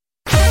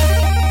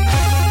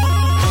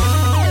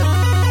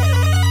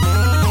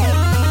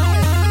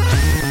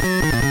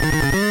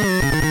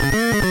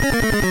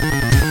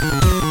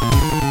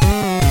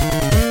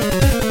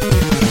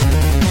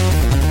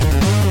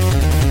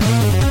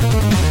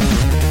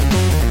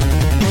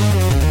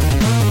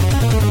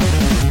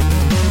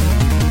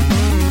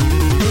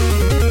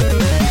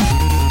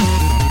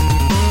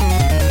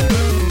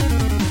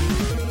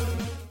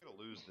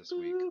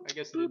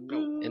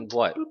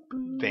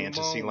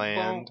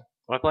Fantasyland.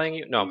 Am I playing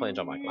you? No, I'm playing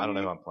John Michael. I don't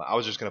know who I'm playing. I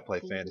was just gonna play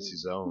Fantasy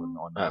Zone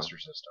on Master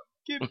System.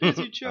 Get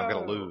busy, I'm child.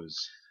 gonna lose.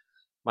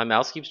 My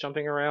mouse keeps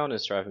jumping around.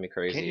 It's driving me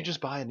crazy. Can't you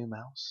just buy a new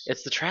mouse?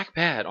 It's the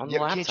trackpad on the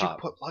laptop. Can't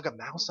you plug a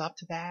mouse up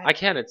to that? I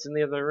can. It's in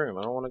the other room.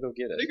 I don't want to go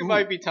get I it. think it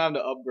might be time to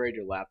upgrade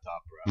your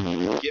laptop,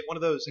 bro. Get one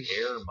of those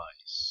air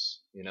mice.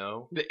 You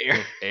know, The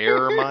air.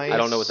 air mice. I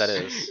don't know what that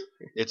is.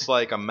 It's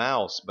like a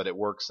mouse, but it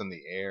works in the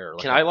air.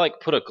 Can I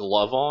like put a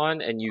glove on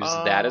and use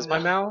that as my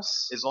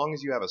mouse? As long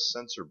as you have a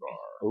sensor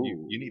bar, you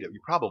Ooh. need it. You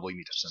probably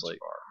need a sensor like-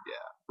 bar. Yeah,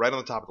 right on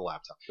the top of the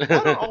laptop. Why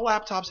don't all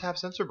laptops have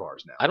sensor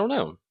bars now? I don't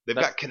know. They've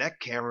That's- got Kinect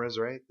cameras,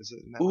 right? Is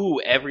it? Ooh,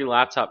 every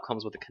laptop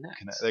comes with a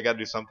Kinect. They got to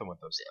do something with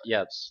those things.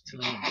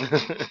 Yeah.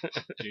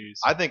 Jeez.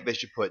 I think they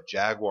should put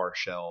Jaguar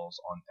shells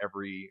on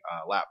every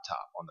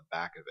laptop on the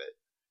back of it,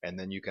 and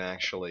then you can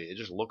actually. It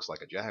just looks like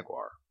a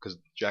Jaguar because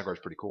Jaguar's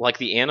pretty cool. Like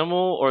the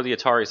animal or the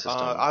Atari system?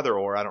 Either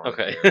or, I don't. Really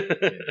Okay. care.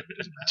 Yeah, it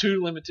doesn't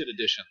 2 limited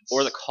editions.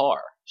 Or the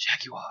car.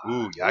 Jaguar. matter.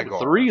 Ooh,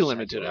 Jaguar. 3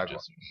 limited Jaguar.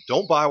 editions.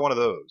 Don't buy one of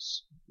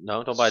those.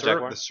 No, don't buy a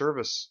Jaguar. The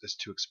service is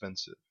too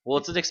expensive. Well,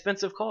 it's an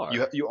expensive car.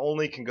 You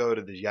only can go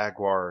to the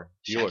Jaguar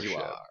dealership.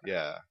 Jaguar.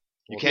 Yeah.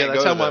 You Yeah, can't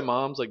that's go how to my the,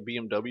 mom's like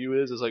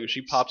BMW is. It's like if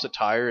she pops a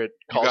tire, it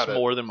costs gotta-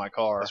 more than my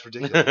car. That's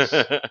ridiculous.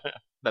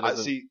 That I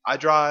isn't- see. I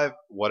drive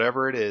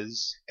whatever it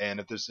is, and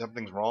if there's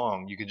something's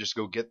wrong, you can just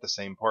go get the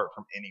same part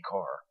from any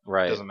car. It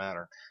right. doesn't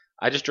matter.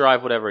 I just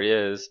drive whatever it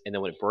is, and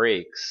then when it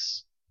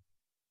breaks,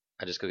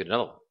 I just go get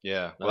another one.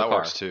 Yeah, well, Another that car.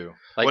 works too.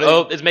 Like, When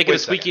oh, it's making wait a a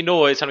second. squeaky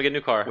noise. Time to get a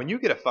new car. When you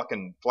get a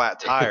fucking flat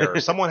tire,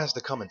 someone has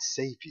to come and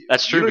save you.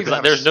 That's You true don't because even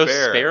have there's no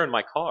spare. spare in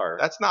my car.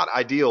 That's not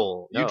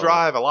ideal. You No.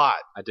 drive a lot.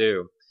 I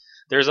do.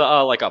 There's a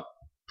like a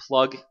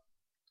plug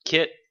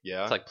kit.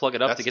 Yeah. It's like plug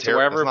it up to That's get to terrible.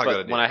 wherever. That's not a But good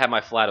idea. when I had my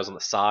flat, it was on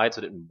the side, so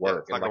it didn't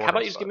work. it's not And gonna like, how work about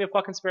on you the just give me a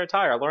fucking spare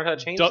tire? I learned how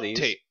to change duct these.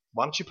 tape.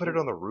 Why don't you put it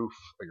on the roof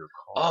of your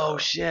car? Oh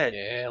shit!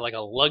 Yeah, like a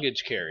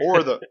luggage carrier.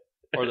 Or the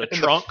or the in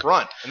trunk. the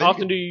front. And then How you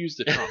often do you use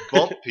the trunk? can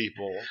bump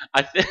people.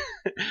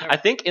 I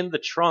think in the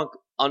trunk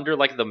under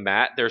like the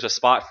mat, there's a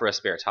spot for a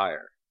spare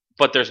tire,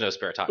 but there's no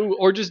spare tire. Ooh,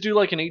 or just do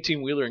like an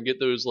 18-wheeler and get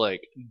those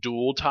like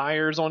dual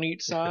tires on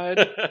each side.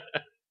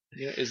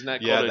 Yeah, isn't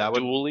that Yeah, called that a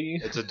would-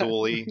 dually? It's a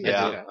dually.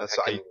 Yeah, yeah. That's,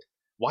 I can-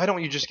 why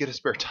don't you just get a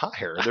spare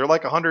tire? They're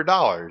like $100.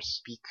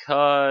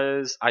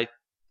 Because I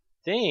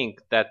think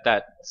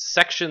that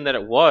section that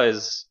it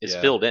was is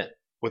Yeah. filled in.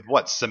 With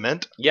what?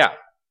 Cement? Yeah,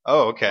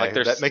 Oh, okay. Like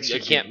there's- that makes you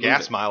your can't move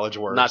gas it. mileage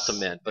worse. not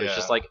cement, but it's Yeah.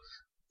 just like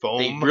foam.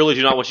 they really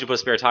do not want you to put a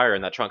spare tire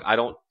in that trunk. I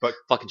don't. But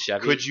fucking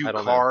Chevy. Could you I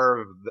don't know.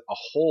 carve a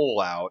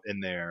hole out in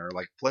there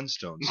like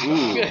Flintstones?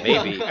 Ooh,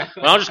 maybe. Well,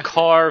 I'll just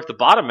carve the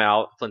bottom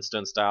out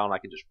Flintstone style, and I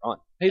can just run.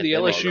 Hey, the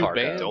And then LSU car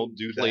band Don't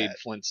do played that.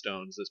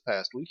 Flintstones this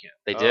past weekend.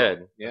 They Oh. did.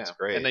 Yeah, That's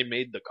great. and they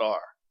made the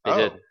car. They Oh.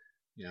 did.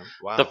 Yeah,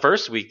 Wow. The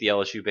first week, the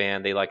LSU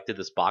band, they like did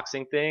this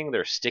boxing thing.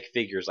 They're stick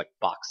figures like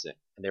boxing,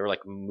 and they were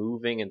like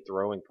moving and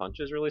throwing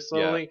punches really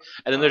slowly.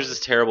 And then there's this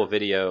terrible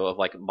video of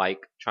like Mike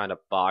trying to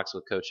box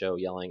with Coach O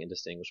yelling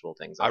indistinguishable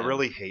things. at I him.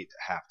 really hate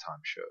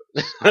halftime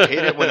shows. I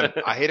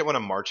hate it when a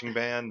marching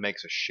band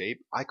makes a shape.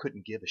 I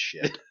couldn't give a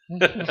shit.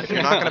 If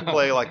you're not gonna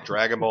play like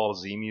Dragon Ball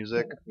Z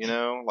music,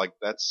 like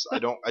that's I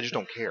just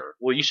don't care.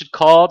 Well, you should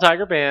call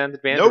Tiger Band, the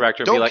band Nope,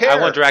 director, and be don't like, I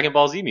care. want Dragon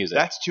Ball Z music.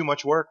 That's too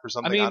much work for I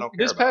something mean, I don't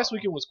care this about. past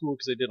weekend was cool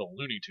because they did a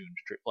Looney Tunes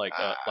trip, like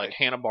I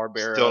Hanna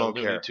Barbera. Still don't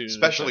Looney care, Tunes.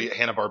 especially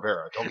Hanna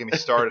Barbera. Don't get me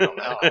started on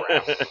that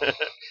crap.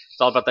 It's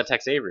all about that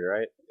Tex Avery,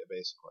 right? Yeah,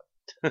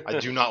 basically, I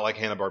do not like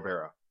Hanna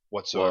Barbera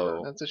whatsoever.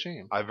 Whoa. That's a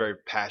shame. I have very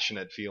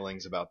passionate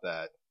feelings about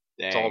that.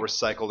 It's Dang. all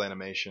recycled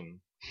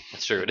animation.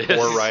 That's true. It is.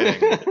 Poor writing.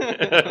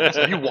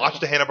 Have you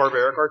watched a Hanna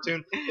Barbera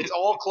cartoon? It's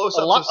all close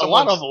A up.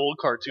 lot of old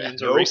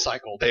cartoons are Nope.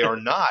 recycled. They are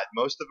not.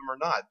 Most of them are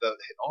not.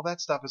 All that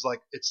stuff is like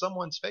it's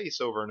someone's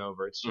face over and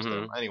over. It's just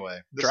Mhm. anyway.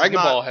 This is Dragon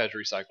not- Ball has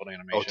recycled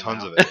animation. Oh,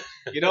 tons now. of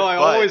it. You know, I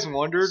But- always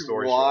wondered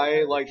Story why,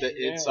 short. like, the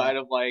Yeah. inside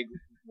of, like,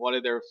 one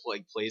of their,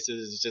 like,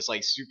 places is just,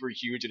 like, super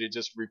huge and it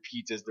just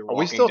repeats as they're Are walking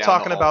we still down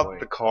talking the about hallway.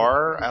 the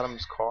car,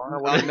 Adam's car?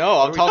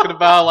 No, I'm talking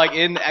about, like,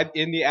 in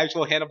the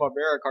actual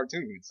Hanna-Barbera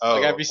cartoons. Oh,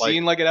 like, have you like-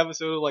 seen, like, an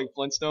episode of, like,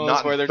 Flintstones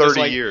Not where in they're 30 just,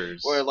 like,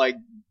 years. where, like,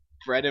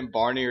 Fred and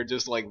Barney are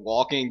just, like,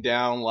 walking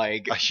down,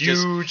 like, A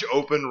just- huge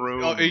open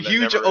room. a that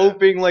huge never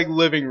open, like,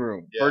 living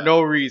room for Yeah.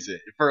 no reason,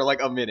 for,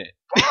 like, a minute.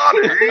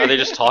 Are they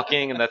just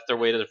talking, and that's their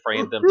way to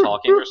frame them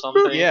talking or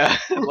something? Yeah,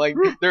 like,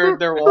 they're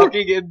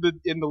walking in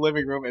the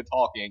living room and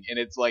talking, and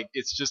it's, like,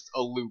 it's just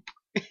a loop.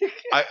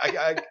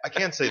 I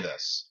can say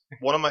this.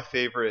 One of my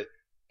favorite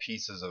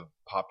pieces of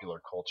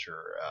popular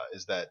culture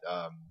is that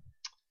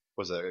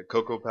was it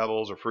Cocoa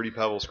Pebbles or Fruity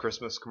Pebbles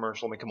Christmas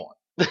commercial? I mean, come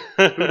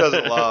on, who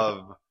doesn't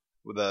love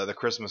the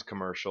Christmas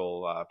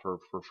commercial for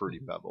Fruity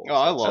Pebbles? Oh,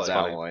 I love That's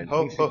that funny. one.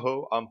 Ho ho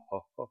ho, I'm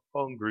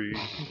hungry.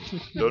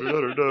 Da, da,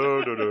 da,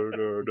 da, da, da,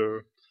 da, da.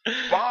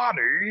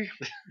 Bonnie,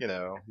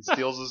 he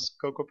steals his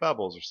Cocoa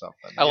Pebbles or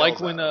something. I like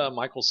Yells when at him.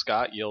 Michael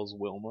Scott yells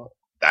Wilma.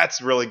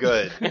 That's really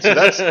good. So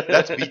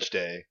that's Beach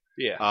Day.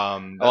 Yeah.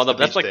 Oh, the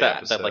that's Beach like Day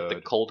that like the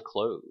episode. cold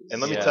clothes. And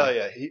let me Yeah. tell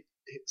you,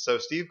 so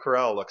Steve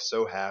Carell looks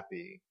so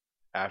happy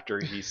after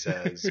he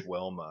says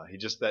Wilma. He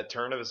just that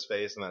turn of his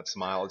face and that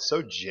smile. It's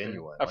so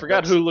genuine. I Like, forgot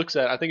that's- who looks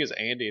at. I think it's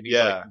Andy, and he's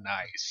Yeah. like,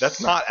 "Nice."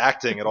 That's not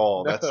acting at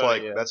all. That's No,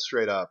 like yeah. that's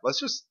straight up. Let's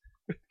just.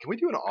 Can we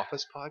do an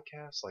Office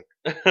podcast? Like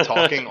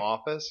talking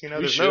Office? You know,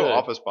 We there's should. no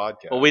Office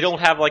podcast. Well, we don't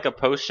have like a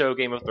post-show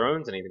Game of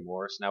Thrones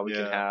anymore, so now we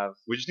can Yeah. have.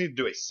 We just need to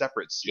do a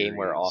separate series.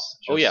 Gameware Office.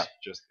 Just- Oh, yeah.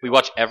 just We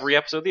watch every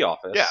episode of The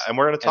Office. Yeah, and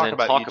we're going to talk then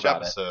about talk each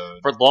about it. episode.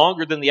 For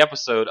longer than the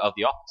episode of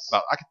The Office.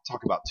 About, I could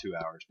talk about 2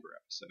 hours per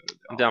episode. of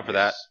The I'm down for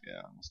that. Office.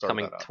 Yeah, we'll start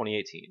Coming that up.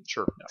 2018.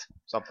 Sure,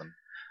 something.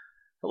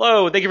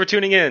 Hello, thank you for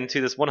tuning in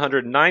to this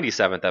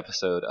 197th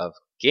episode of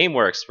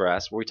Gameware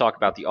Express, where we talk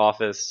about The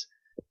Office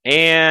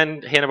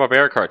and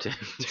Hanna-Barbera cartoons.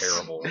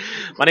 Terrible.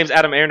 My name's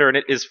Adam Arender, and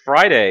it is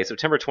Friday,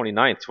 September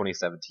 29th,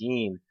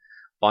 2017.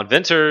 Von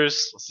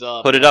Venters, What's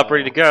up? put it up,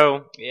 ready to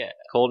go. Yeah.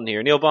 Colton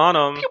here. Neil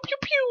Bonham. Pew pew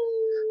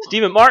pew.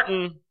 Stephen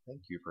Martin.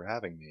 Thank you for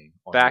having me.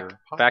 On Back-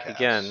 your back podcast.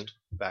 again.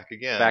 Back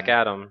again. Back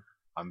at 'em.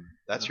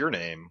 That's your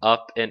name.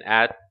 Up and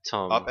at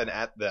 'em. Up and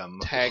at them.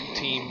 Tag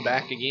team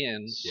back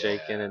again.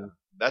 Shaking and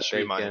That should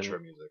be my bacon. intro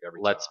music every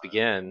let's time.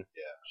 begin.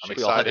 Yeah, I'm If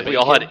we all had- excited. if we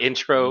all had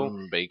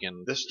intro.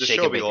 Bacon. This Shaking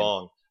show will be bacon.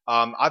 long.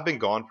 I've been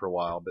gone for a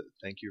while, but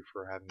thank you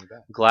for having me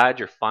back. Glad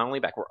you're finally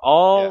back. We're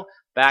all Yeah.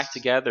 back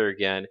together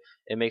again.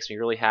 It makes me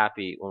really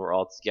happy when we're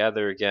all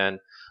together again.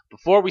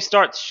 Before we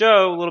start the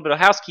show, a little bit of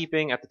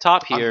housekeeping at the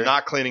top here. I'm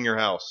not cleaning your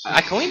house.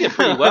 I cleaned it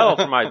pretty well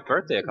for my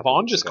birthday a couple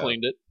Vaughn weeks just ago.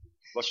 cleaned it.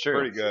 Looks true.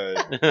 pretty good.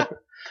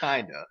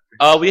 Kinda.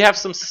 We have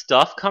some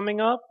stuff coming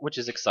up, which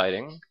is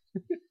exciting.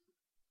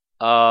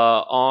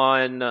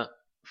 On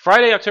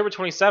Friday, October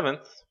 27th,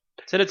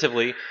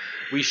 tentatively,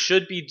 we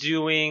should be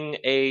doing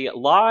a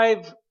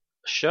live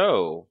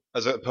show,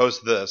 As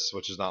opposed to this,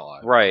 which is not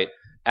live. right,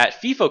 at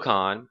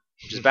FIFOCon,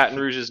 which is Baton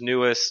Rouge's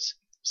newest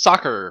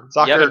Soccer.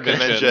 Soccer Yep.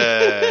 convention.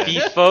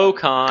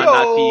 FIFOCon,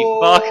 not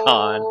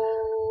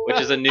FIFACon, which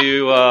is a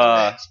new,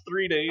 That's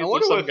 3 days I of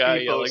wonder some what guy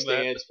FIFO yelling that.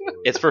 stands for.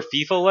 it's for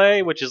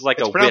FIFA, which is like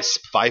It's a pronounced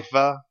wisp.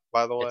 FIFA,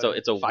 by the way.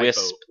 It's a FIFO.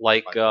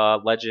 wisp-like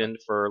legend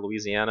for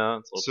Louisiana.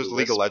 It's a So it's little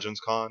League of wisp. Legends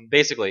con.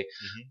 Basically.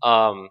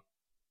 Mhm.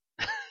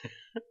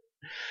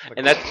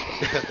 And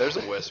that's there's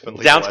a wisp in League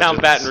of downtown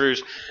Legends. Baton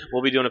Rouge.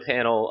 We'll be doing a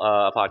panel,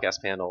 a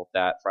podcast panel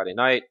that Friday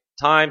night.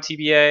 Time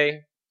TBA,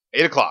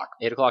 8 o'clock.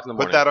 8 o'clock in the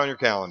morning. Put that on your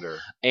calendar.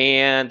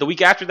 And the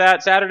week after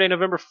that, Saturday,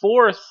 November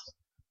 4th,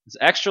 is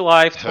Extra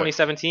Life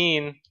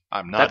 2017.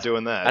 I'm not That's-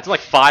 doing that. That's in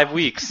like 5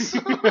 weeks.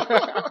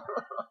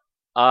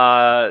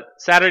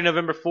 Saturday,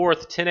 November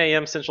 4th, 10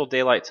 a.m. Central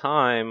Daylight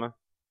Time,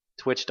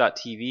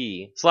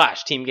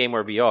 twitch.tv/Team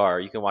Gameware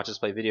VR. You can watch us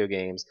play video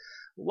games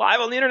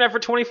live on the internet for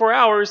 24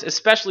 hours,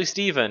 especially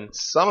Steven.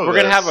 Some of We're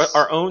going to have this-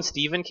 our own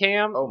Steven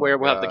cam, Oh my where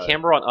we'll have the God.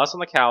 camera on us on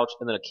the couch,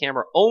 and then a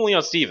camera only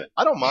on Steven.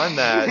 I don't mind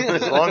that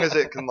as long as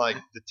it can like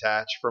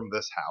detach from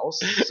this house,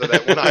 so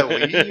that when I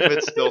leave,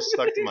 it's still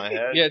stuck to my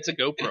head. Yeah, it's a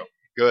GoPro.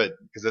 Good,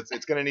 because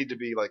it's going to need to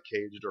be like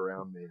caged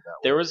around me that way.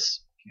 There was,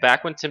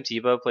 back when Tim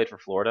Tebow played for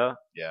Florida,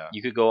 Yeah,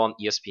 you could go on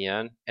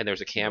ESPN, and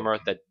there's a camera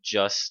that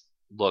just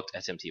looked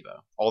at Tim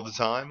Tebow. all the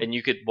time. And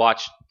you could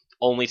watch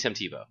only Tim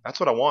Tebow. That's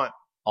what I want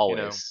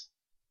Always.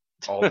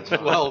 all the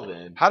time. Well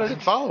then. How did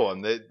it follow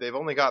him? They've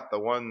only got the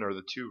one or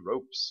the two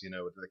ropes,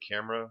 with the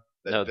camera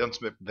that No.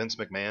 Vince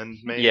McMahon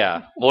made.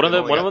 Yeah, one of They've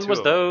them. only One of got them was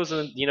two of them. those,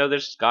 and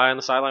there's a guy on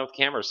the sideline with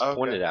cameras Okay.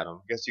 pointed at him,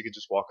 I guess you could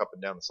just walk up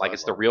and down the like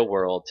it's the sideline. real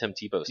world Tim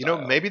Tebow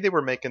style. Maybe they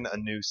were making a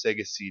new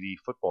Sega CD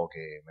football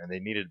game, and they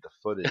needed the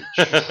footage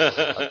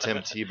of Tim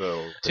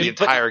Tebow for the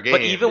entire game.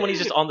 But even when he's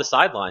just on the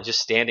sidelines, just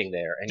standing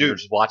there, and you're Dude,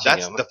 just watching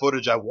that's him. the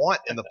footage I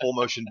want in the full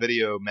motion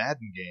video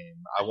Madden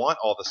game. I want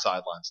all the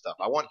sideline stuff.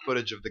 I want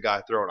footage of the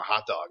guy throwing a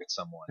hot dog at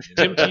someone.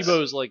 Tim That's-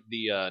 Tebow's like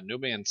the No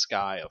Man's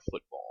Sky of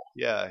football.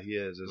 Yeah, he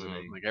is, isn't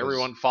he? Like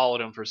everyone followed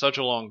him for such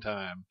a long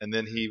time, And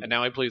then he, and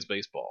now he plays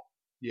baseball.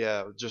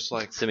 yeah, just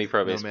like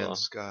Semi-pro No baseball.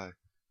 Man's Sky.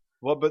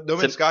 Well, but No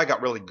Man's Sky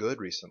got really good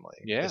recently.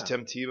 Yeah. Is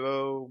Tim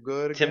Tebow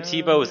good Tim again?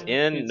 Tebow is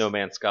in He's- No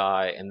Man's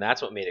Sky, and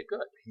that's what made it good.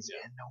 He's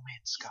in No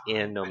Man's Sky.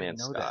 In No I didn't Man's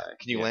know Sky. that.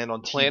 Can you Yeah. land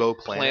on Tebow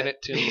Planet?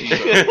 Tim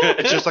Tebow.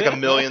 It's just like a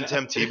million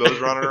Tim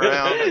Tebows running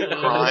around, and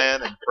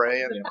crying and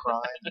praying and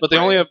crying. But they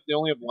only have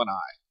one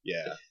eye.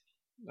 Yeah,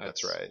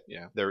 that's right.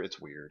 Yeah. It's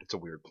weird. It's a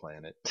weird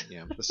planet.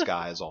 Yeah. The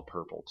sky is all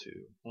purple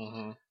too.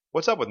 Mm-hmm.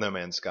 What's up with No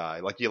Man's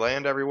Sky? Like you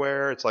land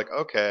everywhere. It's like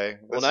okay.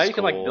 Well, this now is you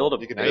can like cool. build a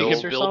You can now you base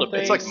can or build a something.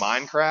 It's like base.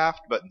 Minecraft,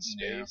 but in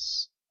Yeah.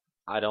 space.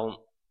 I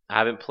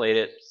haven't played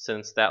it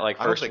since that like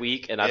I don't first think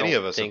week, and I any don't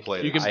of us have think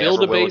played it. You can I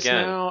build ever a will base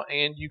again. now,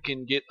 and you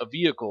can get a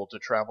vehicle to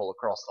travel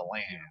across the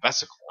land.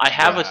 Vesicle. I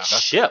have Yeah, a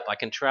ship. I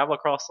can travel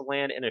across the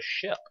land in a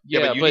ship.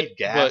 Yeah, but you need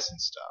gas and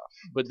stuff.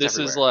 but this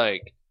is everywhere.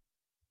 like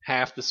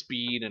half the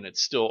speed, and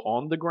it's still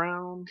on the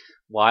ground.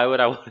 Why would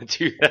I want to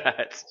do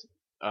that?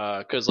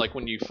 Because like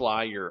when you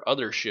fly your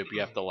other ship, you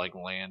have to like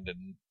land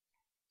in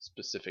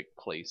specific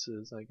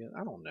places. I guess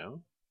I don't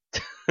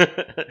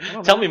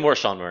know. Tell me more,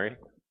 Sean Murray.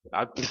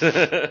 I Is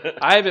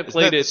haven't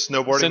played that it the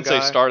snowboarding since guy?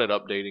 they started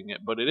updating it,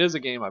 but it is a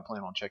game I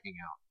plan on checking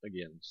out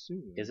again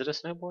soon. it a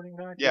snowboarding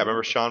guy? Yeah,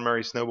 remember Sean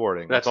Murray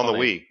snowboarding? That's That's on the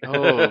funny. Wii.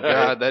 Oh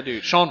god, that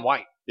dude, Sean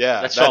White.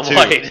 Yeah, That's that Sean too.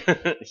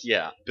 White.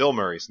 Yeah. Bill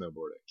Murray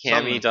snowboarding.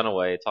 Cammy Something-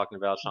 Dunaway talking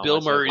about Sean Bill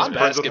White Murray's snowboarding. I'm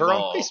friends with her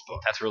on basketball. Facebook.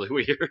 That's really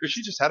weird.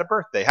 She just had a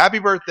birthday. Happy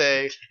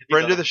birthday,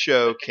 friend of the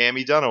show,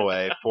 Cammy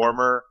Dunaway,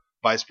 former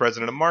vice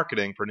president of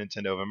marketing for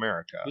Nintendo of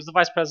America. Who's the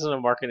vice president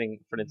of marketing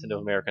for Nintendo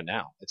of America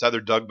now? It's either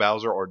Doug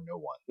Bowser or no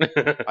one.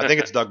 I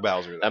think it's Doug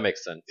Bowser. Though. That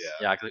makes sense. Yeah.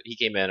 Yeah, 'cause he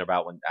came in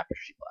about after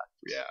she left.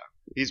 Yeah,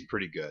 he's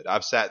pretty good.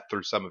 I've sat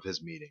through some of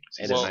his meetings.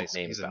 He's And a his nice,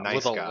 name he's is a Bowser. nice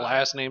With a guy.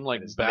 last name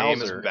like His Bowser.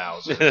 name is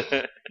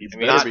Bowser. He's I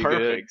mean, not that'd be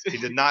perfect. good. He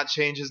did not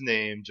change his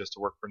name just to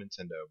work for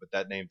Nintendo, but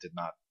that name did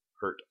not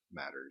hurt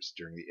matters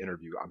during the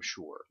interview, I'm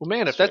sure. Well,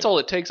 man, if that's all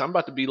it takes, I'm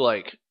about to be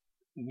like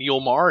Neil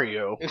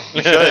Mario.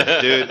 You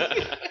should,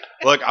 dude.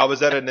 Look, I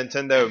was at a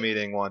Nintendo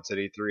meeting once at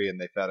E3, and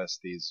they fed us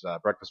these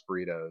breakfast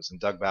burritos, and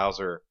Doug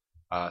Bowser,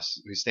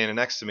 who's standing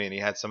next to me, and he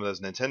had some of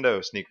those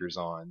Nintendo sneakers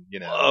on,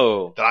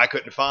 Whoa. that I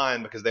couldn't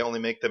find because they only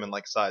make them in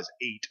like size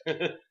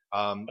 8.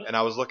 And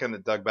I was looking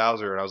at Doug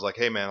Bowser, and I was like,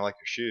 "Hey, man, I like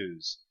your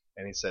shoes."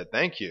 And he said,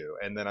 "Thank you."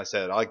 And then I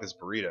said, "I like this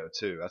burrito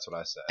too." That's what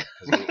I said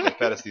because they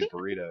fed us these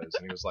burritos,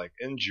 and he was like,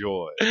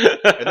 "Enjoy."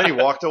 And then he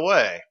walked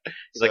away.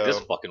 He's like So, this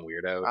fucking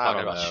weirdo I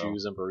talking don't about know.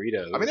 shoes and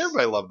burritos. I mean,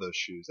 everybody loved those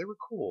shoes. They were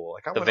cool.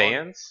 Like I the went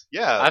on- Vans.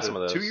 Yeah, I have some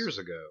of those. 2 years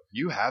ago.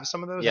 You have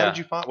some of those? Yeah. How did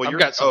you find? Well, I've you're,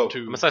 got some oh,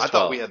 too. I'm a size I 12.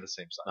 thought we had the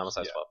same size. I'm a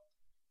size Yeah. 12.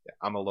 Yeah,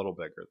 I'm a little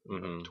bigger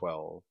than Mhm.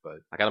 12, but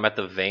I got them at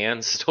the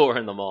Van store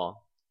in the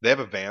mall. they have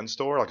a van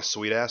store, like a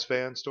sweet ass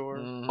van store.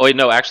 Mhm. Oh wait,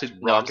 no, actually,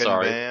 no. I'm Rockin'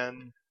 sorry.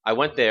 Van. I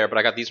went there, but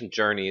I got these from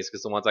Journeys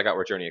because the ones I got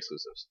were Journey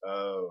exclusives.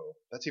 Oh,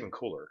 that's even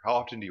cooler. How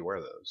often do you wear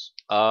those?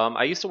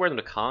 I used to wear them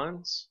to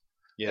cons,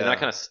 Yeah, and then I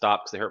kind of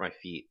stopped because they hurt my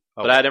feet.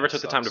 Oh, But I never that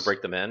took the time to sucks.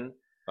 break them in.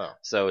 Oh.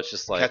 So it's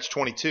just like, Catch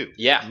 22.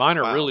 yeah, Mine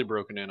are Wow. really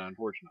broken in,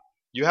 unfortunately.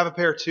 You have a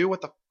pair too?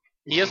 What the?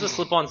 he has the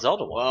slip-on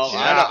Zelda ones. Well,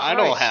 Yeah, I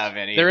don't Christ. have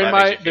any. They're in That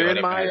my makes me feel they're in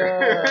any my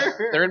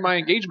better. they're in my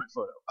engagement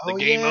photo. The Oh,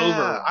 game yeah.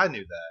 over. I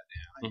knew that.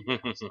 I'm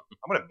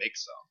gonna make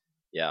some.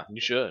 yeah.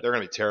 You should. They're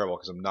gonna be terrible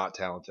because I'm not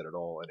talented at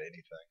all at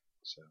anything.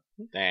 So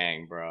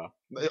Dang, bro.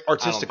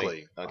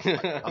 artistically, I don't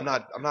think- I'm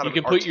not. I'm not. You an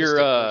can put your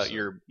artistic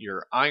person.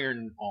 your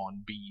iron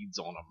on beads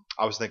on them.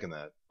 I was thinking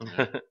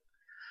that.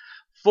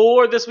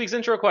 For this week's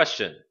intro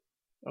question,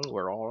 Oh,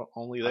 we're all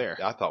only there.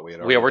 I thought we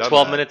had. we're already done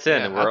 12 that. minutes in,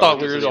 Yeah, and I we're thought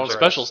we just were in on the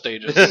special intro.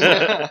 stages.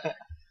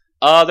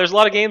 There's a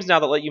lot of games now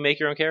that let you make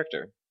your own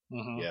character.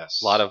 Mhm.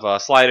 Yes. A lot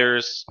of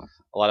sliders,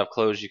 a lot of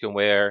clothes you can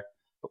wear.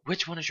 But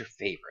which one is your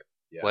favorite?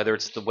 Yeah. Whether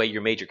it's the way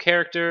you made your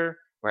character,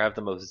 or have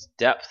the most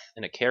depth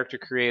in a character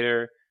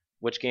creator,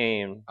 which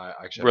game I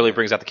actually really have-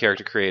 brings out the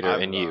character creator I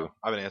have, in you?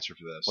 I have an answer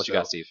for this. What you So,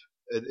 got, Steve?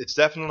 It's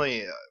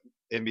definitely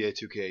NBA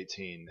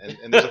 2K18,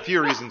 and there's a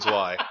few reasons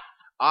why.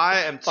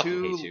 I am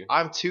Fucking hate you.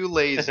 I'm too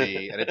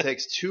lazy, and it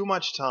takes too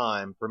much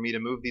time for me to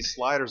move these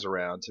sliders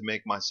around to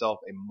make myself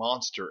a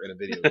monster in a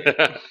video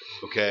game.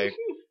 Okay.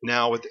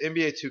 Now with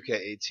NBA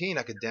 2K18,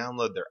 I could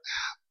download their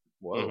app.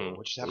 Whoa, Mhm.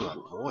 what just happened to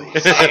my voice?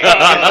 What the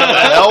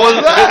hell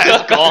was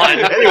that? It's gone.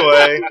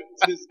 Anyway,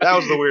 that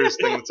was the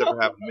weirdest thing that's ever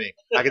happened to me.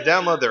 I could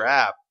download their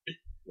app.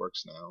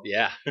 Works now.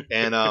 Yeah.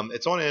 And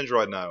it's on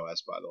Android and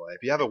iOS, by the way.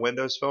 If you have a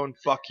Windows phone,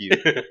 fuck you.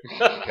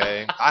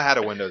 Okay, I had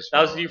a Windows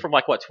phone. That was you from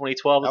like what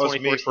 2012 to That was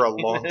 2014. me for a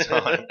long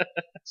time.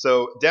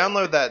 So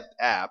download that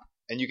app,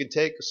 and you can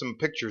take some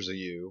pictures of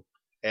you,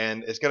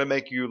 and it's gonna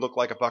make you look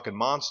like a fucking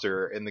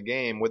monster in the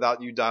game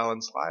without you dialing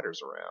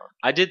sliders around.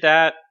 I did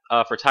that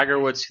for Tiger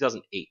Woods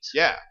 2008.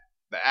 Yeah,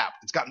 the app.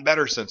 It's gotten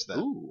better since then.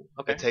 Ooh.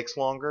 Okay. It takes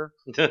longer.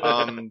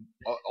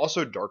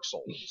 Also, Dark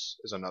Souls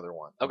is another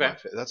one. Okay.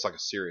 That's like a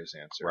serious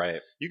answer.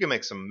 right. You can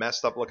make some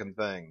messed up looking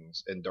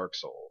things in Dark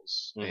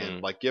Souls Mhm.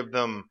 and like give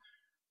them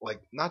like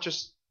not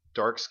just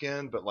dark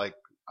skin, but like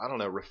I don't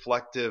know,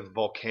 reflective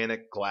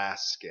volcanic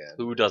glass skin.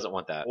 Who doesn't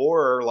want that?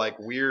 Or like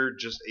weird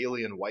just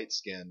alien white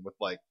skin with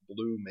like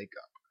blue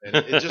makeup. And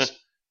it just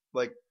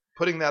like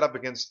putting that up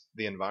against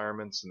the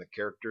environments and the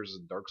characters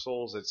in Dark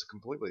Souls, it's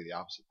completely the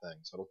opposite thing.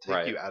 So it'll take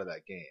Right. you out of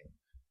that game.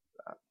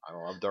 I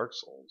don't love Dark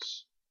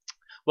Souls.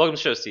 Welcome to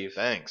the show, Steve.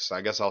 Thanks.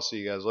 I guess I'll see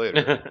you guys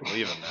later. I'm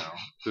leaving now.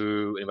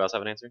 Who? Anybody else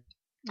have an answer?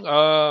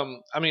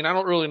 I mean, I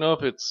don't really know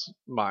if it's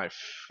my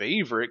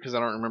favorite because I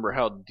don't remember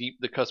how deep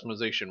the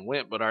customization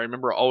went, but I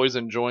remember always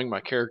enjoying my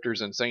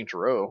characters in Saints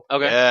Row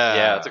Okay.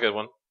 Yeah. That's a good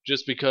one.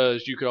 just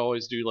because you could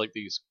always do like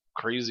these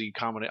crazy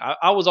combinations.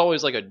 I was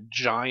always like a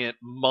giant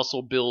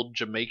muscle build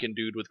Jamaican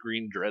dude with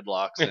green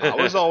dreadlocks. And I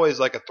was always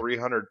like a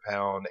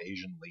 300-pound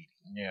Asian lady.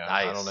 yeah.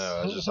 I don't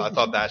know. I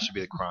thought that should be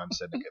the crime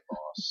syndicate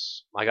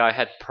boss. My guy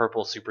had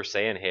purple Super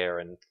Saiyan hair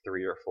in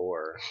 3 or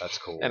 4. That's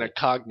cool. And a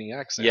Cockney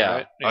accent. Yeah.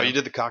 Right? Oh, you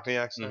did the Cockney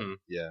accent? Mhm.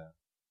 Yeah.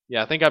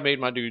 Yeah, I think I made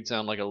my dude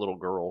sound like a little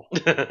girl.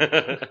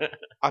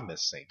 I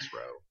miss Saints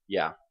Row.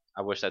 Yeah,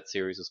 I wish that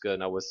series was good.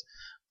 And I was,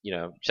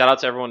 shout out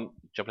to everyone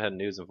jumping ahead in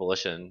news and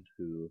Volition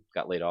who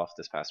got laid off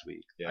this past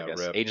week. Yeah, I guess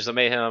rip. Agents of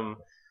Mayhem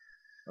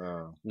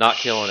Uh, not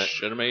killing it.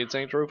 Should have made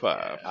Saints Row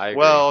 5. I agree.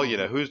 well,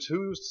 who's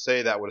to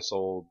say that would have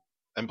sold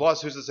And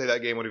plus, who's to say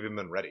that game would have even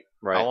been ready?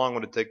 Right. How long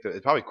would it take? It's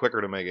probably quicker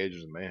to make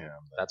Ages of Mayhem. than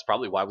That's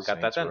probably why we got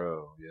that Saints then.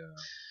 Row, yeah.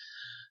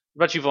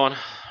 What about you, Vaughn?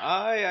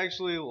 I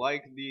actually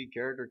like the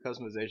character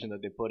customization that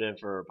they put in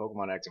for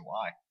Pokemon X and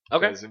Y.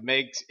 Okay. Because it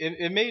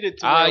made it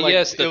to where, like,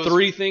 yes, it the was-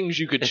 3 things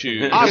you could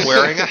choose. I'm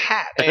wearing a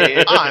hat.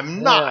 Hey,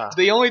 I'm not.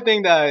 The only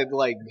thing that I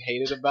like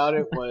hated about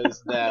it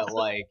was that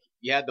like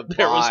you had to buy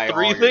There was all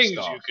 3 your things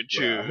stuff. you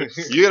could Yeah.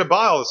 choose. You gotta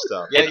buy all this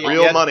stuff. Yeah, It's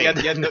real money. You had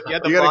to You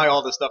gotta- buy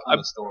all the stuff in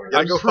the store. You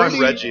gotta go find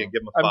pretty- Reggie and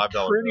give him a I'm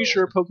 $5 pretty bill.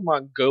 sure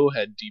Pokemon Go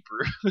had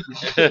deeper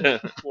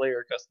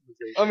player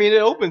customization. I mean,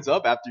 it opens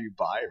up after you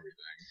buy everything.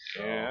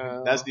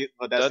 Yeah. That's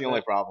the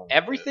only problem. with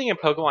Everything in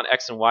Pokemon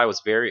X and Y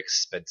was very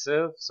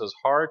expensive, so it's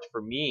hard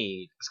for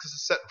me. It's because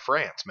it's set in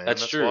France, man.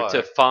 That's true why.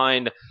 to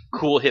find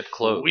cool hip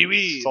clothes.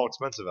 It's all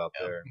expensive out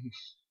there.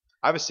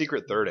 I have a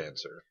secret third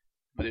answer.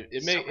 But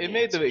it So made many it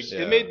made the answers.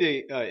 it made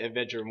the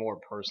adventure more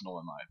personal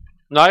in my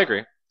opinion. No, I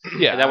agree.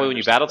 Yeah. And that way, I when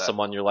you understand battled that.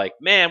 someone, you're like,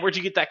 "Man, where'd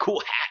you get that cool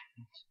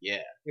hat?" Yeah.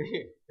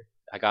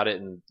 I got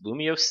it in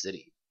Lumio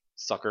City,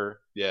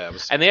 sucker. Yeah, it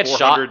was. And they had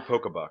 400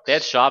 Pokebucks. They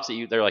had shops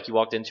that they're like, you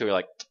walked into, you're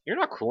like, "You're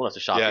not cool enough to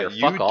shop Yeah, here. you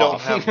Fuck don't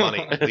off." have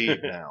money.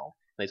 Leave now.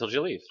 They told you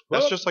to leave.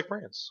 That's just like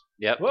France.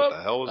 Yep. What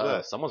the hell was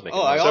that? Someone's making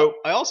Oh, noise.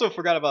 I also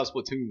forgot about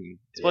Splatoon.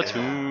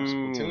 Splatoon.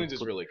 Splatoon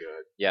is really good.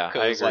 Yeah, I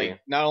Because agree.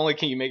 like not only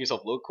can you make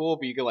yourself look cool,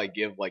 but you can like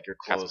give like your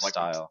Have clothes some like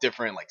style.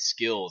 different like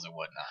skills and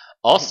whatnot.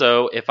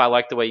 Also, if I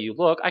like the way you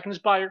look, I can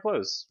just buy your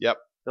clothes. Yep.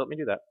 They let me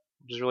do that,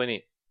 which is really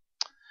neat.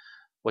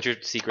 What's your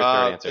secret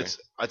third answer?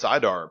 It's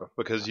IDARB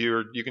because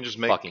you can just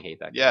make. Fucking hate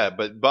that. Game. Yeah,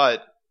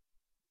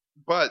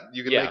 but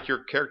you can Yeah. make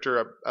your character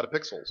out of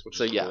pixels, which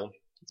So is yeah, cool.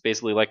 it's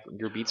basically like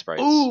your Beat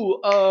sprites. Ooh,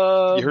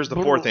 Here's the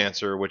fourth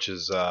answer, which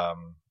is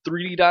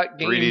 3D dot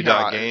game. 3D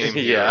dot game.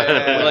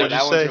 Yeah. What Like, did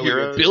that you one's say? really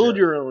Heroes? good. Build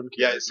your own.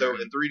 Yeah, character. so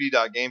in 3D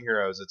dot game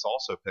heroes, it's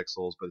also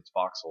pixels, but it's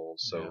voxels.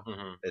 So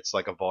Mhm. it's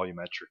like a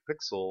volumetric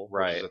pixel,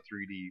 Right. Which is a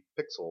 3D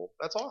pixel.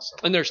 That's awesome.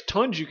 And there's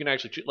tons you can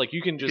actually choose. Like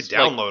you can You just could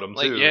download them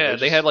like, too. yeah, They're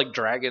they just- had like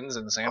dragons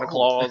and Santa Oh.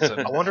 Claus.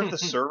 And I wonder if the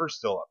server's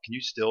still up. Can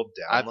you still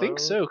download? I think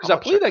so because I'm I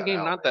gonna played check that game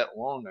out, not man. that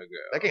long ago.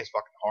 That game's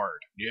fucking hard.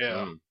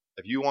 Yeah. Mm.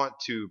 If you want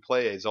to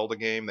play a Zelda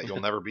game that you'll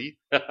never beat,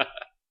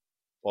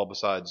 well,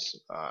 besides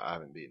I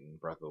haven't beaten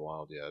Breath of the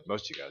Wild yet.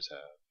 Most of you guys have.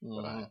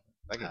 But Mhm.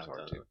 that game's I've hard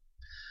done too.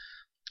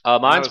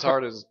 Not Mine's as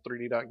hard as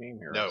 3D dot game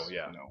heroes. No,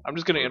 yeah. No. I'm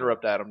just gonna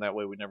interrupt Adam. That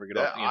way we never get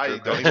off the I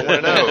intro. don't even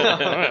want to know.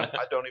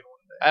 I don't even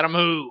want to know. Adam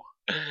who?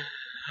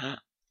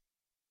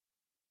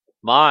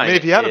 Mine. I mean,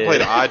 if you haven't is-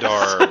 played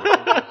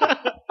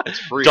IDARB, it's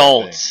free. I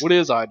Don't. think. What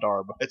is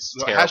IDARB? It's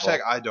Terrible.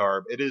 hashtag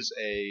IDARB. It is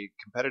a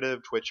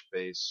competitive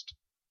Twitch-based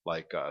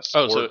like Oh,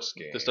 sports so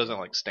game. this doesn't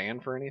like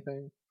stand for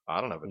anything.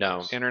 I don't know. If it No.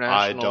 does.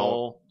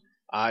 International.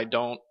 I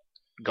don't.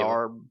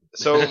 Garb.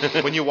 So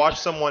when you watch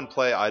someone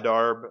play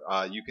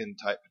IDARB, you can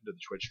type into the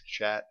Twitch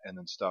chat, and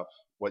then stuff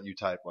what you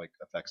type like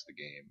affects the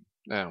game.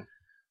 No.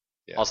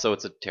 Yeah. Also,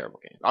 it's a terrible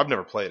game. I've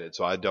never played it,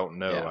 so I don't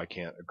know. Yeah. I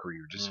can't agree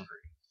or disagree.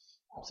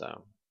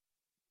 So.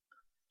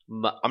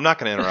 I'm not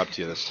going to interrupt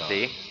you this time.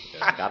 See?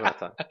 Yeah. Got it that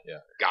time.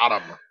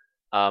 Got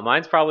him.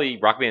 Mine's probably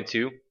Rock Band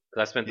 2.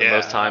 Because I spent the Yeah,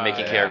 most time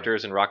making yeah.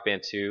 characters in Rock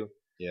Band 2.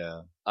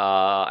 Yeah.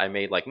 I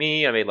made like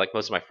me. I made like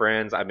most of my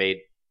friends. I made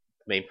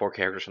 4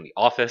 characters from The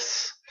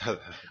Office.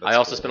 I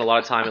also spent a lot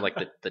of time in like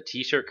the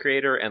T-shirt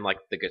creator and like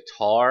the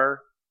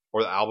guitar.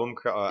 or the album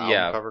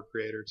Yeah. cover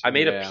creator. Too. I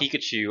made Yeah. a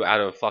Pikachu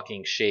out of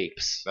fucking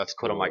shapes. That's to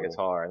put on my cool.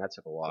 guitar, and that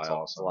took a while. That's It's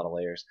awesome. a lot of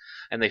layers,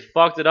 and they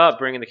fucked it up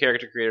bringing the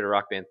character creator to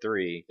Rock Band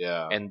 3,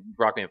 Yeah. and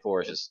Rock Band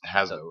 4 is just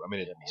has a- a. I mean,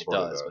 it, it sort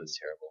of does, but it's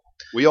terrible.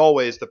 We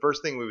always the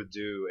first thing we would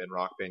do in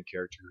Rock Band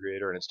Character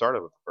Creator, and it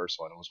started with the first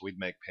one, was we'd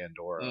make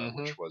Pandora, Mhm.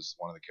 which was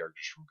one of the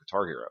characters from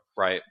Guitar Hero.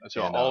 Right. That's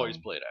who I And, always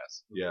um, played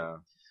as. Yeah.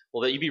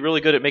 Well, that you'd be really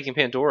good at making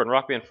Pandora and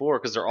Rock Band 4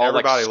 because they're all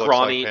Everybody like looks like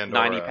scrawny,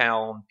 Pandora.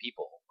 90-pound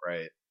people.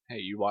 Right. Hey,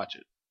 you watch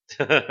it.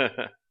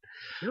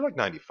 You're like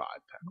 95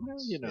 pounds. Well,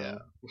 you know.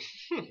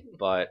 Yeah.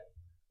 But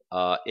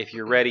if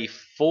you're ready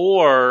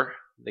for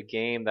the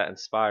game that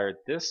inspired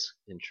this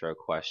intro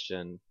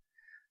question,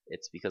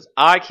 it's because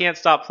I can't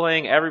stop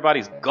playing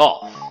everybody's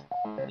golf.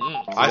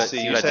 I that- see.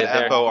 see You what I said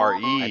did there? FORE.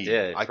 I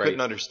did. I For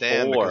couldn't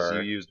understand because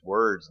 4. you used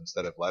words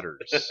instead of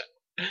letters.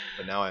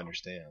 But now I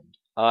understand.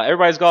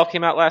 Everybody's golf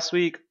came out last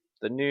week.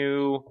 The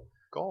new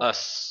Golf.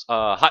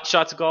 Hot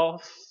Shots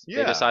Golf. They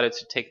Yeah. decided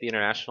to take the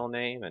international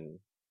name and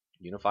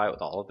unify it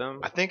with all of them.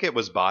 I think it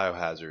was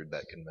Biohazard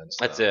that convinced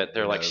That's them, it.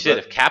 They're you like, know, shit,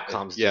 but- if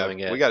Capcom's yeah, doing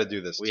it, we got to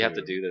do this. we too. have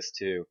to do this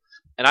too.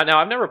 And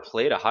I've never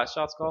played a Hot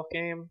Shots golf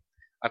game.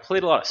 I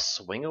played a lot of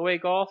swing away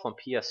golf on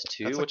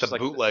PS2, That's like which the is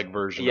like bootleg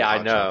version. yeah,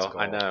 of I Hot Shots know,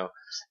 I Golf. know.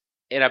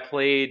 And I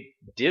played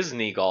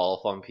Disney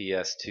Golf on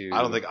PS2.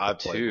 I don't think I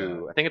played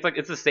too. that. I think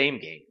it's the same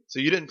game. So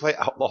you didn't play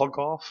Outlaw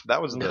Golf?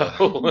 That was the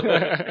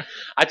No,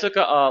 I took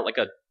a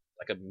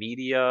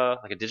media,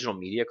 like a digital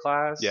media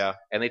class. yeah.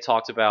 and they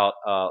talked about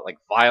like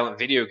violent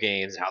video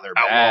games, how they're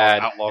Outlaw-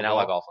 bad, Outlaw and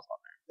Outlaw Golf. Golf was on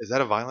Is that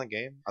a violent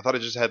game? I thought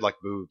it just had like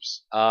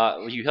boobs.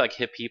 You like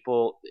hit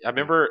people. I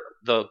remember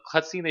the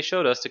cutscene they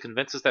showed us to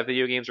convince us that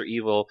video games are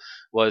evil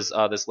was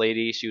this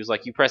lady. She was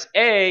like, "You press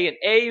A, and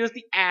A is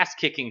the ass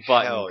kicking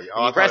button. Hell yeah.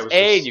 And I you thought press it was A,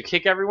 just- and you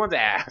kick everyone's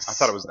ass." I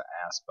thought it was the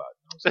ass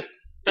button.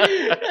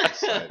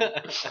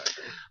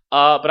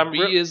 But I'm B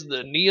is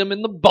the knee 'em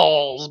in the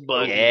balls,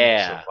 but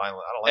Yeah. So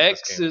violent. I don't like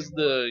X this game is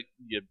anymore. the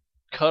you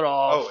cut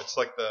off. Oh, it's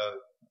like the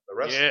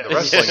Yeah.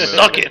 wrestling move.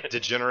 Suck it.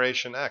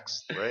 Degeneration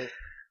X, right?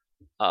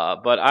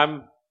 But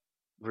I'm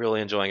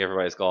really enjoying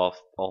Everybody's Golf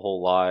a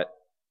whole lot.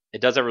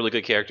 It does have a really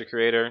good character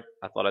creator.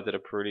 I thought I did a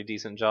pretty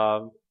decent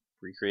job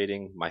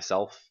recreating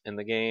myself in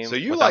the game. So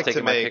you without like to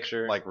taking my make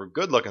picture. like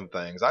good-looking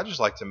things. I just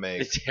like to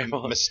make It's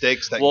terrible.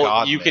 mistakes that well,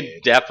 God you made. can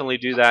definitely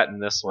do that in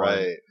this one.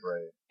 Right.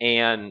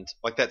 And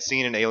Like that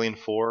scene in Alien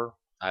 4.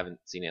 I haven't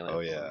seen Alien. Oh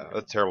yeah,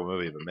 that's a terrible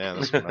movie, but man,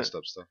 that's some messed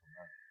up stuff. In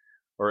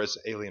that. Or it's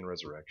Alien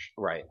Resurrection.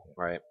 Right.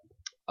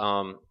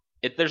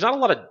 There's not a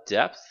lot of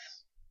depth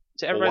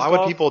to Well, Everybody's why Golf.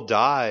 would people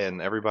die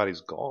in Everybody's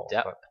Golf?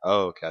 Depth.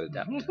 Oh, okay.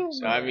 Depth.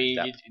 I mean,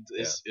 Depth.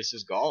 it's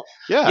just golf.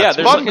 Yeah, it's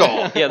there's fun like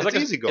golf. Yeah, it's It's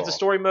like easy golf. It's a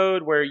story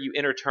mode where you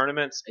enter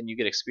tournaments and you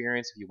get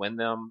experience if you win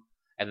them,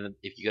 and then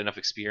if you get enough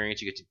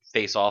experience, you get to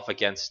face off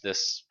against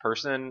this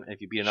person. And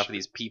if you beat enough of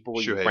these people,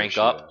 you Shuhei rank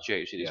Yoshida. up. Shuhei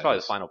Yoshida. He's Yeah, probably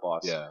he's- the final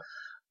boss. Yeah.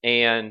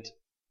 And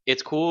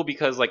it's cool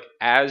because like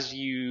as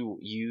you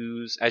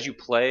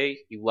play,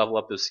 you level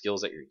up those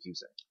skills that you're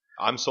using.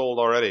 I'm sold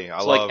already. I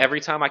So love. like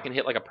every time I can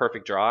hit like a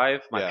perfect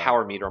drive, my Yeah.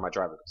 power meter on my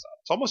driver goes up.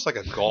 It's almost like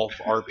a golf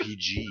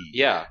RPG.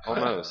 Yeah,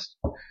 almost.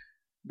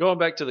 Going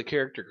back to the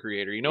character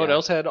creator, you know what Yeah.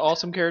 else had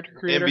awesome character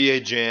creator?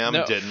 NBA Jam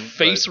No, didn't.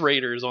 Face but-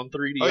 Raiders on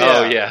 3DS.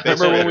 Oh, yeah. Face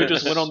Remember when we Raiders.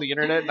 just went on the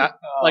internet? And Oh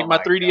like my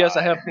my 3DS,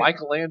 I God. have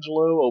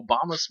Michelangelo,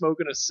 Obama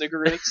smoking a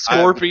cigarette, I have-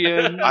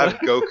 Scorpion. I have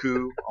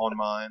Goku on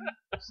mine.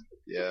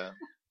 Yeah,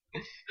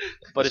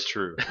 But it's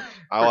true.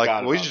 I like.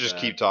 Forgot We about should just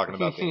that. keep talking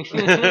about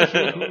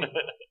the.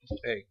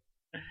 Hey,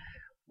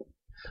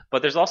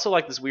 But there's also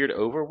like this weird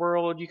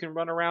overworld you can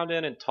run around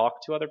in and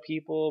talk to other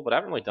people. But I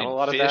haven't really done a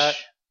lot of that.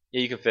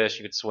 Yeah, you can fish,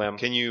 you can swim.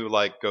 Can you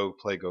like go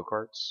play go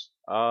karts?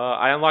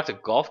 I unlocked a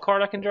golf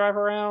cart I can drive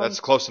around. That's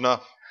close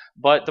enough.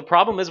 But the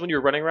problem is when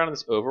you're running around in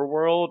this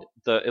overworld,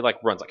 it like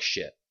runs like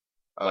shit.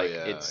 Oh Like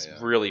yeah, it's yeah.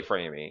 really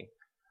framey.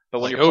 But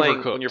when Like you're playing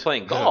Overcooked. when you're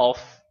playing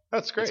golf,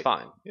 That's great. it's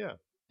fine. Yeah.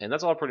 And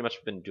that's all I've pretty much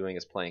been doing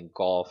is playing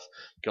golf.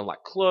 You can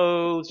unlock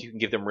clothes. You can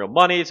give them real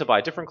money to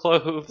buy different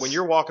clothes. When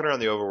you're walking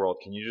around the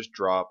overworld, can you just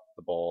drop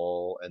the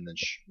ball and then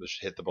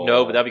just hit the ball?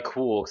 no, but that'd be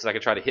cool because I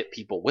could try to hit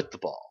people with the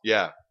ball.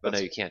 yeah. But no,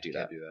 That's, you can't do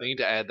that. can't do they need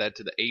to add that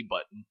to the A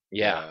button.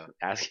 Yeah,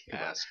 ask you.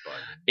 that. Ass button.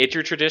 It's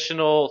your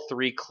traditional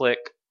 3-click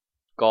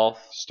golf.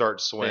 Start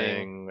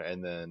swing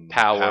and then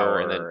Power,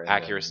 and then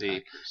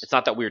accuracy. It's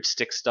not that weird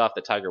stick stuff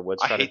that Tiger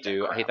Woods I tried to hate that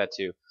do. I crap. hate that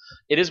too.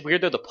 It is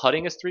weird though. The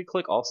putting is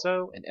 3-click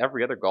also, and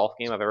every other golf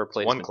game I've ever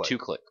played one has click. been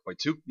 2-click. Wait,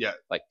 two. Yeah.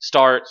 Like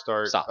start.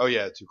 Start. Oh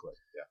yeah, 2-click.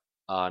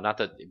 Yeah. Not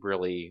that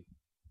really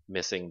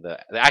missing the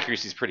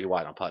accuracy is pretty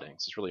wide on putting,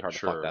 so it's really hard to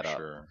fuck that up.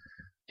 Sure.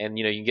 And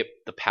you can get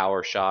the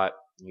power shot.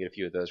 You get a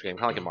few of those games,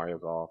 kind of like in Mario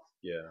Golf.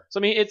 Yeah. So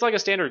I mean, it's like a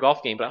standard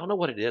golf game, but I don't know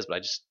what it is.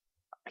 But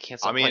I can't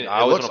stop I mean, playing. it I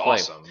always looks want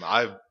to play.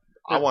 awesome.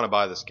 I want to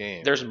buy this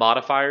game. There's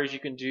modifiers you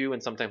can do,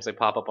 and sometimes they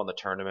pop up on the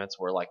tournaments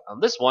where, like, on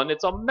this one,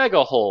 it's a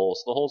mega hole,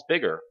 so the hole's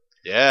bigger.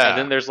 yeah. And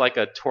then there's like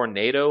a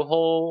tornado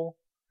hole,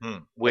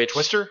 which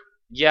Twister.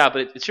 yeah,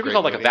 but it should be Great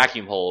called like movie. a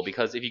vacuum hole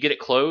because if you get it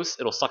close,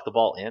 it'll suck the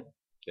ball in.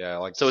 Yeah, I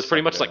like. So to it's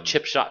pretty suck much it like in.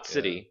 Chip Shot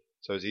City.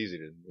 So it's easy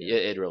to.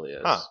 It really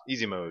is. Huh?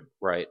 Easy mode.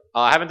 Right.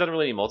 I haven't done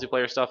really any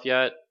multiplayer stuff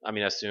yet. I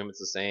mean, I assume it's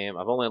the same.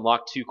 I've only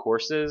unlocked 2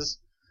 courses,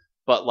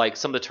 but like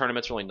some of the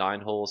tournaments are only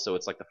 9 holes, so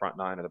it's like the front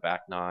 9 or the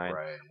back 9.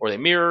 Right. Or they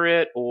mirror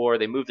it, or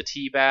they move the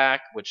tee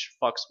back, which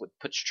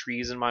puts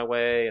trees in my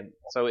way, and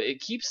so it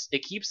keeps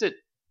it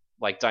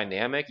like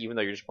dynamic, even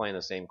though you're just playing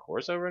the same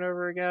course over and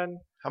over again.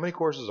 How many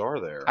courses are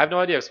there? I have no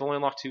idea because I've only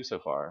unlocked 2 so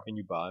far. Can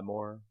you buy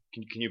more?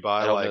 Can you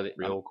buy I don't know like that-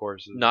 real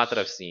courses? Not that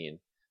I've seen.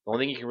 The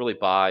only thing you can really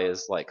buy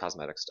is like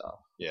cosmetic stuff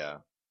Yeah.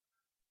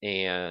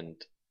 and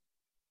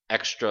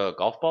extra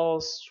golf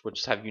balls,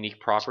 which have unique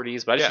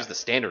properties. But I just Yeah. use the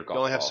standard golf. You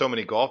only have ball. so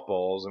many golf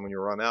balls, and when you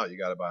run out, you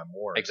got to buy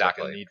more. It's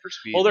Exactly. like a Need for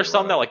Speed. Well, there's You some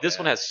run that out like of this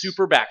one has gas.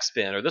 super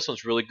backspin, or this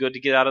one's really good to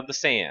get out of the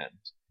sand,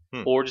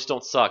 or just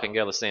don't suck and get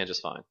out of the sand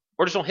just fine,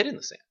 or just don't hit in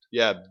the sand.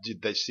 Yeah,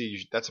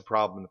 that's a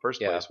problem in the first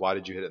Yeah. place. Why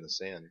did you hit it in the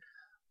sand?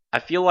 I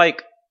feel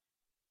like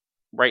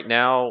right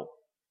now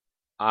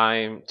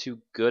I'm too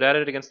good at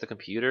it against the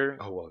computer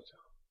Oh well.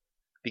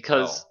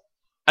 because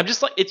I'm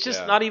just like it's just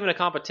Yeah. not even a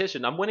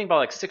competition. I'm winning by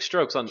like 6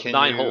 strokes on Can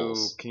 9 you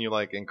holes. can you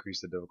like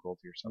increase the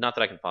difficulty or something? Not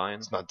that I can find.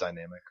 It's not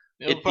dynamic.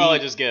 It'll It'd probably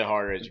be- just get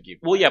harder as you keep.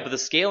 Well, yeah, but the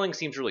scaling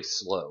seems really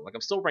slow. Like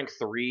I'm still rank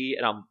 3,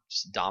 and I'm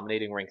just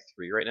dominating rank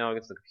 3 right now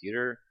against the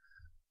computer.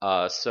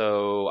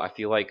 So I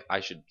feel like I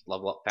should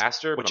level up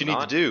faster. What but you I'm need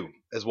not. to do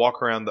is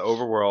walk around the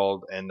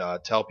overworld and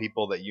tell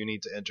people that you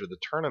need to enter the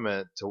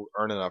tournament to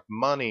earn enough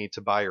money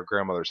to buy your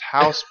grandmother's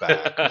house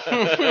back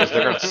because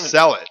they're going to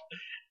sell it.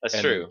 That's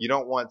And true. You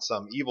don't want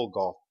some evil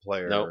golf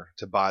player Nope.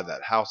 to buy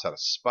that house out of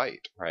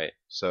spite. Right.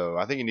 So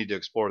I think you need to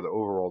explore the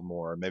overworld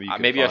more. Maybe you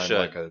can Maybe I find should.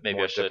 like a Maybe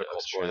more I should difficult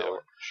explore the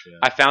challenge. Yeah.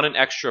 I found an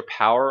extra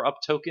power up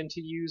token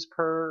to use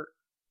per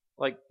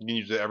like. You can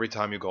use it every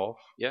time you golf.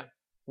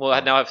 Well, I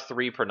now have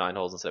 3 per 9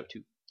 holes instead of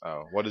 2.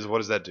 Oh, what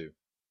does that do?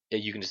 Yeah,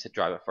 you can just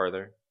drive it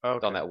further.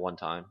 Okay. On that one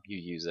time, you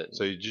use it.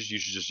 So you should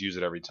just use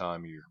it every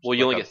time you. Well,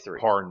 you like only a get 3.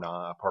 Par 9,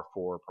 par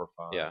 4, par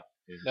 5. Yeah.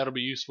 That'll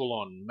be useful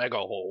on Mega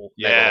Hole.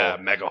 Yeah,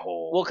 mega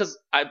hole. Well, because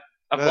I've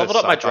That's leveled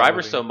up my sci-fi driver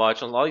movie. so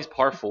much on a lot of these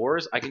par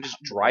 4s, I can just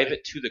drive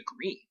it to the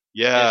green.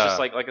 And yeah. it's just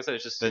like I said,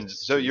 it's just. Then,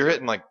 so you're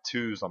hitting like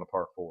 2s on a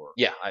par 4.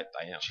 Yeah, I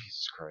am.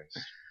 Jesus Christ.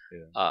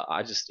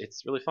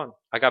 It's really fun.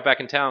 I got back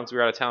in town because we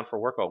were out of town for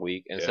work all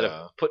week. And instead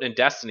Yeah. of putting in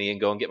Destiny and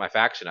go and get my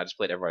faction, I just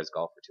played Everybody's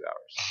Golf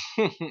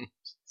for 2 hours.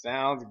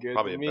 Sounds good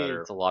Probably to a me.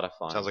 better- It's a lot of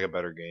fun. Sounds like a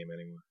better game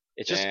anyway.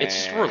 it's just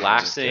Dang,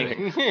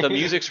 relaxing. just The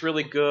music's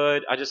really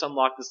good. I just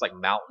unlocked this like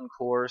mountain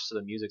course, so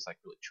the music's like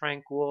really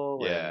tranquil.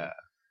 Yeah. And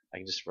I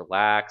can just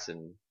relax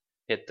and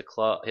hit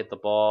the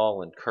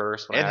ball, and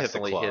curse when And I hit the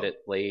accidentally club. hit it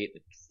late.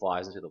 It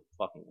flies into the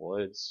fucking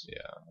woods. Yeah,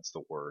 that's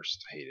the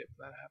worst. I hate it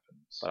when that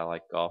happens. But I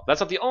like golf. That's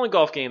not the only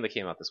golf game that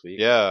came out this week.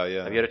 Yeah.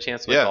 Have you had a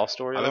chance to play Yeah, Golf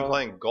Story? I've at been all?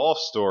 playing Golf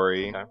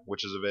Story, Okay.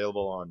 which is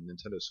available on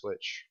Nintendo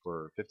Switch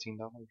for $15.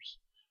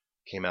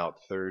 Came out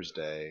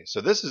Thursday.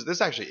 So this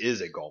actually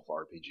is a golf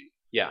RPG.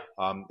 Yeah,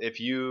 If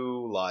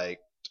you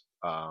liked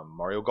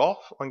Mario Golf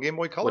on Game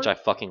Boy Color, which I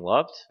fucking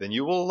loved. then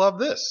you will love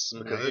this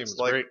Mhm. because Game's it's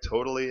like great.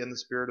 totally in the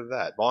spirit of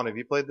that. Vaughn, have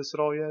you played this at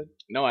all yet?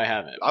 No, I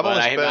haven't. I've but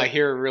only I spent-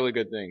 hear really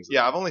good things.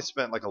 Yeah, I've only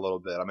spent like a little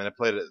bit. I mean, I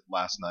played it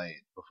last night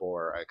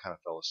before I kind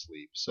of fell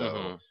asleep.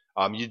 So,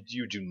 Mhm.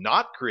 you do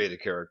not create a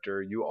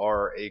character. You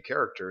are a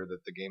character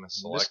that the game has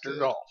selected. Mr.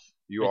 Golf.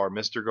 You are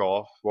Mr.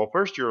 Golf. Well,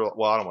 first I don't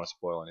want to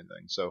spoil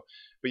anything. So,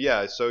 but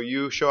yeah, so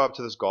you show up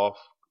to this golf,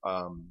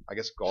 I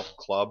guess golf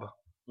club.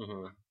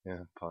 Mhm. Yeah,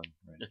 pun.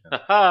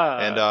 Right.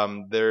 Yeah.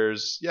 And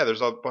there's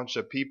a bunch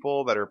of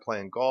people that are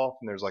playing golf,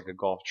 and there's like a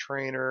golf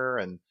trainer,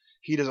 and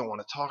he doesn't want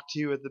to talk to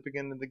you at the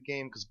beginning of the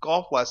game because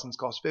golf lessons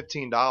cost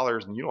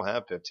 $15, and you don't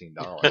have $15.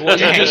 Well,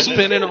 you just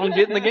spend it on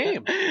getting the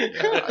game.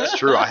 Yeah, that's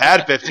true. I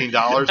had $15,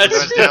 but then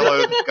I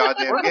downloaded the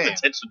goddamn game.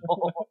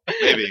 intentional.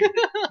 Maybe.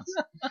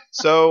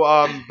 So,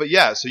 but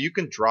yeah, so you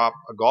can drop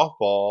a golf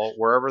ball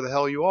wherever the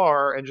hell you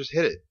are and just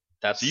hit it.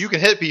 That's So you can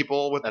hit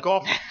people with the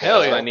golf ball.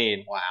 Hell yeah, I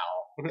need. Wow.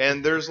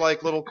 And there's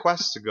like little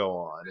quests to go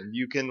on, and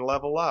you can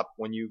level up.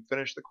 When you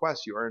finish the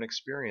quest, you earn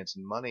experience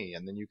and money,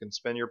 and then you can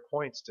spend your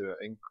points to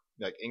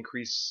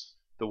increase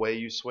the way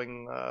you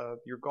swing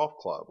your golf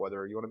club,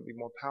 whether you want to be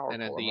more powerful.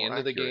 And at or the more end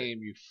of the accurate. game,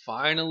 you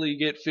finally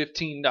get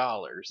 $15.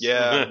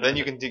 Yeah, then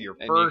you can do your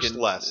And you first can-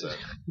 lesson,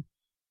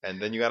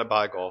 and then you got to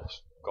buy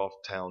Golf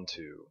Town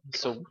 2.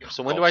 So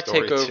when do Golf I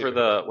take Story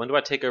over 2. when do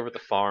I take over the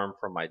farm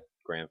from my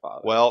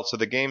grandfather? Well, so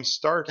the game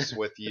starts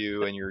with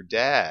you and your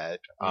dad,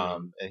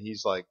 Mm-hmm. and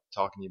he's like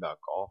talking to you about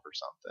golf or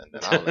something,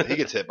 and I don't know, he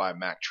gets hit by a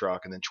Mack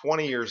truck, and then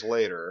 20 years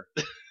later,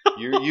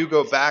 you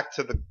go back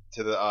to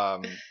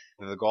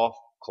the golf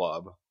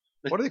club.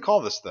 What do they call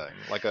this thing?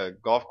 Like a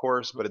golf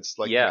course, but it's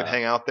like Yeah. you can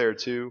hang out there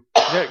too.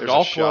 Yeah, There's a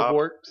golf shop. club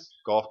works.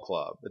 Golf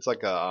club. It's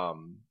like a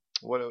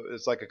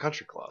it's like a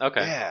country club.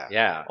 Okay. Yeah.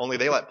 Yeah. Only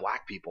they let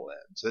black people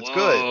in, so it's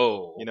good.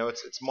 Whoa. You know,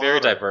 it's Very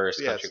modern.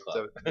 diverse Yeah, country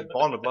club. So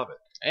Vaughn would love it.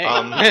 Hey.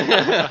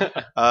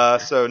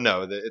 So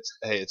no,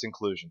 it's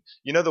inclusion.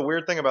 You know, the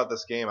weird thing about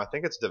this game, I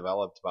think it's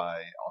developed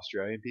by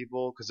Australian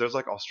people because there's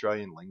like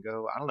Australian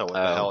lingo. I don't know what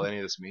the Oh. hell any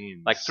of this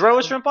means. Like throw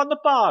a shrimp on the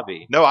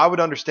bobby. No, I would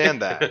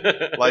understand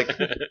that. Like,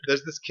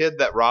 there's this kid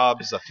that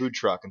robs a food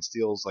truck and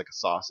steals like a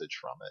sausage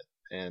from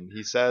it, and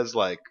he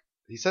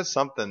says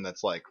something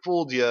that's like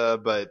fooled you,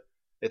 but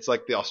it's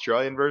like the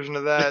Australian version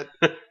of that,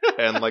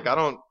 and like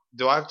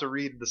do I have to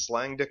read the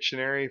slang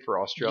dictionary for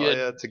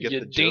Australia to get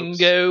You the jokes?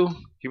 dingo.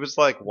 He was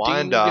like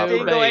wind Dingo up. or-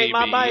 Dingo ate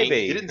my baby.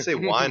 baby. He didn't say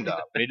wind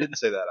up, and he didn't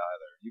say that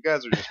either. You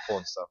guys are just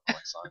pulling stuff from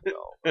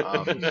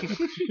like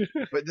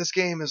Seinfeld. But this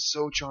game is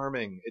so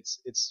charming. It's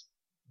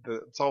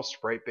all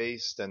sprite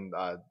based, and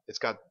it's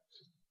got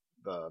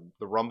the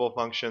rumble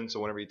function. So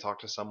whenever you talk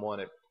to someone,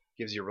 it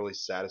gives you a really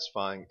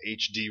satisfying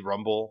HD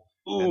rumble.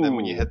 And then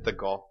when you hit the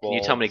golf ball, Can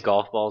you tell how many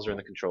golf balls are in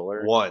the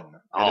controller? one, and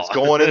Oh. it's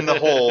going in the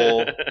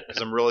hole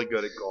because I'm really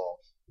good at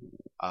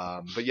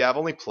golf. But yeah, I've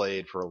only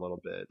played for a little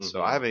bit, so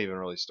Mhm. I haven't even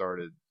really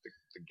started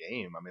the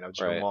game. I mean, I've just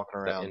been Right. walking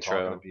around intro.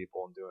 talking to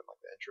people and doing like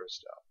the intro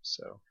stuff.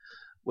 So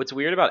What's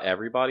weird about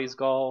everybody's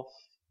golf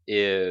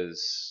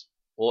is,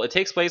 well, it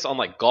takes place on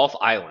like Golf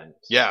Island.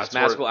 Yeah, This that's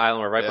where- magical island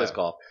where everybody plays yeah.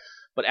 golf.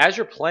 But as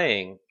you're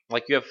playing,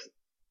 like you're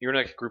in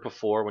like a group of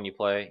 4 when you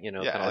play, you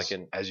know, yeah, kind of as, like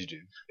in. as you do.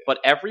 But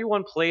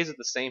everyone plays at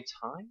the same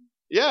time.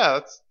 Yeah,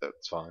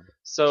 that's fine.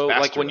 So It's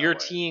like faster when that you're way.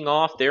 teeing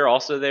off, they're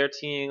also there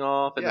teeing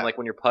off, and Yeah. then like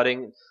when you're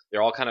putting,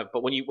 they're all kind of.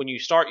 But when you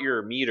start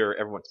your meter,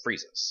 everyone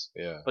freezes.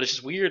 Yeah, But it's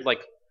just weird.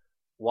 Like,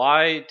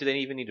 why do they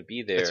even need to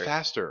be there? it's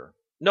faster.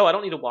 No, I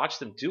don't need to watch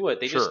them do it.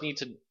 They Sure. just need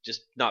to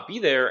just not be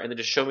there and then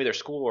just show me their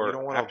score. You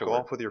don't want to afterward.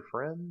 golf with your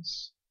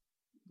friends?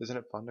 Isn't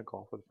it fun to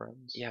golf with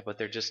friends? Yeah, but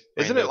they're just.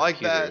 Isn't it rando like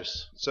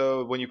computers. that?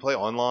 So when you play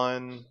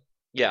online,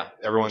 Yeah,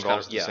 Everyone everyone's kinda-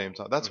 golfs at the yeah. same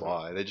time. That's Mhm.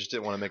 why they just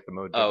didn't want to make the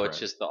mode. Oh, different. it's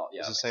just the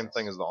it's the same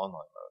thing as the online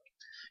mode.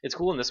 It's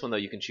cool in this one though.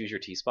 You can choose your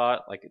T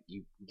spot. Like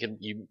you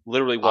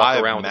literally walk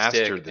I've around with a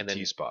stick mastered the and then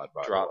T spot,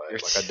 by the drop way. your-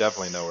 Like I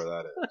definitely know where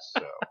that is.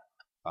 So.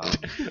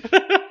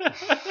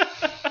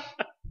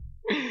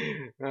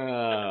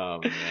 Oh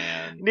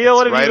man. Neil,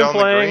 what It's have right you been on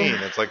playing? the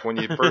green. It's like when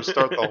you first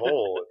start the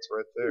hole. It's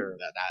right there.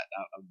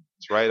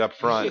 It's right up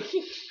front.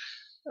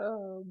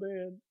 Oh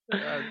man,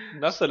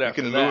 nothing. You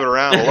after can that. move it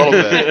around a little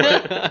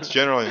bit, but it's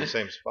generally in the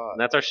same spot. And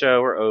that's our show.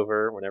 We're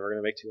over. We're never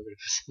gonna make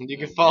 200. You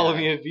can follow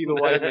me at Be the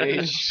White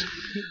Mage.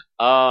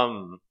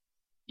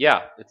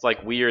 Yeah, it's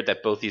like weird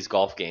that both these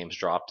golf games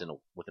dropped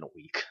within a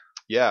week.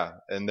 Yeah,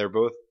 and they're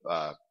both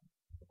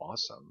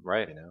awesome.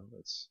 Right. You know,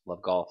 it's.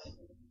 Love golf.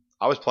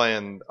 I was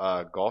playing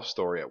Golf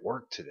Story at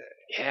work today.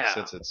 Yeah.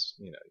 Since it's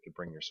you can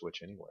bring your Switch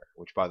anywhere.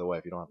 Which, by the way,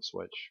 if you don't have a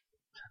Switch,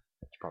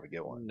 you should probably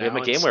get one. We have a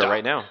Now in GameWare stock.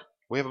 right now.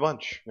 We have a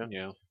bunch.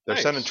 Yeah. They're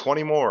Nice. sending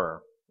 20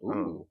 more.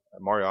 Ooh.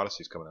 Mario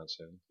Odyssey's coming out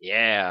soon.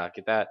 Yeah,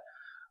 get that.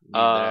 Need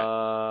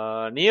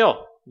that.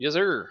 Neil, Yes,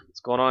 sir. what's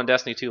going on in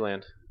Destiny 2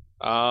 land?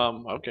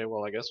 Okay.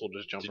 Well, I guess we'll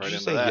just jump Did right you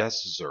into say that.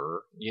 yes,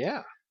 sir?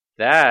 Yeah,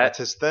 That That's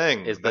his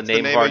thing. is the That's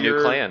name of our new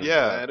your clan.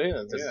 Yeah, that is.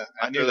 That's- Yeah.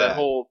 I After knew that that.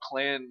 whole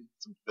clan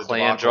The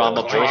Clan debacle.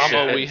 drama bullshit.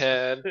 drama we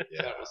had.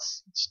 Yeah. That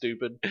was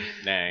stupid.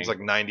 Dang. There's like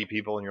 90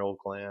 people in your old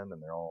clan,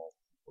 and they're all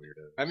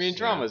weirdos. I mean,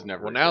 drama's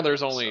never. Well, now good,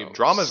 there's only so.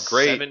 Drama's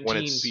great 17 when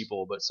it's-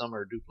 people, but some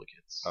are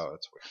duplicates. Oh,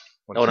 that's weird.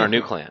 When Oh, in it's our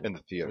new clan. in the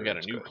theater. we got a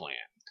it's new good. clan.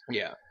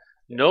 Yeah.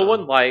 No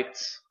one liked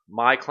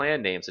my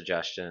clan name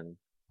suggestion,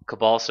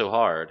 Cabal So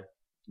Hard,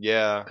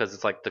 Yeah, because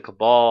it's like the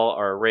Cabal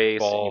are a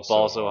race, and you Ball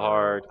ball so so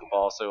hard,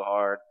 Cabal so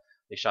hard.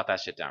 They shot that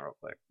shit down real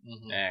quick.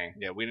 Dang.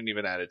 Yeah, we didn't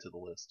even add it to the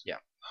list.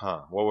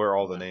 huh? What were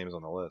all the names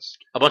on the list?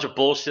 A bunch of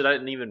bullshit I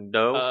didn't even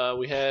know.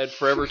 We had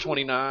Forever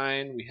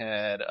 29. We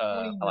had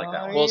I like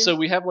that one. well, so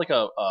we have like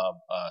a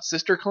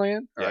sister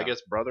clan, or I Yeah.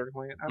 guess brother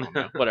clan. I don't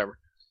know, whatever.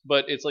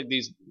 But it's like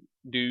these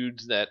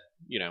dudes that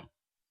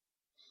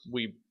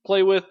we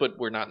play with, but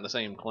we're not in the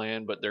same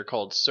clan. But they're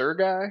called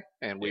Surgai,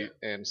 and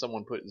and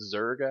someone put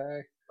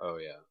Zurgai Oh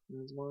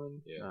yeah, as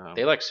one. Yeah.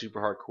 They like super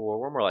hardcore.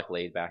 We're more like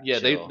laid back. Yeah,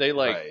 chill. they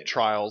like Right.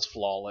 Trials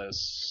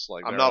Flawless.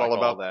 Like I'm they're not like all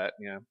about that.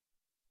 Yeah,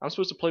 I'm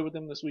supposed to play with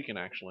them this weekend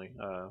actually.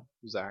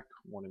 Zach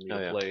wanted me Oh,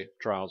 to yeah. play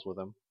Trials with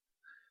him.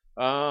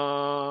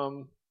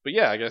 But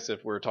yeah, I guess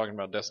if we're talking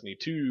about Destiny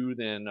 2,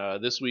 then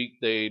this week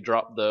they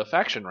dropped the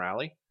faction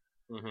rally.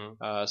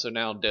 Mhm. So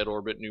now Dead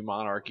Orbit, New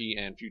Monarchy,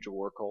 and Future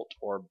War Cult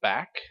are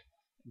back.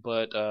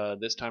 But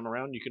this time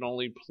around, you can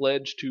only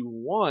pledge to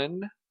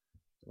one,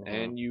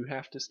 and you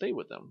have to stay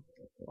with them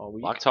all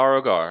week.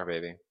 Loktar Ogar,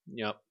 baby.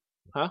 Yep.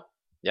 Huh?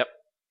 Yep.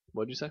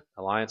 What'd you say?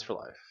 Alliance for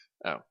life.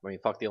 Oh. I mean,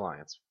 fuck the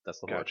Alliance. That's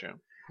the word. Gotcha.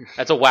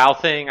 That's a WoW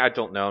thing. I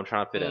don't know. I'm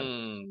trying to fit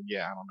in.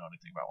 Yeah, I don't know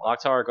anything about one.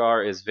 Loktar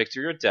Ogar is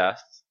victory or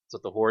death. That's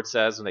what the Horde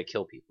says when they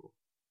kill people.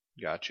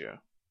 Gotcha.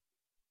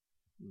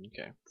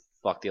 Okay.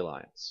 Fuck the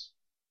Alliance.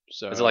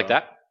 So Is it like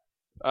that?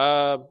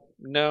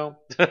 No,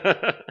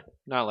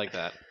 not like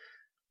that.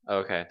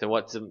 Okay. Then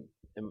what's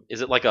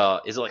is it like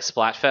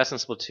Splatfest and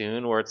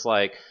Splatoon where it's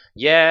like,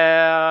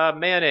 yeah,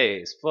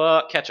 mayonnaise,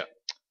 fuck ketchup.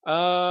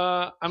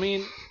 I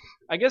mean,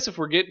 I guess if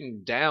we're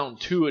getting down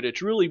to it,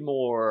 it's really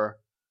more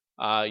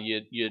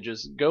you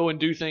just go and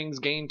do things,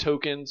 gain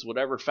tokens,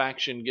 whatever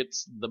faction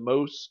gets the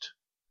most.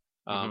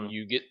 Mhm.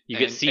 You get You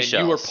get and you are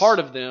seashells. part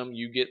of them.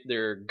 You get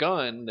their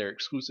gun, their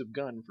exclusive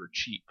gun for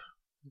cheap.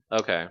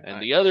 Okay.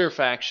 And the other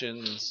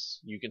factions,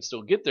 you can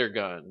still get their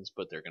guns,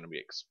 but they're going to be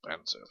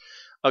expensive.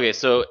 Okay,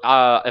 so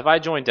if I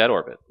join Dead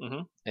Orbit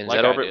Mhm. and Like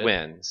Dead I Orbit did.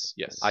 wins,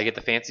 Yes. I get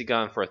the fancy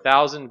gun for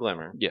 1,000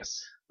 Glimmer,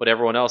 Yes. but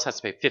everyone else has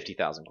to pay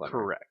 50,000 Glimmer.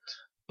 Correct.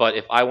 But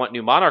if I want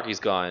New Monarchy's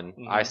gun,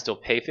 Mhm. I still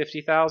pay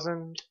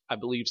 50,000. I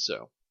believe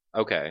so.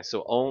 Okay,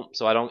 so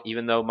I don't,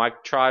 even though my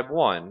tribe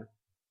won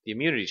the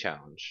immunity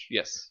challenge,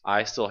 Yes.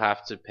 I still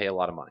have to pay a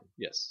lot of money.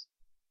 Yes.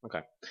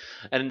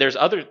 And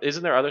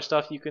isn't there other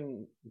stuff you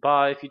can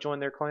buy if you join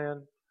their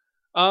clan?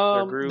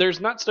 group? There's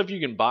not stuff you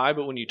can buy,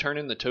 but when you turn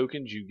in the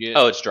tokens, you get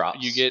Oh, it's drops.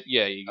 you get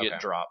Okay.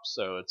 drops.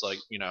 So it's like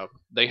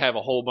they have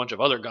a whole bunch of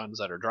other guns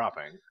that are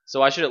dropping.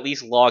 So I should at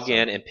least log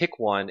in and pick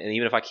one, and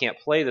even if I can't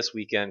play this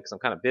weekend because I'm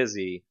kind of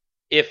busy,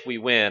 if we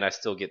win, I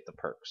still get the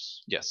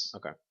perks. Yes.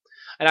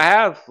 And I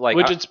have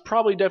Which it's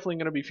probably definitely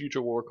going to be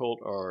Future War Cult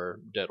or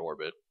Dead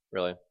Orbit.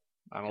 really.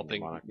 I don't New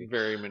think Monarchy.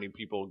 very many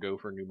people go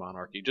for New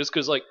Monarchy just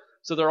because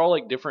so they're all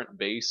like different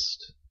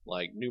based.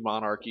 Like New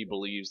Monarchy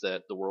believes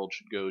that the world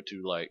should go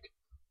to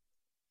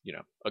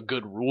a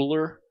good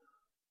ruler.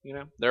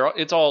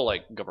 It's all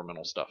like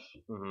governmental stuff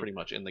Mhm. pretty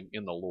much in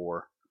the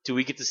lore. Do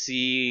we get to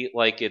see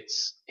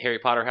it's Harry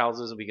Potter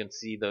houses and we can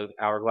see the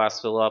hourglass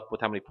fill up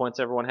with how many points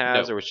everyone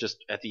has, No. or it's just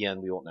at the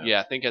end we won't know? Yeah,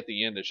 I think at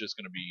the end it's just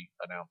going to be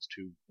announced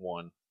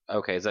 2-1.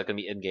 Okay, is that gonna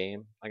be in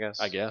game? I guess.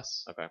 I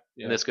guess. Okay.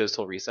 Yeah. And this goes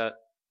till reset.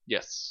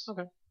 Yes.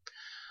 Okay.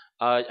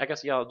 I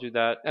guess I'll do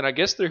that. And I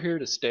guess they're here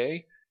to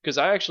stay because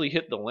I actually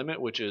hit the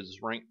limit, which is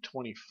rank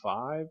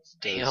 25.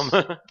 Damn.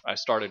 I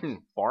started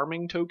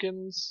farming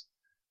tokens,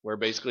 where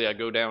basically I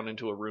go down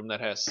into a room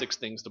that has 6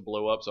 things to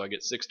blow up, so I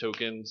get 6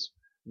 tokens.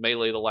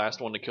 melee the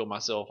last one to kill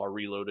myself. I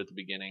reload at the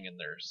beginning, and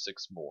there's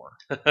 6 more.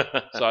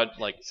 So I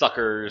like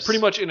Suckers. pretty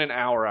much in an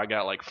hour. I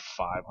got like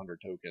 500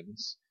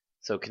 tokens.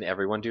 So can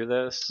everyone do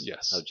this?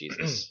 Yes. Oh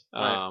Jesus.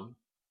 Right.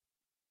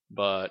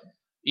 But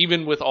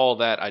even with all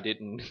that, I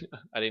didn't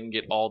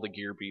get all the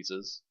gear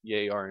pieces.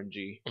 Yay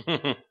RNG.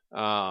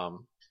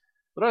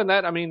 But other than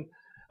that, I mean,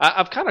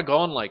 I've kind of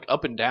gone like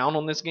up and down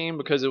on this game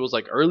because it was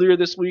like earlier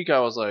this week I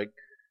was like,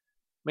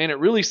 man, it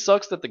really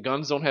sucks that the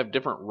guns don't have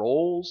different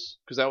roles,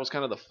 because that was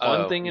kind of the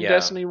fun thing in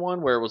Destiny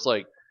 1, where it was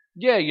like,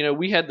 yeah, you know,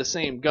 we had the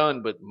same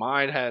gun, but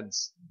mine had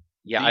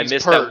I these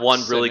missed that perks,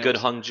 one really and good it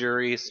was- hung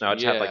jury, so now I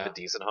just have like Yeah. the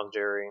decent hung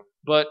jury.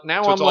 But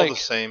now So I'm it's all like, the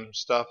same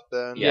stuff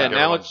then. yeah, Like, now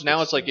everyone's it's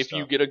gets the like same if you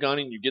stuff. get a gun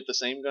and you get the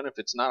same gun, if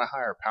it's not a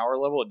higher power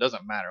level, it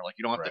doesn't matter. Like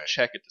you don't have Right. to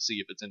check it to see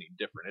if it's any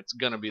different. It's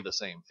gonna be the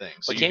same thing.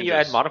 So But can't you can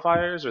add just-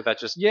 modifiers, or that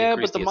just Yeah,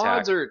 increase but the attack?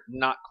 mods are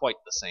not quite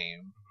the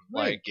same.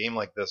 Like Like a game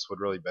like this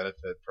would really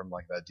benefit from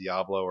like that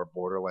Diablo or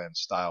Borderlands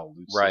style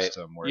loot Right.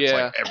 system where it's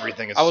Yeah. like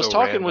everything is I was so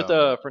talking with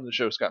random. a friend of the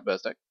show, Scott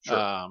Bestek,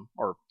 Sure.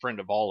 or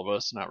friend of all of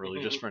us, not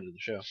really just friend of the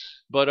show.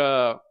 But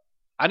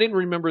I didn't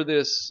remember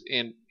this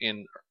in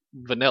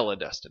vanilla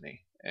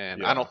Destiny,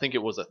 and Yeah. I don't think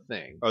it was a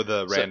thing. Oh,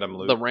 the So- random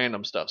loot. the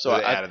random stuff. So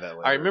they I added that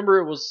later. I remember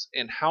it was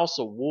in House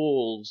of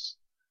Wolves.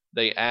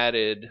 They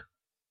added.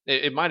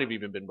 It might have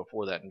even been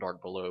before that in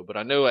Dark Below, but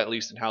I know at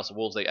least in House of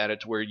Wolves they added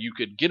to where you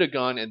could get a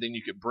gun and then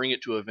you could bring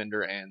it to a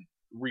vendor and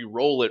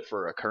re-roll it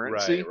for a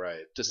currency.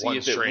 right. to see One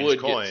if it strange would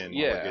coin get- will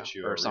yeah, get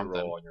you or a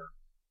something. reroll on your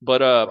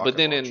But rocket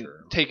then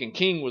launcher. in Taken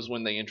King was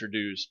when they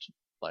introduced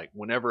like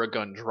whenever a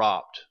gun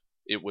dropped,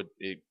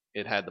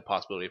 it had the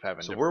possibility of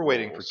having. So different we're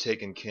waiting for rolls.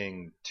 Taken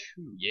King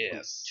 2.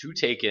 Yes. Two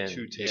taken.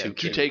 Two Yeah, Taken.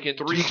 two taken,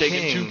 Three two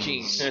taken, two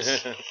kings.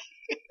 kings.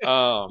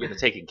 You're the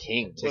Taken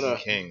King. But, Taken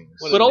Kings.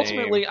 what a but name.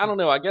 ultimately, I don't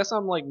know. I guess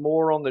I'm like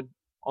more on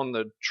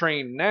the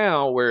train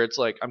now, where it's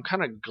like I'm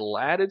kind of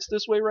glad it's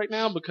this way right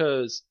now,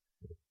 because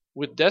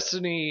with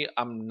Destiny,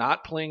 I'm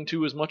not playing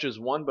 2 as much as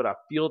 1, but I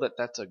feel that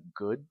that's a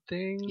good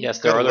thing. Yes,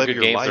 You there gotta are other live good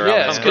your games life. around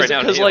Yes, right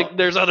now, because too. like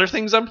there's other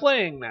things I'm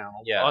playing now.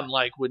 Yeah.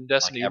 Unlike when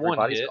Destiny Like 1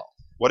 everybody's hit. golf.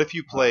 What if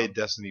you played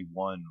Destiny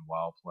 1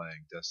 while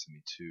playing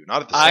Destiny 2?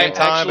 Not at the I same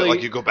time, actually- but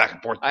like you go back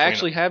and forth. I between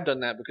actually have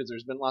done that because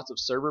there's been lots of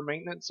server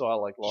maintenance, so I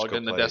like logged go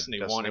into play Destiny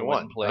 1 Destiny and 1.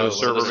 went and played. No Oh, with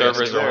so the server servers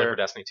servers are maintenance only there. for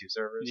Destiny 2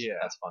 servers? Yeah.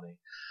 That's funny.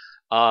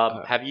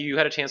 Have you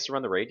had a chance to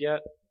run the raid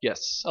yet?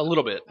 Yes, a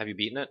little bit. Have you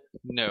beaten it?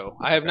 No,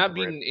 I have not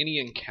Okay, beaten any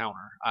encounter.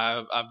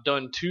 I've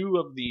done 2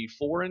 of the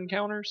 4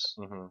 encounters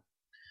Mm-hmm.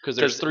 because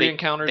there's 3 they,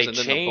 encounters they and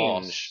then change. the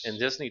boss. In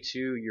Destiny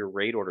 2, your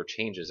raid order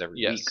changes every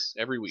week. Yes,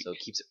 every week. So it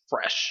keeps it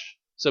fresh.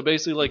 So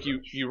basically, like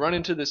you run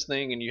into this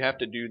thing and you have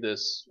to do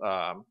this,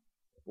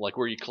 like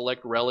where you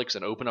collect relics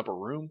and open up a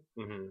room,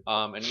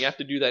 Mm-hmm. and you have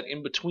to do that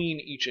in between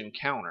each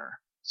encounter.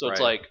 So it's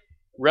Right. like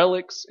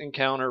relics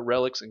encounter,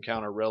 relics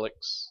encounter,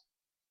 relics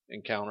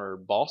encounter,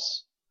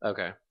 boss.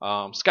 Okay.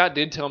 Scott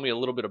did tell me a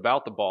little bit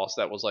about the boss.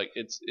 That was like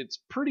it's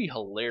pretty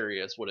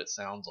hilarious what it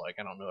sounds like.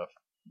 I don't know if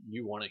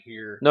you want to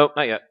hear. Nope,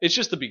 not yet. It's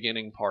just the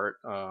beginning part.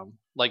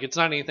 Like it's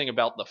not anything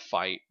about the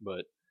fight,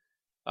 but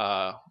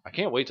I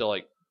can't wait to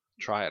like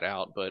try it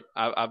out. But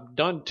I've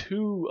done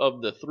 2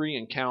 of the 3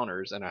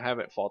 encounters and I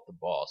haven't fought the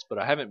boss, but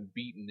I haven't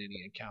beaten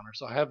any encounters,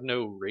 so I have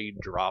no raid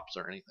drops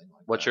or anything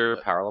like What's that. your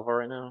But power level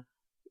right now?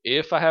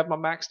 if I have my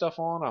max stuff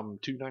on, I'm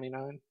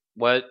 299.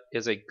 What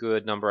is a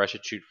good number I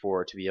should shoot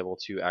for to be able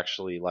to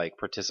actually like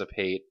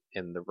participate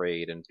in the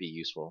raid and be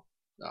useful?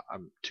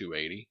 I'm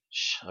 280.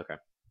 Okay. I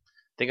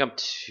think I'm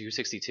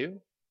 262.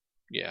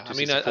 Yeah, I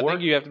mean I 264?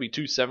 think you have to be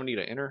 270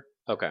 to enter,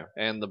 Okay.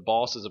 and the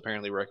boss is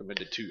apparently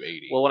recommended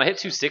 280. Well, when I hit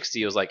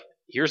 260, it was like,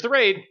 here's the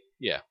raid.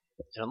 Yeah.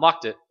 And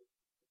unlocked it.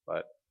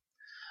 But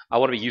I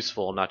want to be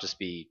useful, not just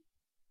be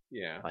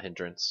yeah, a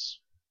hindrance.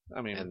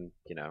 I mean And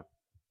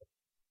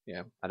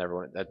Yeah. I never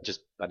want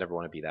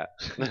to be that.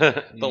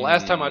 the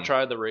last time I Mm.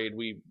 tried the raid,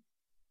 we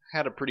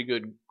had a pretty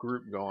good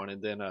group going,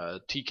 and then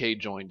TK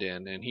joined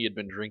in, and he had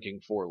been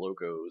drinking 4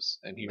 Locos,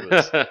 and he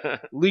was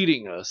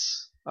leading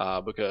us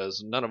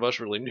because none of us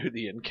really knew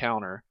the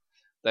encounter.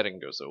 That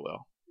didn't go so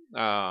well.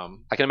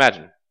 I can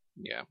imagine.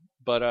 Yeah,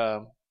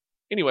 but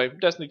anyway,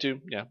 Destiny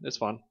 2, yeah, it's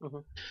fun.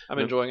 Mhm. I'm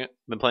Yep. enjoying it.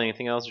 Been playing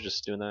anything else or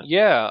just doing that?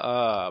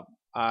 Yeah,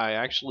 I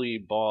actually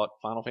bought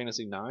Final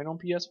Fantasy 9 on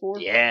PS4,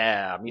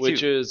 Yeah, me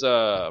which too. is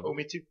Oh,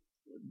 me too.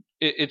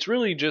 it's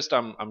really just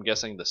I'm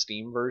guessing the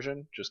Steam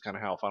version, just kind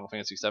of how Final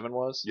Fantasy 7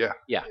 was. Yeah.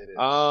 Yeah. It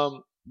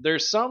is.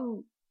 There's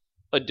some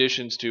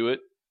additions to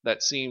it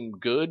that seem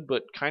good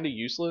but kind of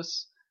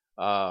useless.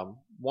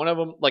 One of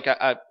them, like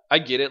I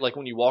get it. Like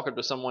when you walk up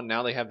to someone,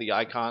 now they have the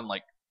icon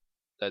like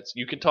that's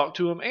you can talk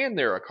to them and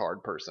they're a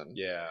card person.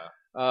 Yeah.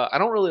 I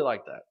don't really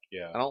like that.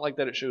 Yeah. I don't like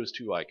that it shows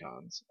 2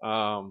 icons.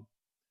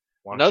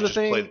 Why don't Another you just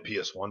thing- play the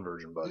PS1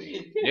 version,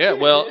 buddy? Yeah,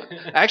 well,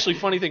 actually,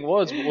 funny thing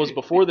was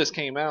before this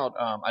came out,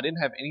 I didn't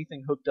have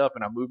anything hooked up,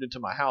 and I moved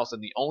into my house,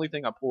 and the only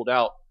thing I pulled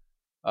out,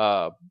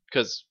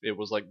 because it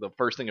was like the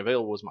first thing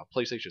available, was my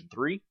PlayStation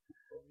 3.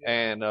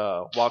 And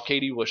while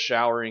Katie was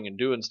showering and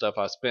doing stuff,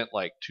 I spent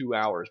like 2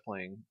 hours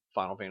playing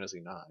Final Fantasy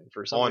IX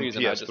for some On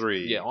reason.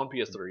 PS3. On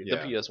PS3, Yeah.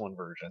 the PS1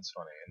 version. That's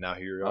funny. And now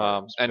here you are.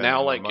 And spending now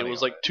more like money it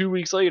was on like 2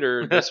 weeks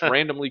later, this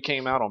randomly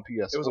came out on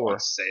PS4. it was on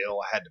sale.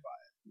 I had to buy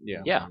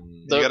Yeah, Yeah.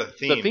 The, You got a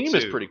theme, the theme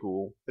is too. pretty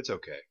cool. It's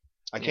okay.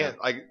 I can't.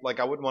 I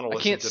wouldn't want to I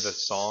listen can't to the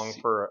song s-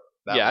 for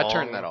that Yeah, long. I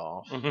turned that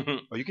off.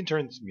 Oh, you can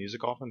turn this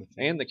music off in the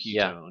theme? And the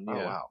Yeah. ketone. Oh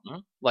Yeah.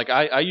 wow. Like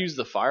I use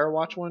the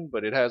Firewatch one,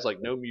 but it has like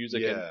no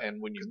music, Yeah.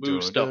 and when you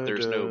move stuff,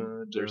 there's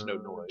no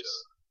noise.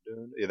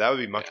 Yeah, that would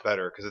be much Yeah.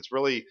 better because it's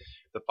really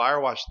the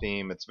Firewatch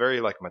theme. It's very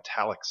like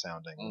metallic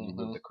sounding when you Mhm.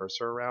 move the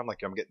cursor around, like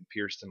I'm getting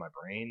pierced in my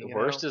brain. The you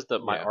worst know? is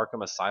my Yeah.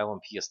 Arkham Asylum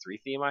PS3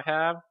 theme I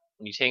have.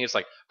 When you change, it's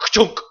like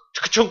ka-chunk,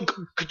 ka-chunk,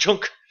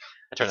 ka-chunk.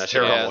 I turn that It's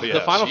shit terrible, off. yeah.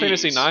 The Final Jeez.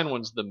 Fantasy IX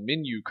one's the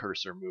menu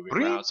cursor moving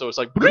Bring, around, so it's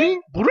like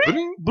bring,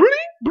 bring,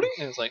 bring, bring,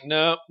 and it's like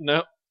no,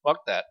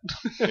 fuck that.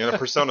 You know,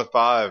 Persona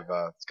 5,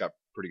 it's got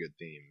pretty good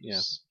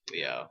themes. Yeah.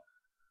 Yeah.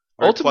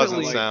 Very pleasant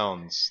Ultimately-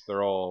 sounds.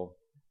 They're all.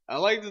 I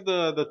liked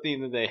the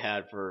theme that they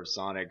had for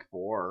Sonic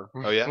 4.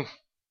 Oh yeah.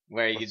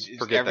 Where you Let's just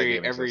forget that every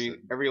game every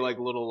existed. every like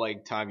little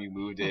like time you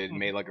moved it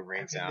made like a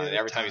ring sound. And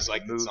every time you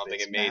selected something,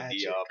 it made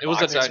the It was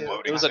box a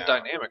exploding it was a sound.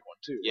 dynamic one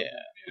too. Yeah.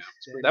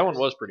 That one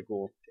was pretty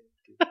cool.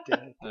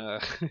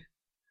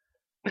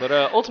 But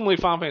ultimately,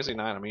 Final Fantasy IX.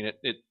 I mean,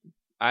 it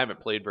I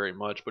haven't played very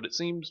much, but it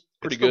seems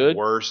pretty It's good. The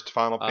worst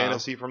Final Uh,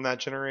 Fantasy from that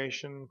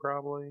generation,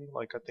 probably.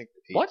 Like I think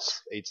What?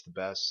 eight's the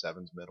best,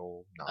 7's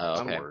middle, Oh,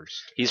 9's okay. the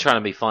worst. He's trying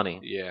to be funny.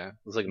 Yeah.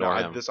 Let's No, ignore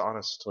him. this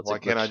honest. Let's Why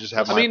ignore- can't I just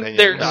have I my mean,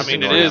 opinion? I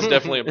mean, it Ignore is him.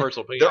 definitely a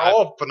personal opinion. They're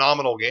all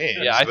phenomenal games.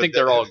 Yeah, I but think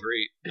they're all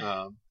great.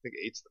 I think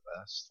 8's the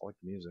best. I like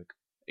the music.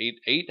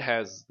 Eight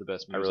has the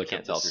best I music. really can't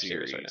of the tell if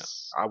you're serious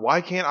series. right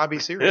Why can't I be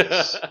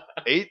serious?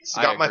 8's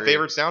I got my agree.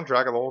 favorite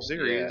soundtrack of the whole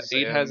series. Yeah,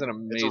 8 and has an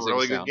amazing It's a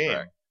really soundtrack. good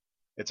game.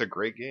 It's a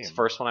great game. It's the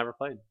first one I ever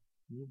played.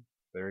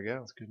 There you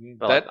go. It's a good game.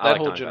 But that I like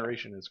whole Dimebag.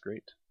 generation is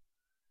great.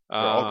 They're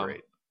all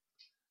great.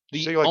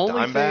 The So you like only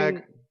Dimebag?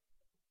 thing,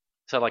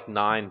 So like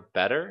 9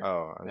 better?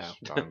 Oh, I No. was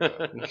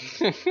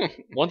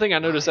Dimebag. one thing I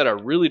noticed that I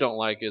really don't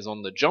like is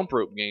on the jump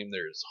rope game.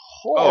 There's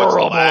Oh, it's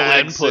horrible lag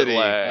input city.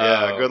 lag.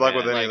 Yeah, Oh, good luck man.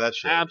 with any Like, of that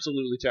shit.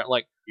 absolutely terrible.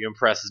 Like You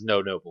impress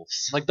no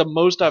nobles. the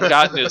most I've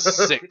gotten is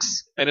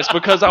 6, and it's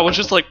because I was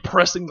just like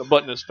pressing the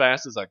button as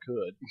fast as I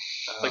could.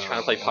 It's like trying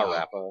to play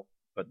Parappa,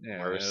 but Yeah,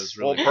 worse. it was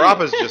Well, really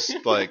Parappa's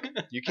just like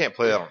you can't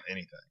play that on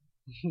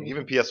anything.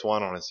 Even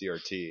PS1 on a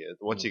CRT.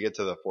 Once you get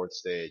to the 4th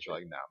stage, you're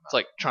like, nah, It's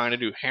like trying to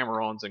do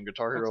hammer-ons in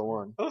Guitar Hero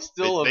 1. I'm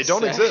still They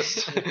don't upset.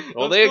 exist.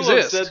 Well, I'm they still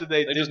exist. upset that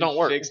they They didn't just don't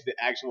work. fix the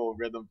actual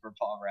rhythm for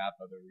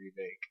Parappa the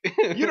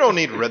remake. you don't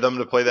need rhythm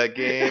to play that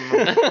game.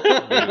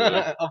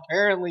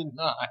 Apparently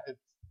not.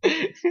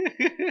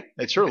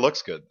 It sure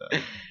looks good though.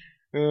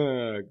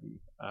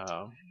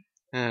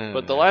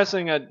 But the last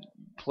thing I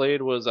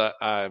played was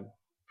I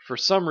for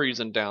some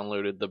reason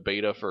downloaded the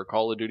beta for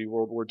Call of Duty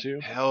World War II.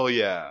 Hell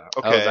yeah. is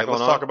Okay, that let's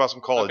going on? talk about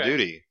some Call of Okay.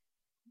 Duty.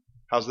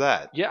 How's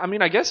that? Yeah, I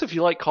mean, I guess if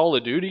you like Call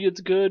of Duty,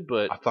 it's good,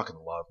 but I fucking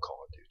love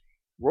Call of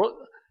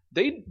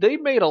Duty. they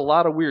made a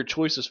lot of weird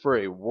choices for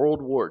a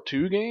World War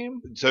II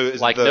game. So is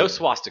Like the, no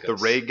swastikas. the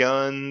ray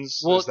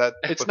guns? Well, is that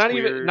It's what's not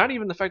weird?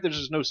 even the fact that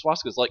there's no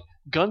swastikas. Like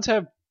guns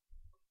have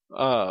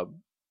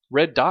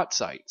red dot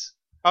sights.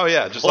 Oh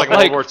yeah, just like,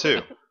 Like- World War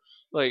II.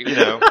 Like You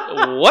know.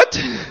 what?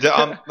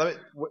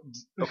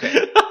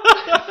 Okay.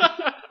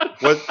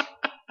 What?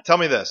 Tell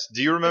me this.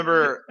 Do you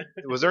remember?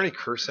 Was there any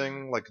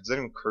cursing? Like, is there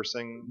any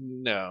cursing?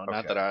 No,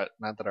 not Okay.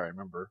 that I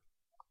remember.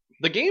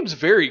 The game's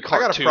very cartoony. I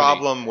got a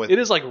problem with. It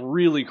is like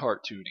really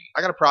cartoony.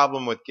 I got a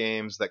problem with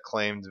games that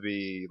claim to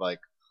be like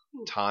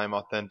time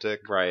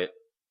authentic. Right.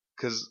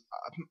 Because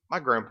my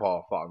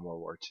grandpa fought in World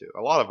War II.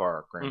 A lot of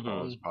our Mm-hmm.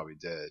 grandpas probably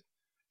did,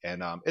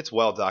 and it's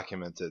well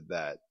documented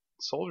that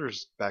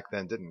soldiers back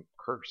then didn't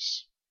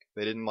curse.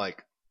 They didn't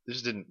like. They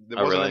just didn't. It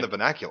Oh, wasn't really? in the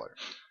vernacular,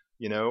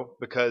 you know,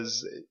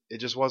 because it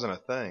just wasn't a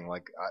thing.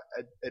 Like,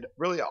 it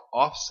really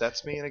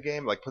offsets me in a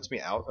game. Like, puts me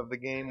out of the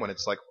game when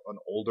it's like an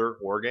older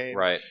war game,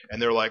 Right.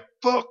 and they're like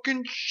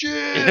fucking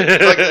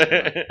shit. Like,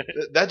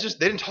 that just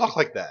they didn't talk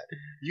like that.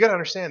 You gotta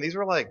understand. These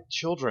were like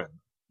children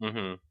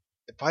hmm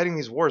fighting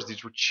these wars.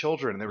 These were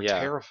children. They were Yeah.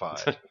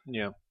 terrified.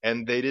 Yeah,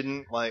 And they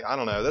didn't like. I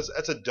don't know.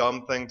 That's a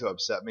dumb thing to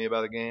upset me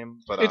about a game.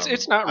 But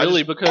it's not I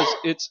really just- because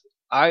it's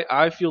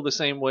I feel the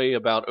same way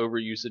about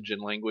overusage in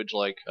language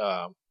like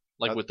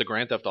with the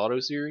Grand Theft Auto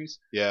series.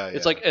 Yeah,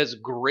 It's yeah. like as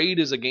great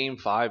as a game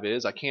 5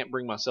 is, I can't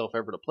bring myself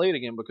ever to play it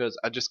again because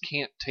I just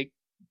can't take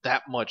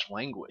that much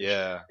language.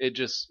 yeah.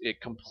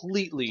 It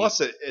completely Plus,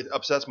 it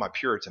upsets my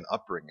Puritan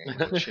upbringing.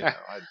 Which, you know,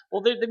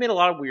 Well, they made a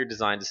lot of weird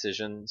design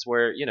decisions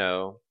where,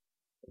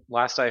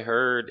 last I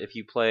heard, if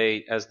you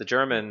play as the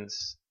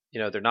Germans,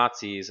 they're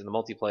Nazis in the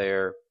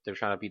multiplayer, they're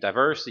trying to be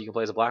diverse, so you can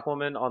play as a black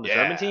woman on the Yeah.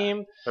 German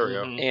team. there we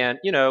go. Mhm.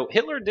 And,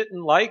 Hitler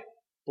didn't like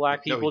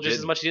black No, people he just as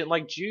didn't. much as he didn't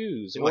like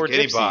Jews Didn't or like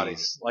anybody.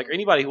 gypsies. Like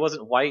anybody who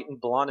wasn't white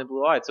and blonde and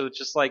blue-eyed. So it's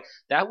just like,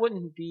 that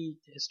wouldn't be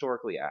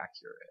historically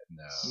accurate.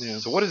 No. Yeah.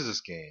 So what is this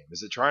game?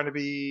 Is it trying to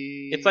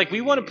be? It's like we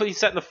want to be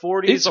set in the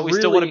 40s, It's but we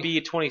still want to really-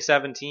 be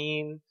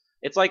 2017.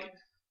 It's like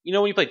you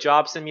know when you play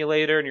Job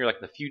Simulator and you're like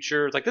in the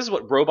future, it's like this is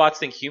what robots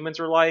think humans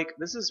are like.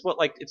 This is what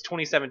like it's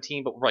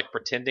 2017, but we're like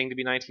pretending to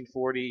be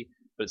 1940,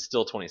 but it's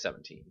still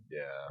 2017. Yeah.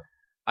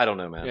 I don't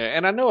know, man. Yeah,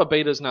 and I know a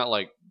beta's not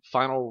like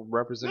final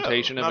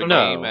representation No, of the not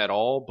at all. game at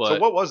all, but So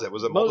what was it?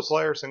 Was it most-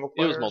 multiplayer, single it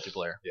player? was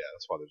multiplayer. Yeah,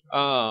 that's why there's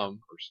no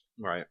person.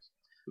 Right.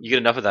 You get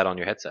enough of that on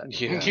your headset.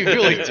 Yeah. You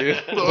really do.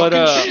 But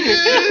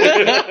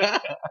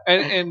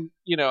and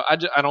you know,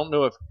 I don't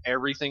know if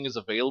everything is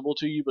available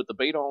to you, but the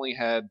beta only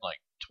had like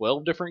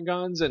 12 different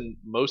guns, and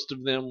most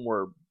of them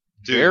were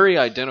Dude, very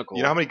identical.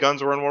 You know how many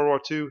guns were in World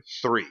War II?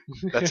 3.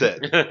 That's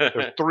it.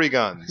 There's 3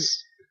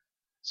 guns.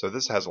 So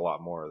this has a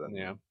lot more than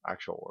Yeah.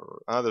 actual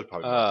World War. There's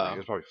probably more.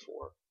 There's probably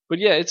 4. But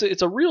yeah,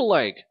 it's a real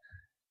like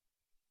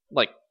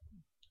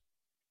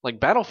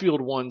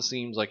Battlefield 1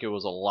 seems like it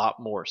was a lot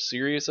more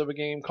serious of a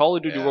game. Call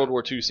of Duty Yeah. World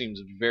War 2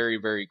 seems very,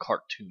 very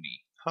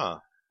cartoony. Huh.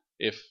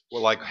 If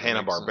Well, like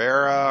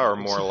Hanna-Barbera or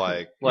more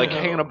like like you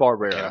know,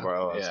 Hanna-Barbera. Hanna-Barbera.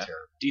 Oh, that's Yeah.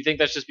 terrible. Do you think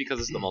that's just because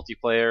it's the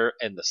multiplayer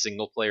and the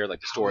single player,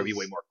 like the story, would be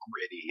way more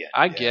gritty?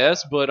 I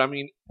guess, but I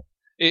mean,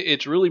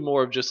 it's really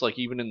more of just like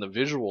even in the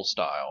visual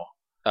style.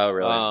 Oh,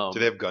 really? Do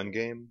they have gun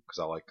game? Because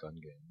I like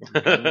gun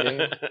game. gun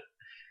game?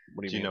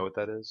 What Do you know what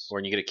that is?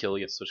 When you get a kill,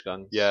 you get to switch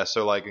guns. Yeah,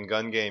 so like in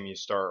gun game, you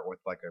start with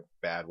like a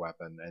bad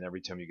weapon, and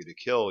every time you get a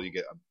kill, you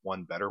get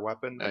one better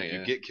weapon. Oh, And if yeah.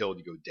 you get killed,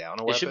 you go down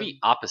a It weapon. should be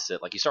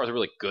opposite. Like you start with a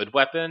really good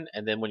weapon,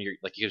 and then when you're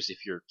like,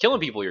 if you're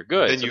killing people, you're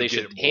good. Then so you they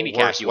get should a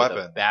handicap worse you with a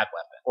weapon. bad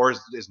Or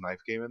is knife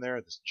game in there?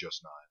 It's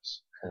just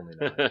knives. Only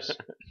knives.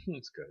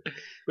 It's good. But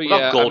What yeah,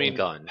 about Golden I mean,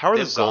 Gun? How are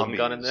They the have Golden zombies?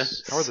 Gun in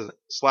this? How are the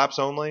slaps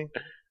only?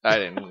 I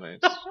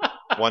didn't.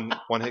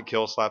 One hit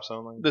kill slaps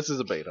only. This is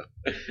a beta.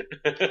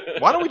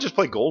 Why don't we just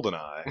play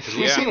GoldenEye? Because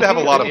we Yeah. seem to have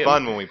a lot of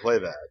fun when we play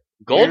that.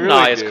 GoldenEye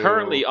really is do.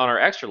 currently on our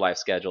Extra Life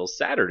schedule,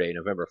 Saturday,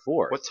 November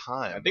 4th. What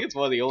time? I think it's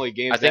one of the only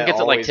games. I think that it's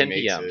at like always 10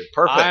 makes p.m. it.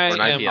 perfect. I for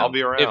 9 am- p.m. I'll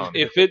be around.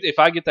 If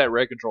I get that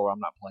red controller, I'm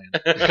not playing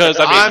because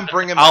I mean I'm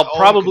bringing my I'll own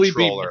probably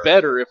controller. be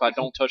better if I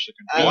don't touch the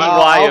controller.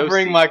 BYOC. I'll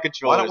bring my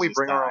controller. Why don't we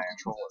bring our own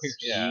controllers?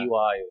 Yeah.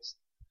 GYOs.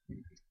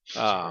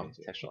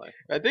 Extra Life.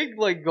 I think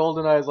like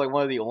GoldenEye is like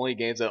one of the only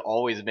games that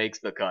always makes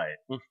the cut.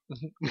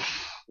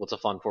 What's a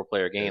fun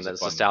 4-player game It's a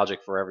that's fun- nostalgic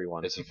for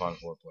everyone? It's a fun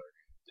 4-player.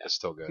 It's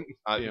still good.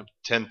 Yeah.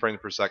 10 frames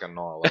per second and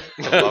all. I love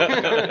it. I love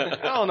it.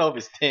 I don't know if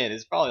it's 10.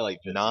 It's probably like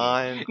 15.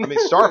 9. I mean,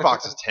 Star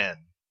Fox is 10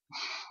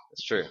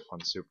 It's true. on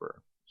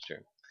Super. It's true.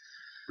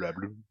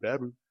 Blablu,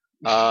 blablu.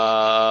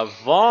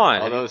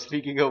 Vaughn. Although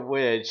speaking of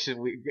which,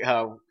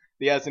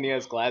 the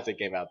SNES Classic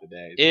came out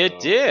today. It so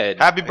did.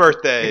 Happy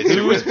birthday!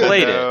 Who's Super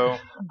played Nintendo.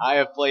 I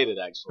have played it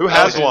actually. Who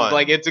has Which is, one?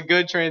 Like it's a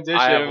good transition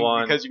I have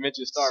one. because you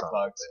mentioned Star Son of a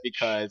Fox bitch.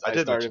 because I I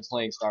did started mention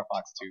playing Star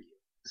Fox 2.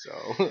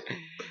 So,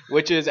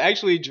 which is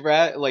actually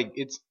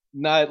it's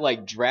not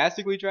like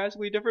drastically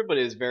different, but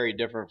it's very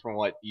different from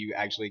what you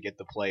actually get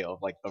to play of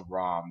like the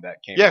ROM that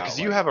came out. Yeah, because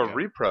you like, have a yeah.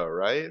 repro,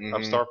 right, of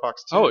Mhm. Star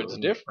Fox 2. Oh, it's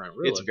different.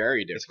 Really. It's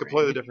very different. It's a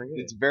completely different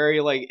game. It's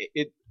very like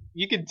it.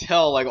 You can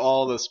tell like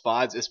all the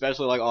spots,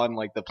 especially like on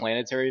like the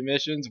planetary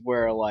missions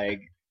where like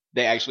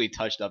they actually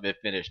touched up and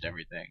finished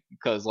everything.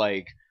 Because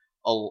like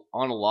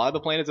on a lot of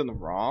the planets in the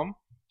ROM,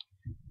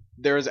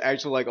 there's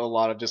actually like a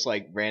lot of just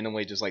like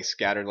randomly just like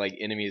scattered like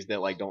enemies that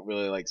like don't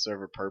really like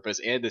serve a purpose,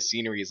 and the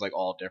scenery is like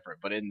all different.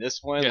 But in this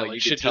one, yeah, like you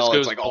shit can tell just goes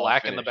it's like all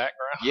black in the finished.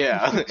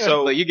 background. Yeah,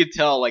 so like you could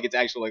tell like it's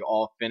actually like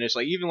all finished.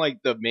 Like even like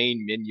the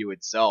main menu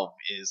itself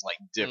is like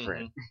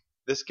different.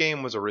 This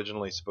game was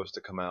originally supposed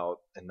to come out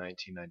in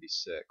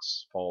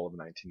 1996, fall of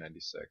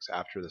 1996,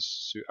 after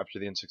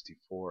the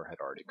N64 had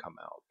already come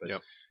out. But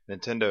Yep.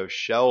 Nintendo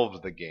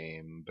shelved the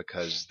game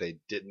because they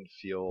didn't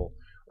feel,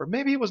 or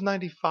maybe it was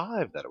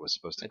 95 that it was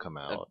supposed to come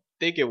out. I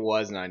think it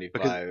was 95.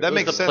 Because that It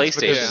makes was the sense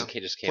PlayStation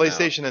because just came out.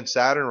 PlayStation and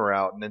Saturn were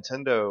out.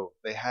 Nintendo,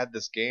 they had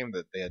this game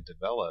that they had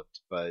developed,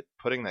 but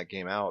putting that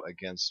game out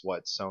against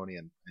what Sony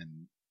and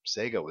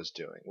Sega was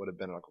doing would have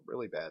been like a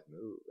really bad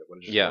move. It would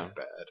have just Yeah. looked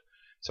bad.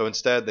 So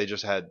instead, they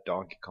just had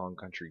Donkey Kong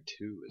Country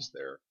 2 as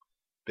their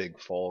big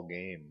fall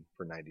game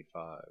for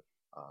 95.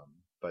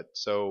 But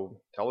so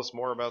tell us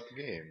more about the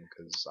game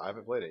because I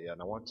haven't played it yet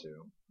and I want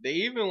to. They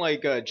even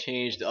like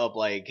changed up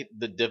like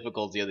the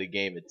difficulty of the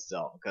game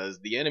itself because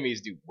the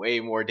enemies do way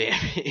more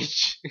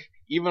damage,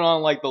 even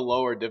on like the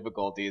lower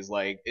difficulties.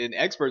 Like, and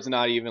expert's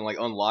not even like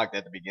unlocked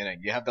at the beginning.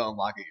 You have to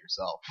unlock it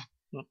yourself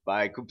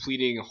by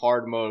completing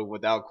hard mode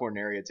without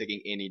Corneria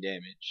taking any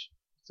damage.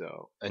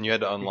 So And you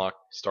had to unlock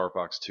Star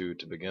Fox 2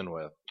 to begin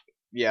with.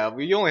 yeah,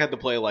 we only had to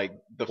play like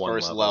the One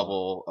first level.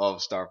 level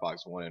of Star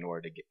Fox 1 in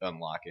order to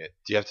unlock it.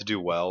 Do you have to do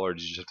well or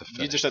do you just have to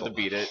finish You just have the to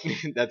beat it.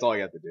 level? That's all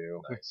you have to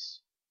do. Nice.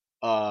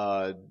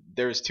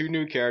 There's two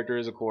new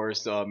characters, of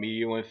course,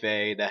 Miyu and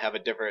Faye, that have a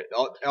different.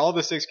 All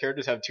the 6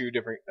 characters have 3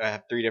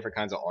 different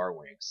kinds of R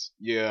wings.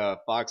 Yeah,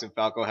 Fox and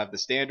Falco have the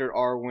standard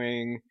R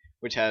wing,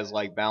 which has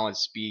like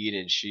balanced speed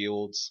and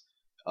shields.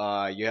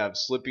 You have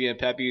Slippy and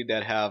Peppy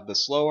that have the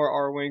slower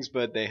R wings,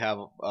 but they have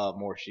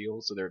more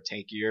shields, so they're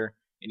tankier.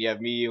 And you have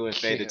Miyu and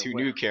Faye, the two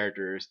new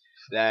characters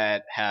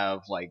that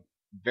have like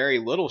very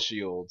little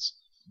shields,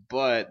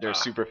 but they're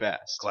super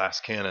fast. Glass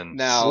cannon.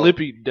 Now,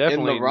 Slippy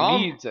definitely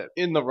ROM needs that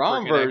in the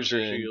ROM freaking extra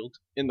version,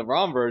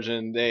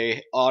 shield.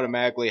 they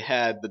automatically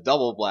had the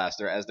double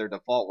blaster as their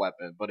default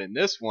weapon, but in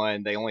this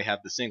one, they only have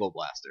the single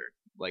blaster.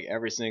 Like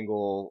every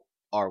single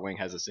R-Wing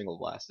has a single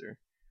blaster.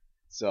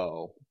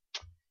 So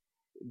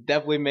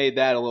definitely made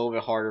that a little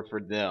bit harder for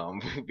them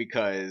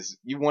because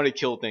you want to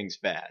kill things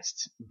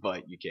fast,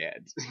 but you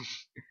can't.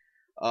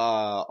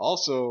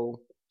 Also,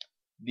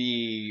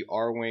 the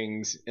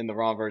R-Wings in the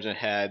ROM version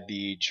had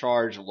the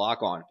charge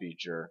lock-on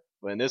feature,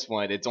 but in this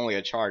one, it's only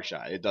a charge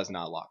shot. It does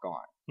not lock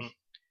on.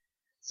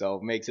 So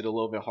it makes it a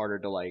little bit harder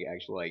to like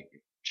actually like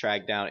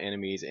track down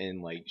enemies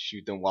and like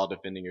shoot them while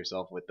defending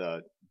yourself with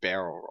the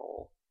barrel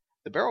roll.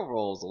 The barrel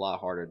roll is a lot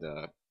harder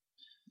to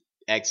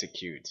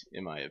execute,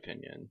 in my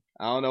opinion.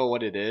 I don't know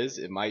what it is.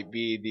 It might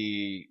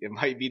be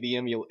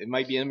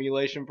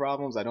emulation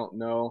problems. I don't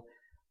know.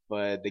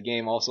 But the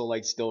game also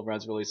like still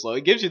runs really slow.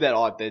 It gives you that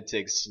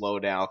authentic slow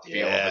down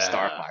feel of a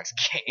Star Fox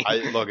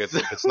game. Look, if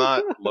it's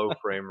not low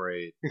frame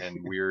rate and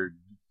weird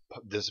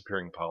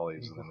disappearing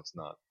polys, then it's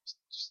not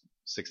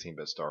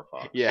 16-bit Star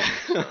Fox. Yeah.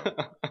 So,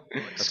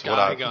 that's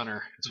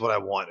Skygunner. It's what I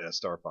want in a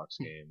Star Fox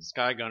game.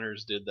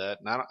 Skygunners did that.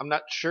 And I'm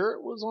not sure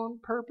it was on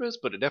purpose,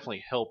 but it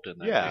definitely helped in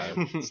that Yeah,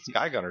 game.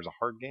 Skygunner's a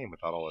hard game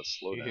without all that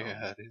slowdown.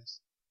 Yeah, it is.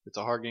 It's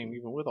a hard game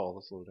even with all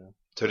the slowdown.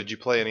 So did you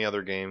play any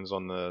other games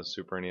on the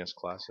Super NES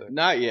Classic?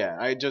 Not yet.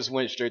 I just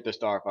went straight to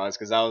Star Fox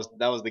because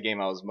that was the game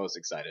I was most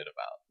excited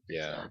about.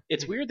 Yeah.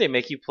 It's weird they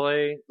make you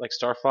play like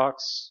Star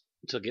Fox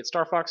to get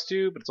Star Fox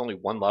 2, but it's only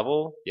one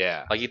level.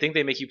 Yeah. Like you think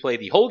they make you play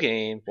the whole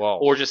game, Well,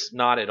 or just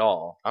not at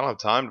all. I don't have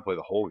time to play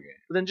the whole game.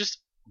 But then just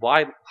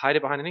why hide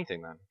it behind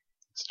anything then?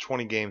 It's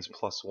 20 games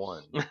plus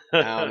one.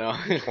 I don't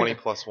know. 20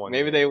 plus one.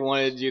 Maybe they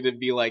wanted you to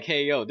be like,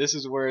 hey, yo, this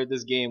is where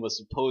this game was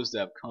supposed to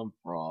have come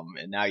from,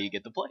 and now you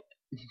get to play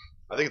it.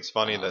 I think it's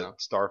funny I don't that know.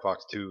 Star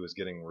Fox 2 is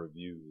getting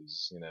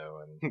reviews,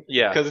 and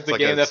Yeah. Because it's a like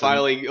game that it's a-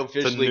 finally it's a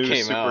officially new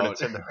came Super out.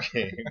 Nintendo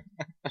game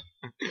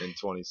in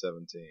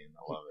 2017.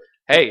 I love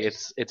Hey,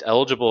 it's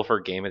eligible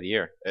for Game of the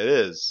Year. it. It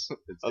is.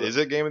 Is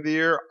it Game of the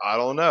Year? I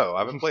don't know. I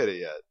haven't played it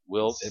yet.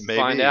 We'll It may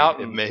find be. out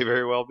It in may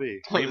very well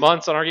be. 3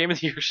 months on our Game of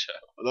the Year show.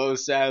 Although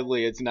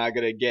sadly, it's not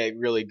gonna get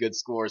really good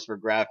scores for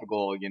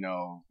graphical,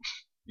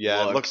 Yeah,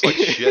 Look. it looks like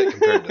shit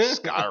compared to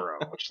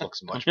Skyrim, which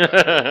looks much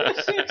better.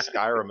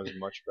 Skyrim is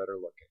much better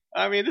looking.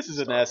 I mean, this is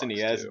an Star Fox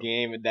SNES 2.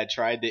 game that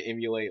tried to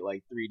emulate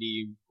like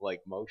 3D like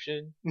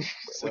motion.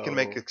 So, We can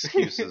make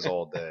excuses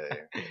all day.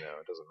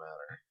 It doesn't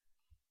matter.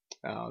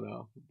 I don't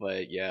know,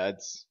 but yeah,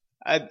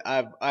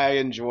 I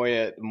enjoy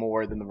it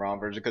more than the ROM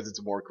version because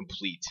it's more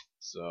complete.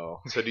 So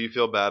So do you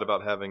feel bad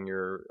about having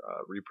your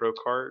repro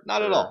cart?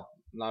 not at Or all,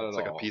 not at It's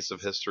all. like a piece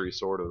of history,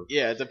 sort of.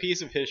 Yeah, it's a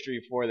piece of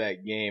history for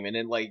that game, and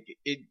then like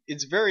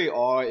it's very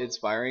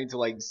awe-inspiring to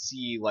like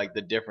see like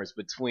the difference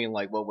between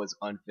like what was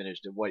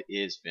unfinished and what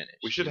is finished.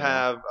 We should you know?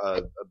 have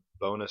a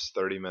bonus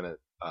 30-minute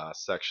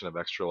section of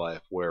Extra Life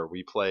where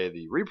we play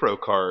the repro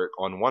cart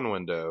on one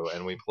window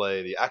and we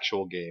play the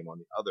actual game on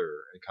the other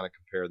and kind of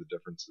compare the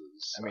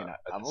differences I mean, at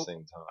I'm the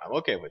same time. I'm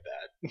okay with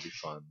that. It'd be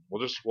fun.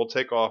 We'll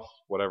take off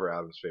whatever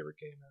Adam's favorite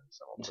game is.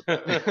 And we'll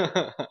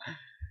put that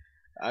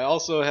I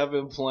also have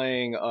been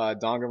playing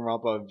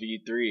Danganronpa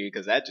V3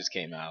 because that just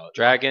came out.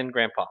 Dragon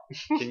Grandpa.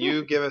 Can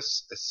you give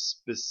us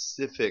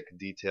specific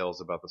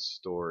details about the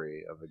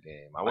story of the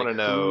game? I want to Like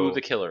know who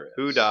the killer is.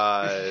 who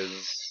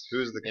dies,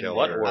 who's the In killer.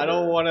 what order? I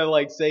don't want to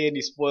like say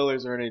any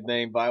spoilers or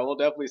anything, but I will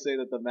definitely say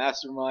that the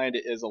mastermind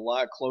is a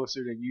lot closer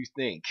than you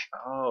think.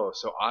 Oh,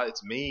 so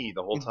it's me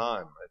the whole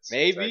time.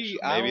 Maybe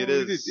Maybe it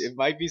is. It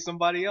might be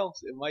somebody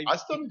else. It might. I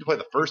still need to play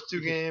the first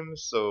two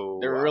games, so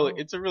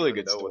It's a really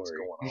good know story. what's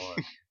going on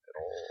at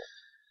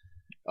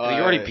all. Have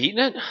you already beaten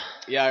it?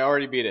 Yeah, I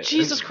already beat it.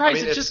 Jesus Christ,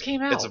 I mean, it just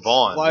came out. It's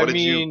Vaughn. Well, I what did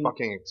mean- you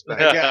fucking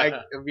expect?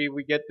 I mean,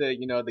 we get the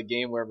the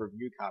GameWare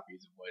review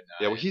copies and whatnot.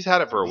 Yeah, well, he's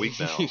had it for a week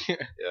now. Yeah,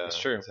 It's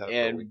true. he's had it for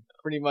a and week.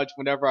 pretty much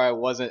whenever I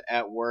wasn't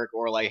at work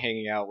or like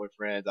hanging out with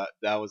friends,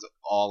 that was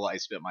all I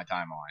spent my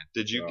time on.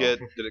 Did you So- did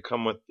it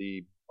come with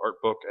the art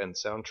book and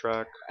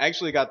soundtrack? I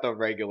actually got the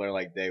regular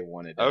like day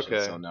one edition,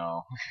 Okay. so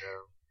no.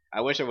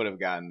 I wish I would have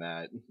gotten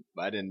that,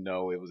 but I didn't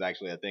know it was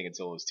actually a thing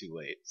until it was too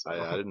late. So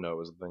I didn't know it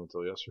was a thing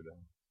until yesterday.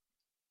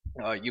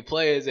 you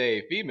play as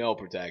a female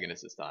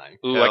protagonist this time.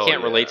 Ooh, Hell I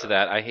can't relate yeah. to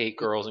that. I hate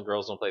girls and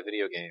girls don't play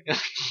video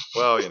games.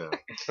 Well,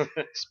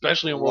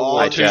 Especially in World Law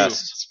War I II.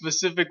 jest.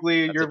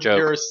 Specifically, That's a joke.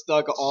 you're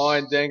stuck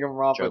on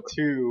Danganronpa Joke.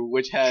 2,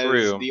 which has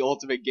True. the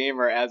Ultimate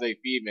Gamer as a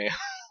female.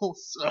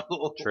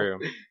 So True.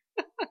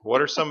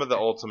 what are some of the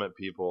ultimate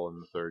people in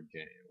the third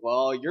game?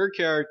 well, your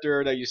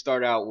character that you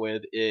start out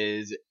with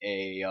is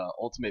a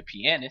ultimate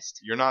pianist.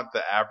 You're not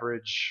the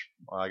average.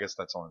 Well, I guess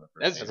that's only the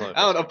first. That's, game.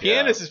 I don't know.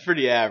 Pianist is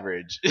pretty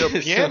average.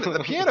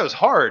 The piano's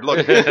hard.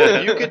 Look,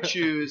 you could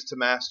choose to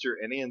master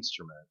any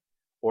instrument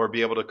or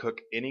be able to cook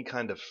any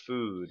kind of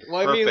food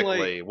Well, I mean,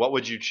 perfectly. What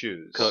would you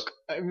choose? Cook.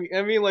 I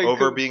mean, like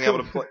Over being able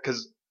to play,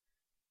 because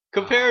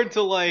compared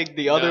to like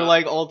the other No.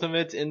 like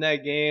ultimates in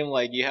that game,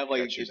 like you have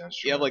like choose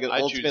you have like an I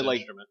choose ultimate like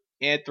instrument.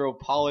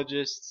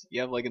 anthropologist,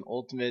 you have like an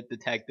ultimate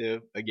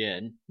detective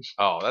again.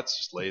 Oh, that's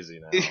just lazy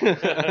now.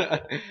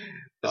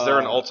 Is there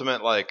an Uh,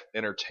 ultimate like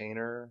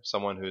entertainer,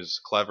 someone who's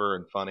clever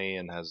and funny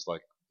and has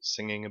like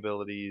singing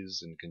abilities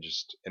and can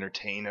just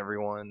entertain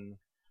everyone?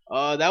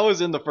 That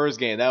was in the first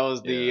game. That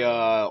was the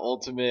Yeah.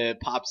 ultimate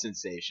pop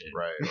sensation.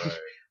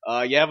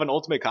 Right. You have an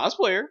ultimate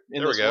cosplayer in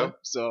There we this go. one,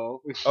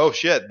 so Oh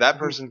shit, that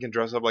person can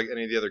dress up like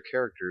any of the other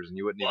characters, and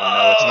you wouldn't even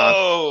know it's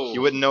not.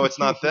 You wouldn't know it's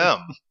not them.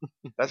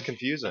 That's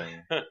confusing.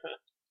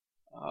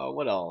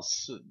 what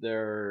else?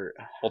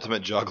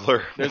 Ultimate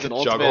juggler. There's an Juggle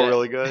ultimate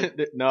really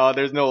good. No,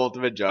 there's no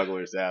ultimate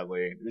juggler,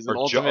 sadly. There's an Or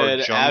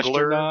ultimate jungler.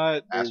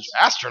 astronaut. There's-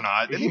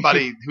 Astronaut.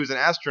 Anybody who's an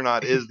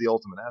astronaut is the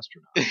ultimate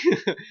astronaut.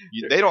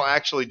 They don't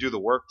actually do the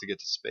work to get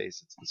to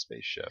space. It's the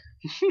spaceship.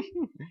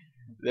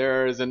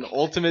 There's an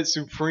ultimate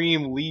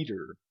supreme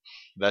leader.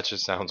 That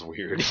just sounds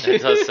weird.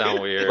 That does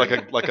sound weird. like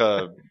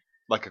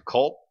a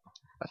cult.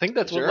 I think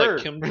that's what Sure.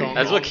 like Kim Jong.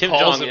 That's what Kim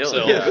calls Jong-il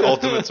himself. is. Yeah,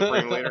 ultimate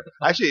supreme leader.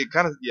 Actually, it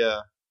kind of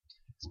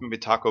It's maybe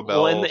Taco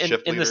Bell. well,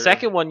 shift in the leader.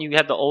 second one, you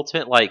had the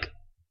ultimate like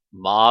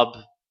mob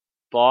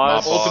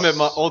boss. Mob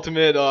boss.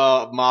 Ultimate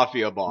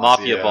mafia boss.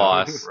 Mafia Yeah,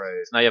 boss.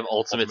 right. Now you have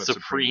ultimate, Ultimate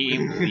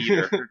supreme Supreme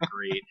leader.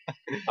 Great.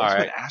 All Ultimate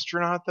right,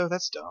 astronaut though.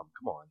 That's dumb.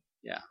 Come on.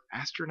 Yeah.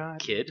 Astronaut.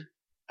 kid.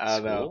 I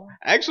don't know. School?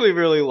 I actually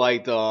really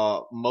liked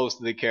most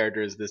of the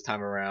characters this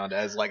time around.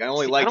 As like I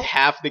only See, I liked don't-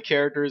 half the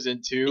characters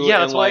in 2, Yeah,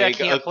 and that's why I like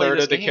can't a play third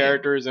this of the game.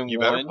 characters in You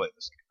 1. better play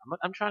this game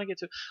I'm trying to get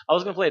to. I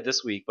was gonna play it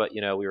this week, but we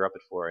were up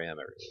at 4 a.m.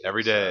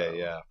 every day.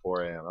 Yeah,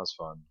 4 a.m. That was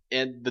fun.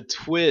 And the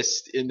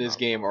twists in this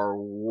game are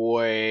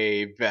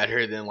way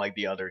better than like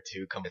the other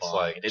 2 combined.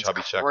 like It's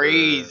Chubby Checker.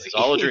 crazy. It's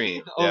all a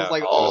dream. I was Yeah.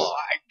 like, oh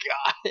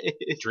my god.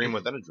 Dream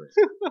within a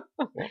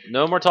dream.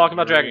 No more talking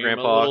about Dragon Dream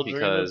a Grandpa little dream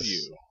of because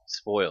you.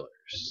 spoilers.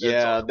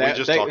 Yeah, we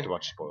just talked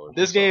about spoilers.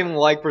 This I'm sorry. game,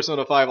 like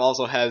Persona 5,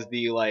 also has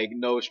the like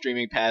no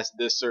streaming past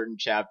this certain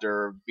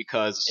chapter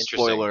because Interesting.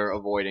 spoiler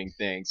avoiding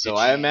thing. So Did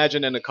I you-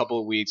 imagine in a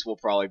couple of weeks we'll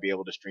probably be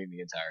able to stream the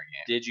entire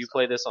game. Did you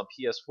play this on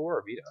PS4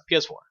 or Vita?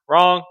 PS4.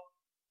 Wrong.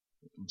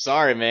 I'm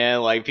sorry,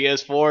 man. Like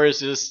PS4 is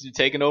just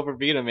taking over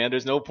Vita, man.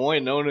 There's no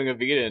point in owning a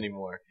Vita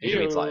anymore. Vita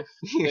means life.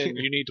 Then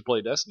you need to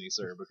play Destiny,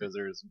 sir, because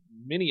there's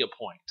many a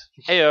point.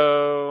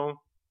 Heyo.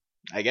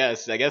 I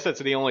guess that's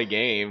the only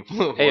game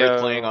worth Heyo.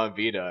 playing on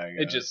Vita. I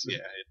It guess. just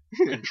it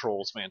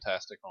controls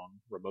fantastic on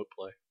remote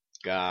play.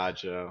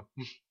 Gotcha.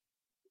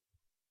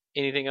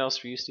 Anything else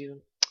for you,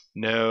 Steven?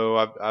 No,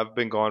 I've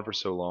been gone for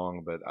so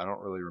long, but I don't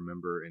really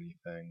remember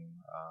anything.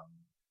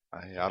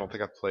 I don't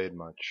think I've played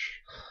much.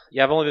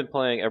 Yeah, I've only been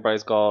playing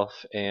Everybody's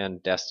Golf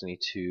and Destiny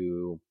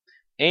 2.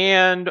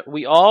 And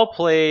we all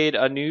played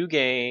a new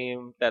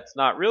game that's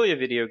not really a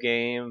video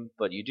game,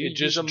 but you do It use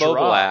just a mobile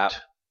dropped.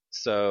 app.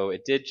 So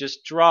it did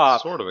just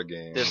drop Sort of a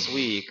game. this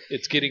week.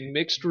 It's getting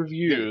mixed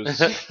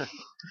reviews.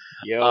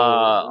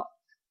 Yo.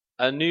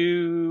 A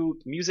new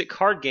music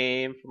card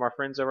game from our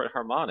friends over at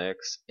Harmonix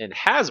and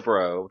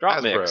Hasbro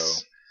Drop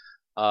Mix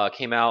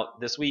came out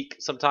this week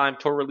sometime.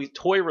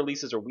 Toy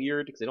releases are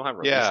weird because they don't have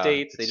release Yeah,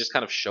 dates. They just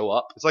kind of show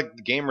up. It's like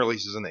the game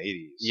releases in the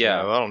 80s.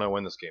 Yeah. I don't know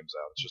when this game's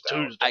out. It's just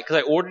out. Because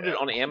I ordered it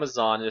on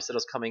Amazon and it said it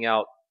was coming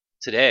out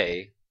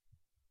today,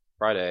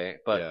 Friday,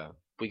 but yeah.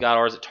 we got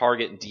ours at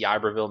Target in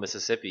D'Iberville,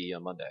 Mississippi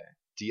on Monday.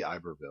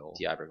 D'Iberville.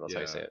 D'Iberville, that's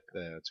how you say it.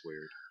 Yeah, it's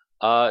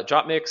weird.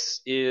 Drop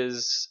Mix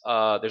is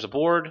there's a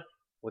board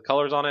with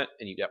colors on it,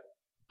 and you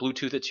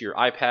Bluetooth it to your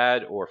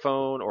iPad or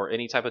phone or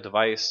any type of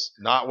device,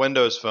 Not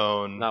Windows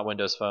Phone. not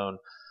Windows Phone,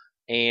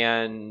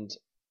 and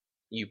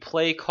you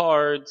play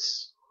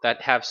cards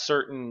that have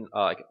certain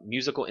like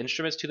musical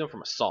instruments to them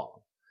from a song.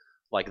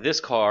 Like this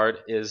card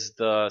is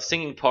the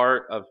singing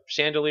part of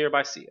Chandelier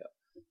by Sia,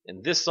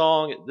 and this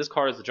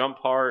card is the drum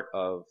part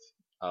of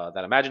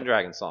that Imagine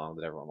Dragons song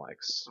that everyone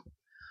likes.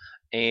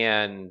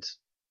 And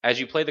as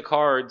you play the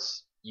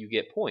cards, you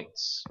get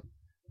points,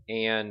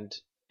 and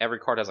every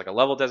card has like a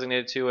level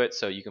designated to it,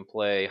 so you can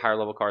play higher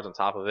level cards on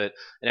top of it.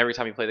 And every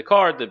time you play the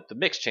card, the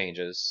mix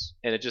changes,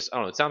 and it just I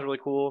don't know. It sounds really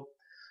cool.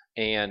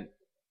 And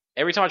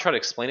every time I try to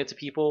explain it to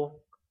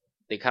people,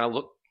 they kind of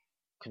look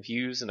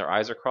confused and their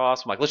eyes are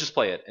crossed. I'm like, let's just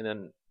play it. And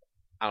then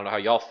I don't know how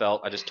y'all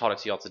felt. I just taught it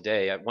to y'all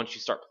today. Once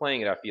you start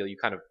playing it, I feel you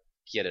kind of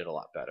get it a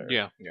lot better.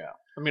 Yeah. Yeah.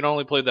 I mean, I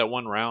only played that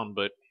one round,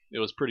 but it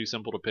was pretty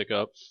simple to pick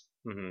up.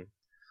 Mm-hmm.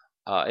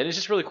 And it's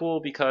just really cool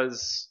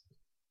because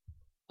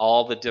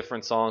all the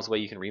different songs, the way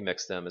you can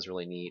remix them is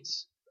really neat.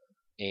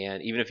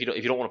 And even if you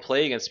don't want to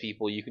play against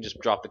people, you can just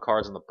drop the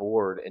cards on the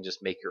board and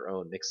just make your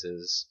own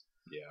mixes.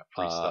 Yeah,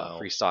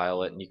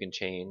 Freestyle it, and you can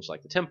change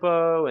like the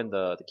tempo and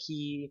the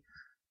key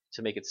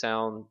to make it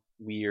sound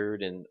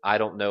weird. And I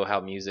don't know how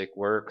music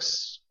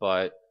works,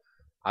 but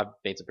I've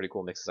made some pretty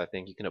cool mixes. I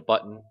think you can hit a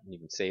button, and you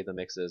can save the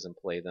mixes and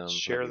play them.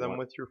 Share whenever you them want.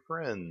 with your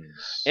friends.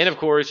 And of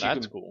course, you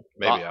That's can. cool.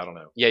 Maybe, I don't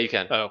know. Yeah, you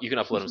can. Oh. You can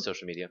upload them to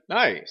social media.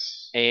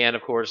 Nice. And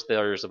of course,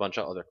 there's a bunch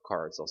of other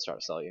cards they'll start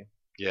to sell you.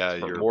 Yeah,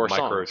 For your more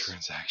songs.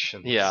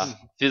 microtransactions. Yeah,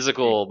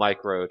 physical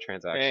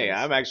microtransactions. Hey,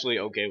 I'm actually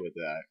okay with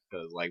that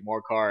because like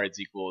more cards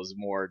equals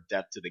more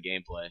depth to the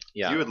gameplay.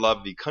 Yeah, You would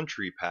love the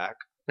country pack.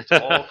 It's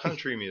all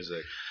country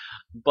music.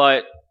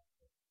 but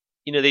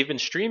they've been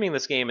streaming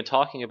this game and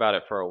talking about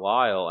it for a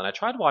while, and I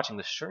tried watching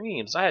the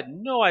streams. I had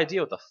no idea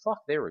what the fuck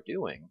they were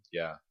doing,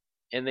 Yeah.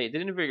 and they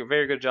didn't do a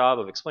very good job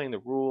of explaining the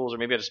rules, or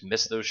maybe I just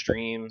missed those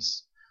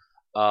streams.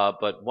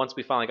 But once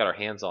we finally got our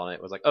hands on it,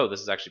 it was like, oh,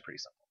 this is actually pretty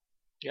simple.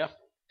 Yeah.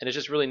 And it's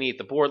just really neat.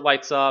 The board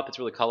lights up. It's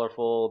really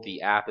colorful.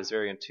 The app is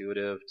very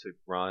intuitive to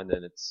run,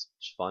 and it's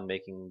fun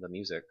making the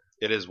music.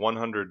 It is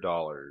 $100.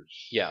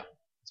 Yeah,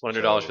 it's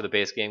 $100 So, for the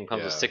base game. It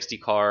comes with yeah. 60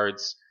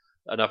 cards,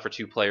 enough for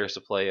 2 players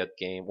to play a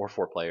game, or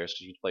 4 players.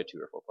 You can play 2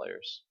 or 4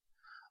 players.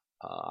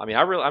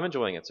 I'm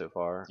enjoying it so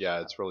far.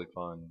 Yeah, it's really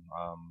fun.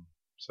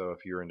 So if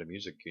you're into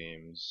music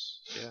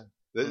games, yeah.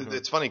 Mhm.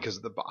 It's funny because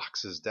the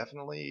box is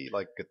definitely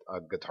like a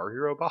Guitar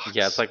Hero box.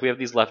 Yeah, it's like we have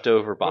these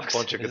leftover a boxes.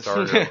 bunch of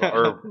Guitar Hero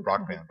or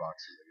Rock Band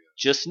boxes.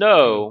 Just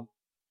know,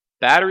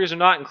 batteries are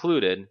not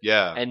included,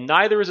 Yeah. and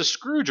neither is a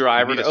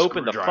screwdriver You need to a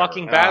open the screwdriver.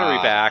 fucking battery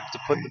Ah. back to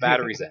put the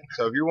batteries in.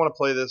 So if you want to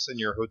play this in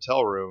your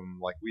hotel room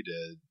like we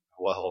did,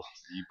 well,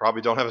 you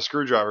probably don't have a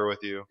screwdriver with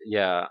you,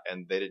 Yeah,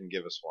 and they didn't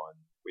give us one.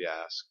 We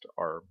asked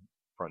our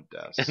front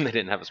desk. and they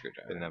didn't have a They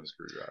screwdriver. didn't have a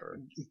screwdriver.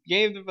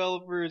 Game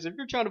developers, if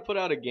you're trying to put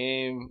out a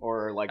game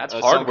or like That's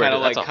some hardware, kind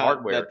of that's like a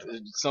hardware.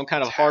 some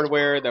kind of It's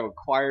hardware that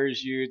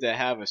requires you to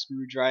have a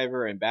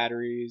screwdriver and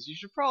batteries, you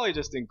should probably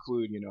just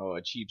include,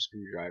 a cheap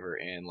screwdriver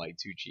and like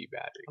 2 cheap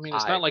batteries. I mean,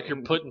 it's not like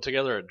you're putting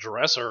together a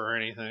dresser or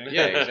anything.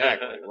 Yeah,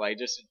 exactly. Like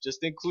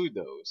just include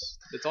those.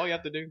 That's all you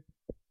have to do.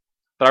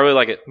 But I really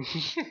like it.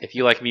 If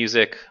you like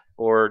music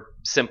or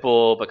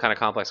simple but kind of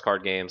complex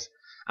card games,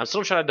 I'm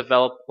still trying to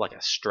develop like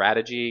a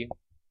strategy.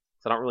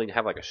 So I don't really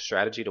have like a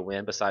strategy to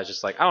win besides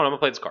just like, I don't know, I'm gonna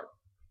play this card.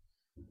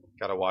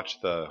 Got to watch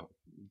the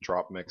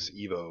Drop Mix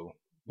Evo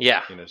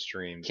Yeah.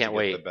 streams. Can't to get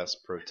wait. The best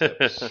pro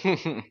tips.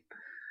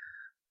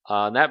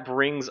 And that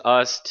brings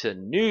us to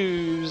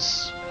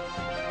news.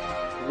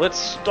 Let's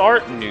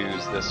start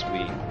news this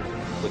week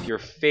with your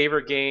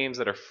favorite games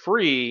that are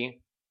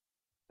free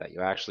that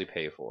you actually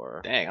pay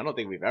for. Dang, I don't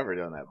think we've ever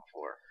done that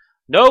before.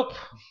 Nope.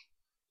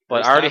 But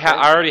First I already time,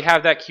 right? I already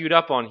have that queued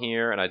up on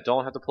here, and I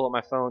don't have to pull up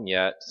my phone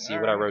yet to see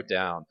what I Alright. wrote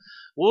down.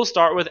 We'll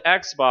start with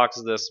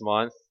Xbox this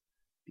month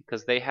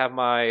because they have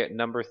my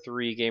number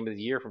 3 game of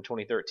the year from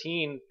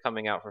 2013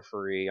 coming out for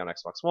free on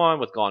Xbox One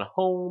with Gone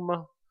Home.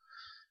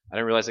 I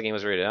didn't realize the game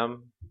was rated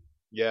M.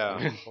 Yeah.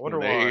 I wonder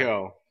there why. you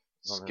go.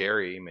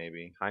 Scary,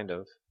 maybe. Kind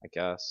of, I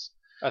guess.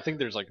 I think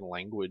there's like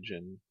language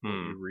in what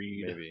Hmm, you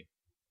read. Maybe.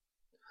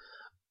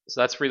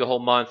 So that's free the whole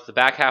month. The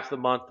back half of the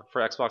month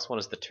for Xbox One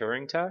is the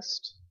Turing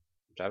Test,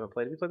 which I haven't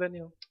played. Have you played that,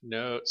 Neil?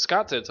 No,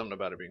 Scott said something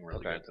about it being really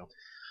Okay. good though.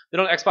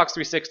 Then on Xbox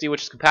 360,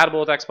 which is compatible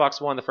with Xbox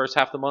One, the first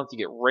half of the month you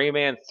get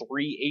Rayman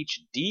 3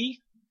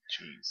 HD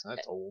Jeez,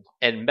 that's old.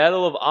 and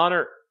Medal of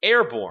Honor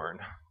Airborne.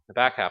 The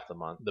back half of the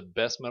month. The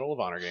best Medal of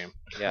Honor game.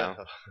 Yeah,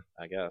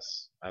 I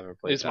guess I haven't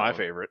played. It's that my one.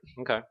 favorite.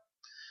 Okay.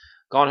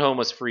 Gone Home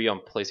was free on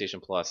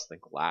PlayStation Plus, I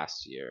think,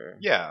 last year.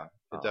 Yeah,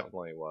 it Um,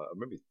 definitely was.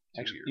 Maybe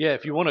 2 Actually, years yeah, ago.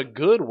 if you want a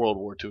good World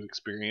War II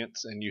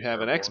experience and you have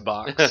an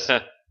Airborne.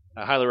 Xbox,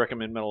 I highly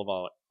recommend Medal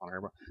of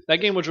Honor. That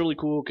game was really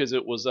cool because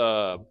it was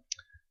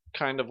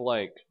kind of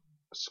like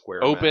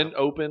Square open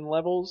map.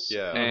 levels,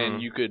 Yeah. and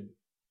Mhm. you could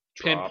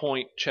Drop.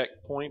 pinpoint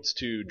checkpoints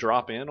to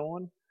drop in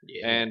on.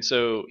 Yeah. And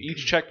so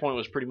each checkpoint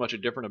was pretty much a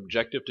different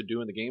objective to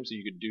do in the game, so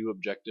you could do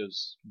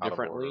objectives Out of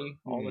differently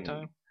all the Hmm.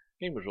 time.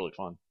 Game was really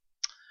fun.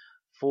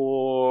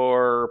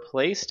 For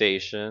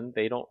PlayStation,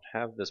 they don't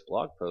have this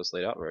blog post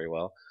laid out very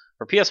well.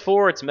 For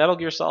PS4, it's Metal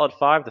Gear Solid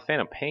 5: The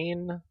Phantom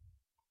Pain.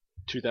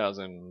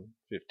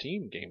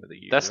 2015 game of the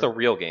year. That's the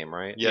real game,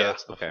 right? Yeah,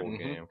 that's the okay. full Mhm.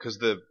 game. Because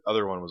the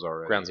other one was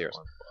already Ground Zeroes.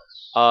 One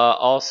Plus.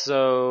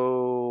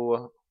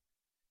 Also,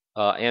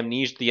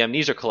 the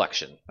Amnesia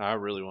Collection, I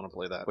really want to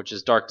play that. which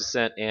is Dark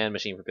Descent and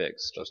Machine for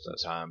Pigs. Just in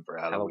time for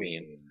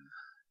Halloween. Halloween.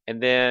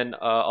 And then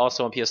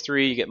also on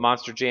PS3, you get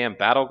Monster Jam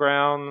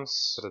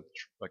Battlegrounds. Is it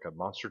like a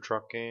monster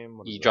truck game?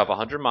 What is You that? drop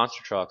 100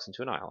 monster trucks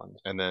into an island.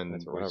 And then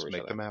That's we whenever just each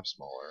make other. the map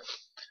smaller.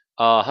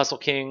 Hustle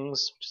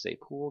Kings, which is a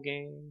pool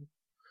game.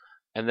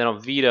 And then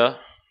on Vita,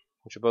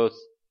 which are both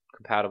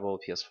compatible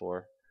with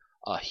PS4,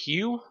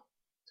 Hue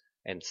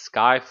and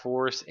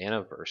Skyforce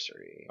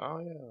Anniversary. Oh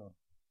yeah.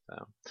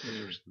 So,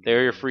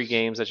 they're your free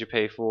games that you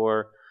pay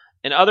for.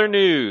 In other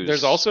news,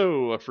 There's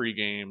also a free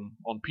game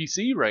on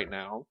PC right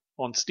now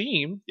on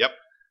Steam. Yep.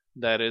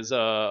 That is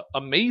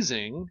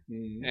amazing,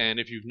 and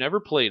if you've never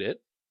played it,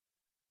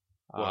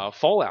 What?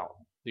 Fallout,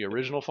 the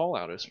original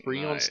Fallout, is free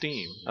on Nice.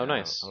 Steam. Oh,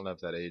 nice. I don't know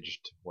if that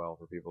aged well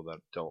for people that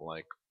don't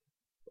like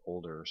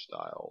older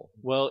style.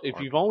 Well, if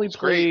Or- you've only it's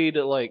great.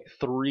 played like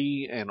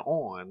 3 and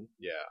on,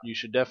 Yeah. you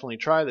should definitely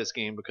try this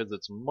game because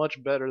it's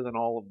much better than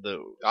all of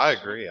those. I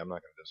agree. I'm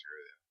not going to disagree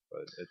with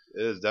you,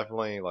 but it is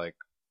definitely like,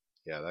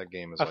 yeah, that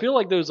game is. I feel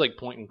like those like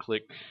point and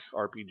click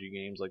RPG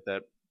games like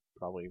that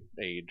probably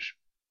age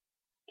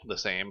the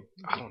same.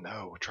 I don't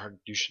know.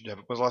 You should have.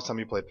 When was the last time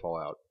you played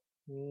Fallout?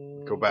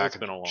 Go back It's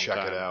been a and long check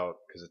time. it out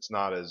because it's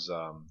not as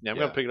Yeah, I'm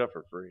gonna pick it up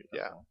for free.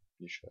 Yeah,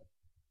 you should.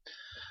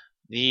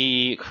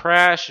 The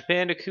Crash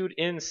Bandicoot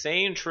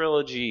Insane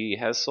trilogy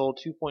has sold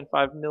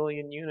 2.5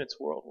 million units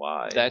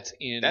worldwide. That's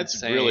insane.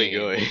 That's really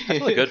good.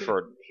 That's really good for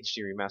an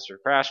HD remaster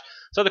of Crash.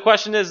 So the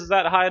question is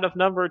that a high enough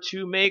number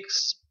to make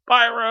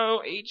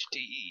Spyro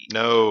HD?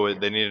 No,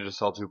 they needed to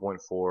sell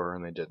 2.4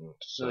 and they didn't.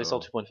 So they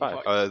sold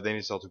 2.5. They need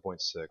to sell 2.6.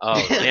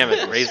 Oh, damn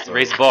it. Raise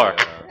the bar.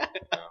 Yeah.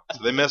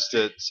 So they missed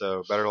it.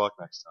 So better luck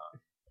next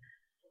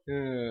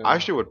time. I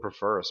actually would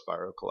prefer a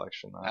Spyro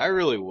collection. I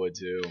really would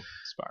too.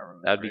 Spyro.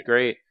 That'd be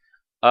great.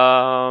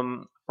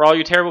 For all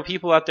you terrible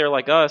people out there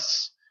like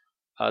us,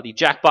 the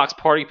Jackbox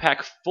Party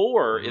Pack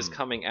 4 is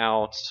coming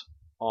out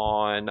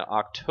on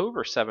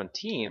October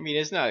 17th. I mean,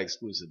 it's not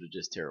exclusive to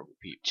just terrible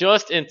people.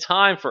 Just in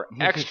time for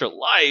Extra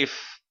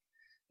Life.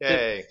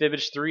 Yay.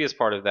 Fibbage 3 is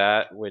part of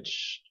that,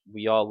 which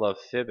we all love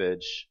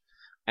Fibbage.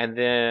 And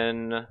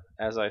then,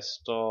 as I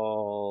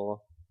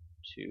stall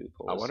to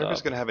pull I this wonder if up,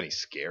 it's going to have any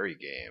scary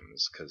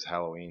games because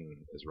Halloween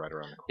is right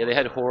around the corner. yeah, they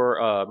had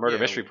horror Murder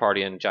Yeah. Mystery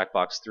Party in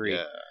Jackbox 3.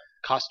 Yeah.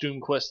 Costume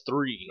Quest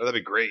 3. Oh, that'd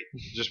be great.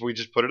 We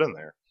just put it in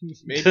there.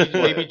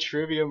 Maybe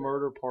Trivia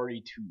Murder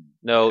Party 2.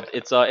 No,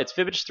 it's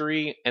Fibbage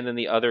 3, and then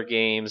the other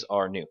games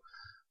are new.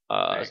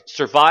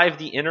 Survive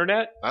the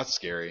Internet, That's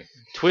scary.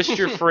 Twist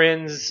Your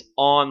Friends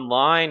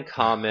Online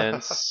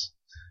comments.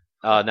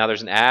 Now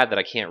there's an ad that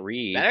I can't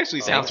read. That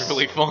actually sounds Thanks.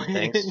 really fun.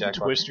 Thanks, Jackbox.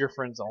 Twist your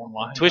friends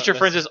online. Twist Your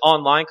Friends'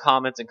 online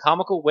comments in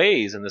comical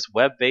ways in this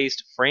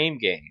web-based frame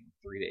game.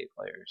 3-day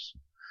players.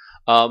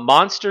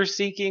 Monster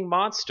Seeking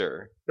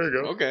Monster. There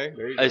you go. Okay,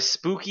 there you go. A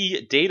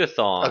spooky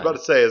datathon. I was about to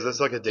say, is this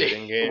like a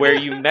dating game? where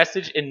you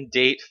message and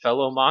date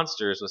fellow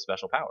monsters with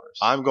special powers.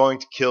 I'm going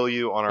to kill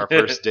you on our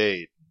first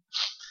date.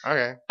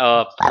 Okay.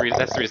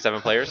 That's 3 to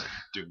 7 players.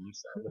 Doom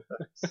sound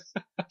effects.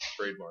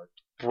 Trademark.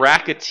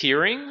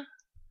 Bracketeering.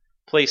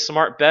 Play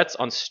smart bets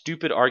on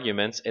stupid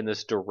arguments in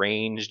this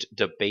deranged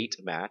debate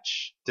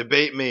match.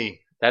 Debate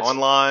me. That's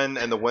Online,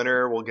 and the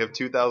winner will give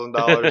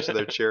 $2,000 to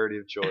their charity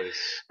of choice.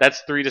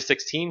 That's 3 to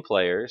 16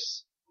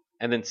 players.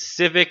 And then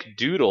Civic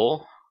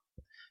Doodle.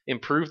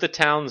 Improve the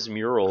town's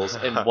murals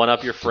and one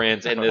up your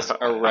friends in this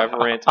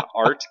irreverent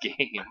art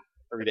game.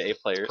 3 to 8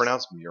 players.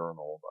 Pronounced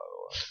mural, by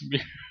the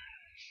way.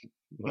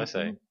 What did I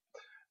say?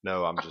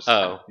 No, I'm just.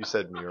 Oh. You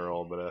said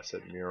mural, but I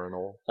said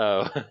mural.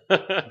 Oh.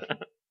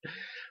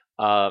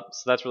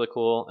 So that's really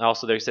cool.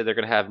 Also, they said they're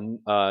going to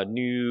have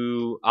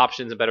new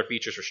options and better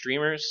features for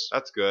streamers,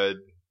 That's good.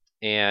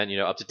 and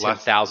up to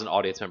Less- 10,000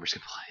 audience members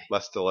can play.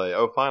 Less delay.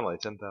 Oh, finally,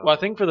 10,000. Well, I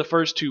think for the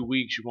first 2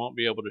 weeks you won't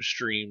be able to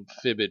stream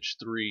Fibbage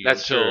 3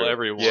 That's until true.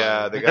 everyone.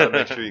 Yeah, they got to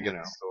make sure you get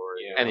the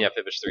story. And yeah,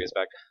 Fibbage 3 is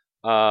back.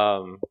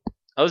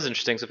 That was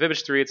interesting. So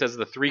Fibbage 3, it says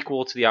the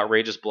threequel to the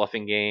outrageous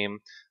bluffing game,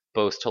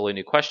 boasts totally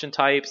new question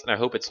types, and I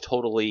hope it's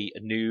totally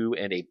new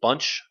and a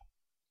bunch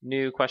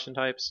new question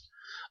types.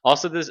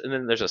 Also, and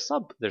then there's a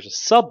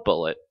sub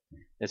bullet.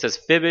 It says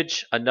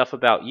Fibbage, enough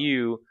about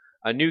you.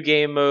 A new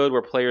game mode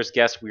where players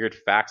guess weird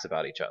facts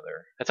about each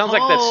other. That sounds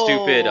like that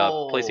stupid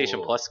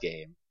PlayStation Plus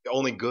game.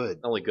 Only good.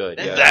 Only good.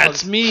 Yeah.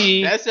 That's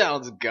me. That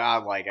sounds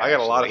godlike. I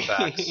got a lot of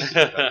actually. facts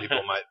that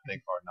people might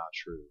think are not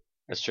true.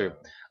 That's true.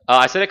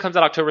 I said it comes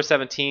out October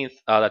 17th.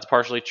 That's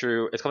partially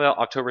true. It's coming out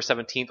October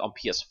 17th on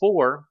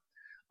PS4.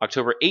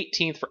 October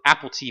 18th for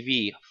Apple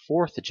TV,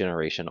 4th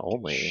generation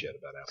only. Shit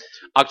about Apple.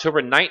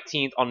 October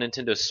 19th on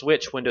Nintendo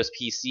Switch, Windows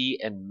PC,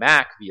 and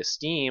Mac via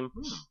Steam.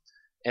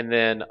 And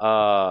then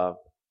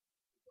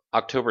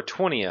October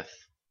 20th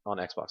on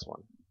Xbox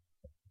One.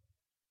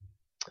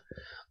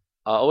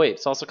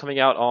 It's also coming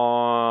out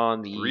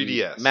on the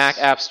 3DS. Mac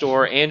App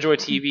Store, Android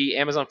TV,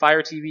 Amazon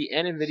Fire TV,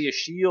 and Nvidia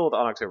Shield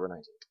on October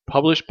 19th.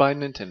 Published by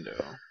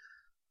Nintendo.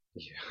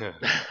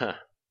 Yeah.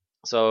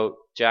 So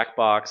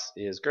Jackbox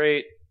is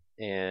great,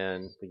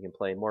 and we can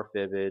play more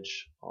Fibbage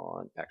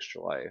on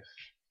Extra Life.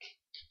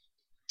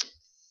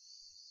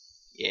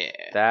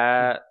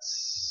 Yeah.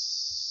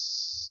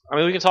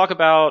 We can talk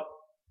about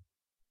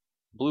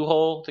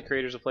Bluehole, the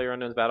creators of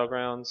PlayerUnknown's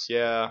Battlegrounds,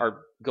 Yeah.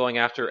 are going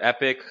after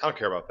Epic I don't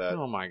care about that.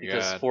 Oh my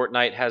because god.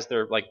 Fortnite has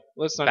their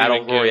Let's not Battle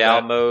even get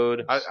Royale that.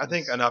 mode. I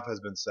think enough has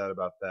been said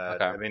about that.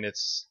 Okay. I mean,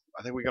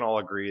 I think we can all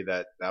agree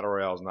that Battle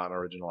Royale is not an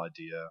original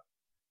idea,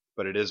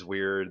 but it is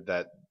weird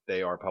that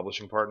they are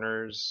publishing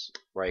partners.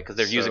 Right, because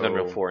they're using So-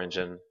 Unreal 4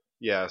 engine.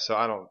 Yeah, so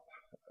I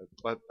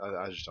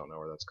just don't know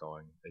where that's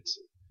going. It's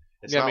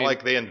Yeah, I not mean-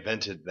 like they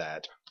invented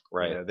that.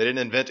 Right. You know, they didn't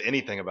invent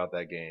anything about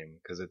that game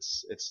because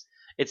it's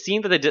It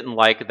seemed that they didn't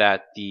like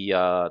that the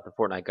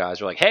Fortnite guys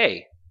were like,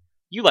 hey,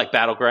 you like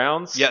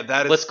Battlegrounds? yeah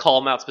that is Let's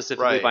call them out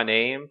specifically Right. by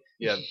name.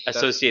 yeah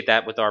Associate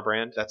that with our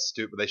brand. that's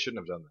stupid. They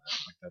shouldn't have done that.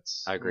 Like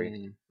that's I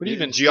agree. But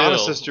even Gianna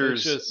still,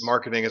 Sisters it's just-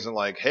 marketing isn't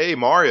like, hey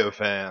Mario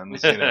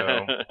fans, you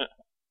know,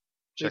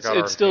 check out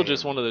our it's still game.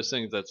 just one of those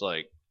things that's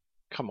like,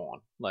 come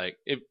on. Like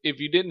if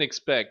you didn't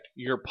expect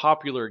your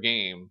popular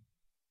game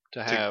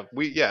to have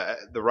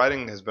the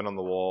writing has been on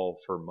the wall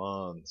for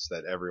months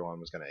that everyone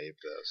was going to ape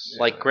this.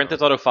 Like Grand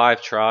Theft Auto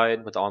 5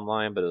 tried with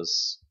online, but it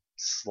was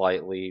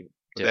slightly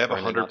They have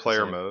different and not the 100-player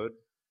same. mode.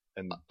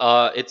 And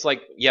It's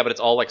like but it's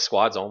all like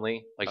squads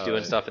only, like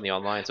doing yeah. stuff in the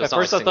online. So At it's not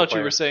first, like I thought you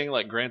single were saying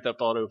like Grand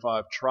Theft Auto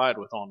 5 tried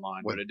with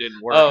online, but Wait. it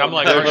didn't work. Oh, I'm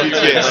like, no, are you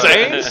GTA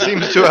insane?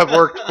 seems to have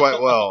worked quite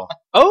well.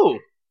 Oh,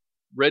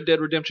 Red Dead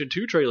Redemption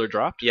 2 trailer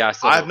dropped. Yeah,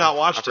 I have not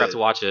watched I forgot it. to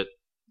watch it.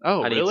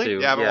 Oh, I need really? to.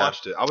 Yeah, I haven't Yeah.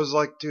 watched it. I was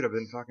like, dude, I've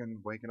been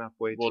fucking waking up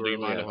way Well, too do you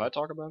early. mind if I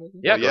talk about it?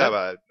 then? Yeah, Well, go yeah, ahead.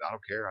 but I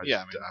don't care. I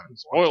Yeah, just, I haven't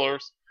watched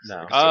Spoilers.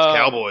 No. it. 'Cause there's Um,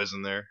 cowboys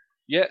in there.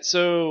 Yeah,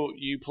 so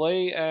you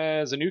play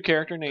as a new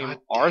character named God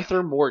damn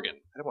Arthur Morgan.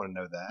 I didn't want to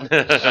know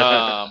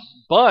that.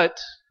 But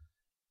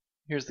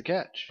here's the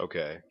catch.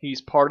 Okay.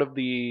 He's part of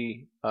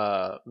the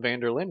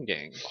Vanderlyn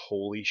gang.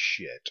 Holy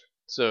shit.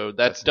 So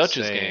that's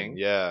Dutch's insane. gang.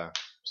 Yeah.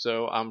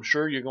 So I'm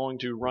sure you're going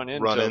to run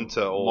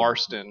into old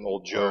Marston,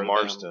 old or Joe them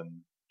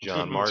Marston,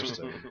 John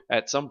Marston.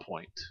 at some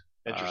point.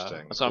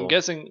 Interesting. So I'm Cool.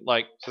 guessing,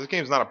 like, So this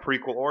game's not a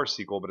prequel or a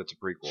sequel, but it's a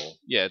prequel.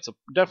 yeah, it's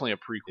definitely a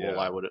prequel. Yeah.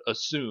 I would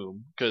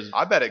assume because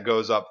I bet it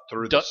goes up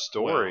through the Du-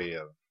 story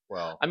of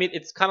I mean,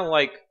 it's kind of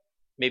like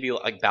maybe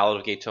like Ballad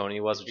of Gay Tony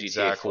was with GTA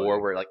Exactly.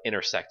 4, where it like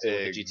intersected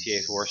with the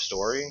GTA 4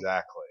 story.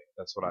 Exactly.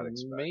 That's what I'd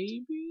expect.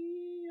 maybe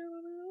I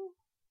don't know.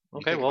 You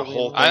Okay, think well, the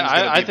whole we- thing's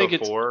gonna I be think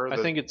before I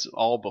the- think it's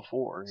all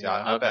before. See, Yeah,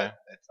 I okay. bet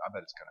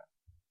it's gonna.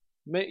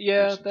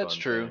 Yeah, do some that's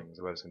fun true. Things.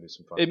 I bet it's gonna do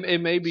some fun. It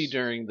may be things.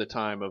 during the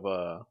time of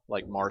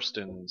like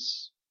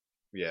Marston's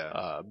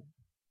Yeah.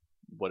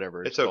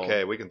 whatever It's called.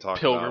 okay. We can talk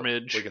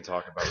Pilgrimage. About, we can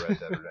talk about Red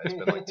Dead Redemption. It's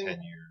been like 10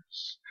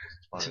 years.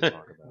 It's fun to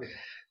talk about.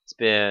 It's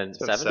been, It's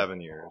been 7?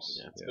 7 years.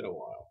 Yeah, it's Been a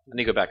while. I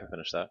need to go back and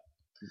finish that.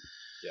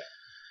 Yeah.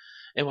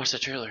 And watch the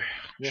trailer. I'm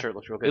Yeah. sure it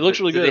looks real good. It looks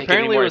really Did good. they give you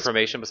Apparently more it was-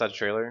 information besides the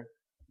trailer.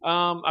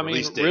 I mean,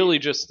 Release date. really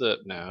just the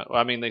no.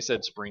 I mean, they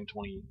said spring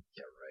 2018.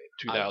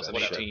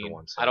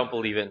 I don't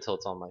believe it until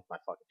it's on my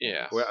fucking.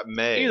 Yeah. Well,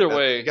 May. Either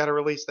way- you got to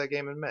release that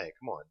game in May.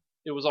 Come on.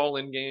 It was all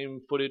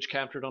in-game footage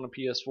captured on a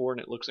PS4, and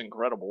it looks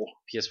incredible.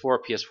 PS4,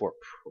 PS4 Pro.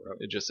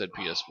 It just said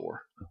PS4,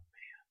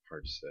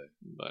 Hard to say.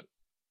 but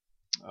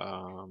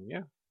yeah,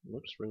 it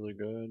looks really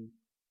good.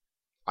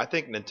 I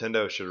think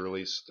Nintendo should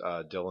release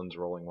Dylan's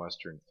Rolling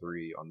Western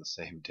 3 on the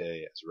same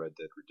day as Red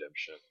Dead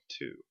Redemption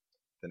 2.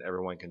 Then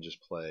everyone can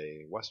just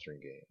play Western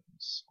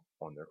games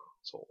on their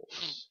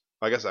consoles.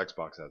 I guess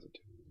Xbox has it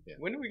too. Yeah.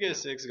 When do we get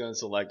Six Gun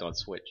Select on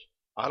Switch?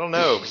 I don't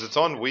know because it's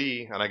on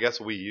Wii and I guess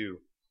Wii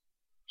U,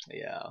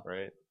 Yeah.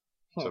 right?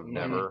 So Hmm.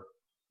 never,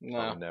 No.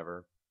 probably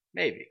never.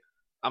 Maybe.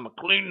 I'm gonna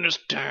clean this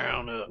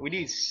town up. We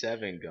need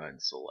 7-gun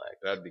Select.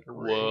 That'd be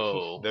great.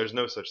 Whoa. There's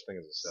no such thing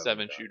as a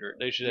Seven gun. shooter.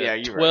 They should Yeah, have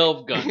you're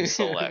 12 gun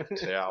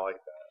select. Yeah, I like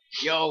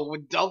that. Yo,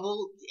 with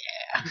double?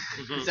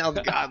 Yeah. Sounds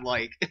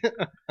godlike.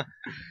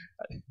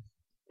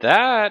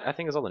 That I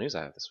think is all the news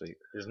I have this week.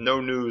 There's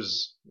no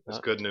news. It's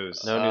No. good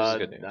news. No news is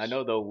good news. I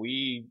know the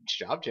Wii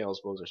shop channel is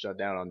supposed to shut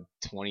down on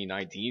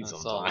 2019 I saw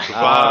sometime. that.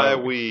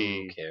 Goodbye, Who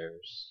Wii.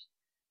 cares?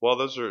 Well,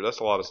 that's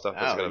a lot of stuff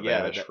that's Oh, gonna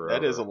yeah, vanish that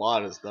forever. is a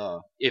lot of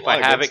stuff. If A lot I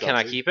of have good it, can stuff,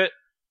 I too. keep it?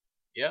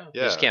 Yeah.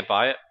 Yeah, You just can't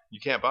buy it you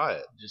can't buy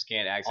it. Just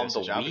can't on access the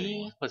the shop Wii.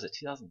 anymore. Was it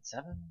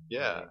 2007?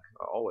 Yeah,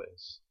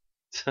 always.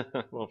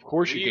 Well, of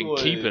course you Wii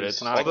can keep it. was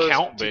It's not all those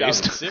account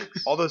based.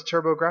 2006. All those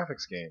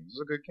TurboGrafx games.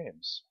 Those are good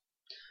games.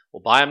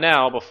 We'll buy them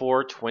now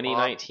before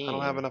 2019. I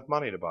don't have enough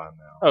money to buy them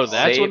now. Oh,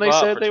 that's Save when they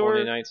up said for they were.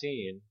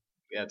 2019.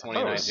 Yeah, Oh,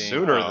 2019.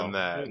 sooner Oh. than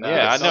that. Yeah,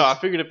 I know. I Sounds-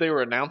 figured if they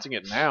were announcing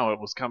it now, it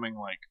was coming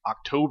like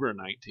October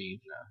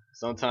 19.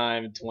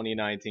 Sometime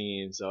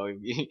 2019. So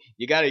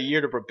you got a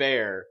year to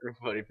prepare.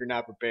 But if you're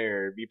not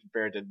prepared, be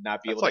prepared to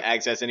not be That's able like- to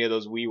access any of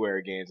those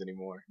WiiWare games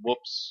anymore.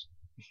 Whoops.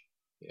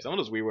 Some of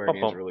those WiiWare Bump,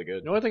 games bump. are really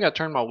good. The only thing I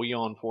turn my Wii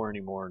on for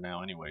anymore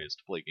now, anyway, is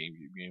to play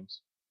GameCube games.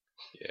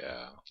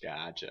 Yeah.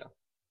 Gotcha.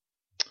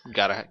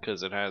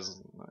 Because it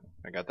has.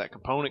 I got that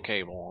component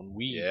cable on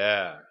Wii.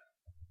 Yeah.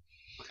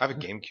 I have a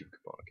GameCube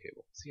component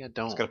cable. See, I I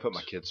don't. was gonna put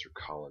my kids through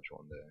college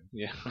one day.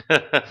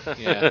 Yeah.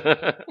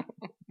 Yeah.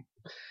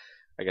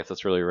 I guess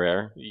that's really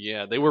rare.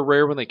 Yeah, they were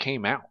rare when they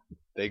came out.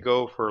 They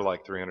go for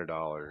like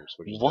 $300,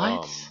 which is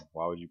What? dumb.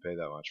 Why would you pay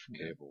that much for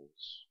cables?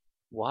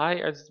 Why?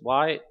 I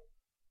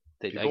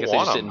People guess they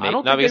want just 'em. didn't I make.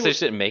 don't No, think because they they just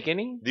didn't make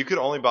any. You could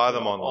only buy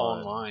them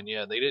online, Online,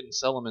 yeah. They didn't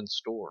sell them in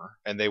store.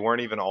 and they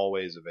weren't even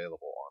always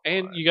available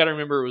online. And you got to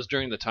remember, it was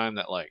during the time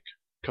that like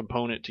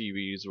component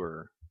TVs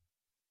were,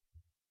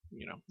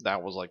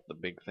 that was like the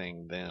big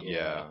thing then.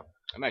 Yeah.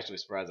 I'm actually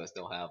surprised I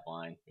still have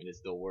mine and it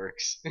still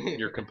works.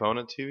 Your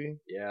component TV?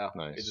 yeah.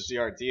 Nice. It's a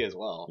CRT as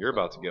well. You're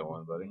about to get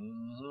one, buddy.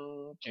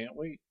 Can't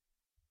wait.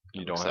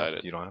 You I'm don't excited.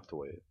 have. You don't have to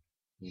wait.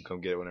 You can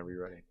come get it whenever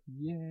you're ready.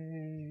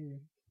 Yay!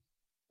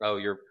 Oh,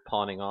 you're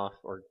pawning off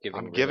or giving.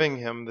 I'm rid giving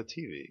him the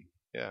TV.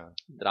 Yeah.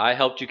 that I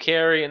helped you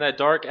carry in that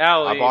dark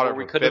alley. I bought it where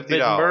we for could have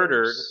been $50.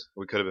 murdered.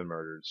 We could have been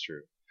murdered. It's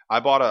true. I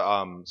bought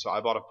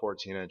a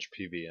 14-inch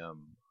PVM,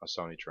 a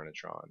Sony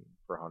Trinitron,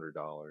 for $100.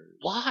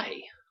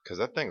 Why? Because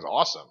that thing's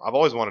awesome. I've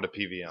always wanted a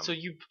PVM. So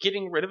you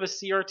getting rid of a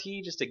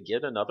CRT just to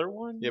get another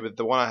one? Yeah, but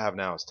the one I have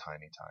now is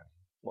tiny.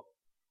 What?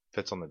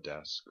 Fits on the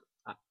desk.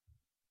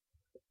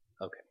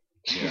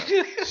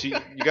 Yeah. So you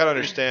got to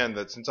understand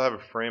that since I have a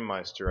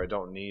FrameMeister, I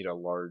don't need a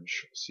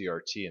large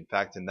CRT. In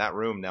fact, in that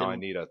room now, I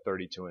need a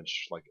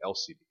 32-inch like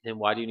LCD. Then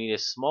why do you need a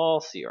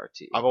small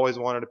CRT? I've always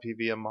wanted a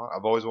PVM.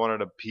 I've always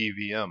wanted a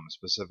PVM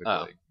specifically.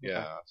 Oh, okay.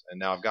 Yeah, and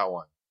now I've got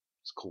one.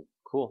 It's cool.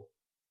 Cool.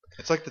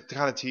 It's like the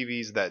kind of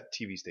TVs that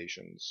TV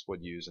stations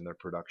would use in their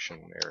production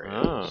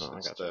areas. Oh, I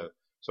It's gotcha.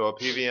 so a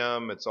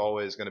PVM, it's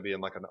always going to be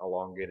in like an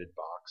elongated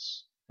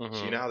box. Mhm.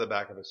 So you know how the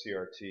back of a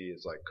CRT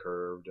is like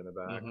curved in the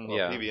back? Mhm. Well,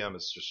 Yeah. PVM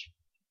is just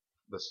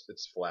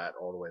it's flat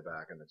all the way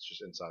back, and it's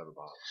just inside of a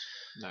box.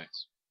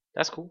 Nice.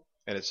 That's cool.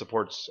 And it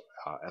supports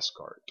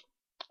S-card.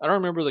 I don't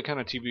remember the kind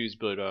of TVs,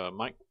 but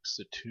Mike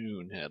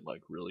Satoon had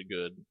like really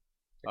good.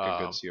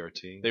 Like a good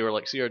CRT. They were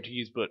like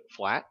CRTs, but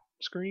flat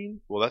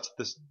screen. Well, that's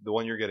the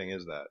one you're getting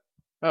is that.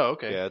 Oh,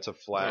 okay. Yeah, it's a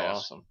flat. Oh,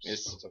 awesome.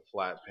 It's a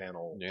flat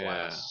panel Yeah,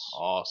 glass.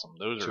 awesome.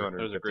 Those are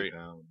 250 great.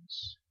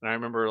 pounds. And I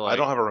remember like I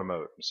don't have a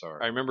remote. I'm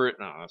sorry. I remember it.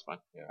 No, that's fine.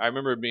 Yeah. I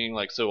remember it being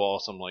like so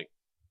awesome, like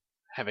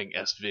having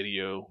S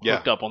video Yeah.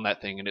 hooked up on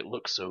that thing, and it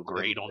looks so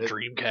great on it-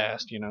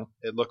 Dreamcast. You know.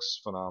 It looks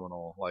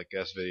phenomenal. Like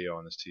S-video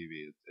on this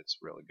TV, it's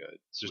really good.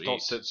 Just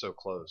don't Sweet. sit so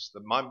close.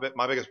 My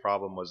biggest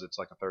problem was it's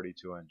like a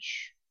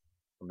 32-inch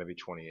or maybe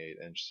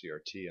 28-inch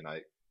CRT, and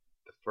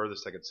the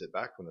furthest I could sit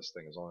back from this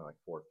thing is only like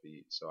 4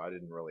 feet, so I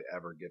didn't really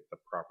ever get the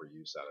proper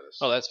use out of this.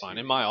 Oh, that's fine. TV.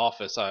 In my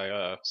office,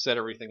 I set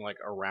everything like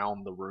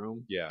around the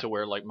room Yeah. to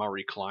where like my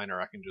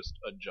recliner, I can just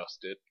adjust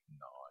it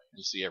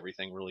and see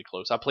everything really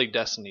close. I play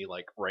Destiny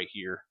like right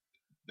here.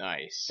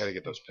 Nice. Gotta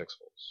get those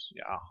pixels.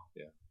 Yeah.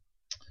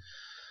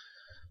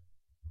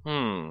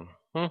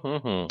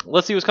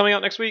 Let's see what's coming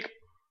out next week.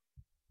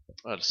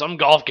 Some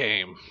golf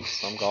game.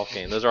 Some golf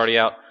game. Those are already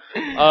out.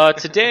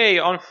 Today,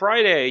 on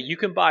Friday, you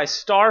can buy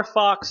Star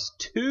Fox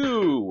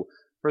 2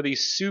 for the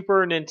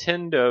Super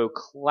Nintendo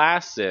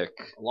Classic.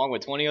 Along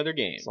with 20 other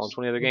games. Along with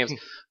 20 other games.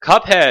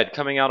 Cuphead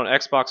coming out on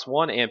Xbox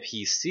One and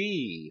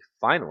PC.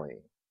 Finally,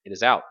 it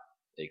is out.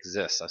 It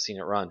exists. I've seen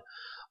it run.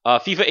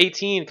 FIFA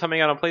 18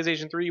 coming out on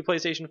PlayStation 3,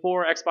 PlayStation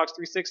 4, Xbox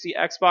 360,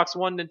 Xbox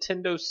One,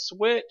 Nintendo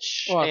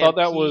Switch. Well, I and thought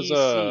that was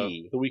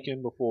PC. the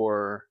weekend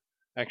before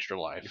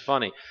Extra Life. You're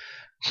funny.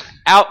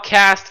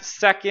 Outcast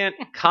Second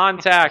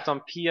Contact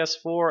on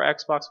PS4,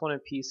 Xbox One,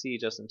 and PC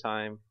just in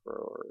time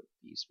for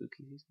the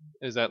spooky season.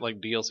 Is that like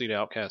DLC to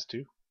Outcast 2?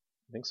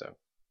 I think so.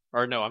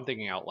 Or no, I'm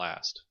thinking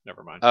Outlast.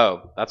 Never mind.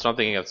 Oh, that's what I'm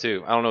thinking of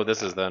too. I don't know what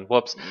this is then.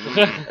 Whoops.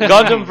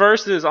 Gundam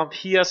Versus on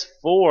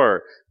PS4.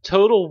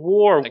 Total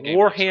War That game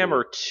looks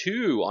Warhammer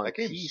 2 on That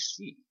game's-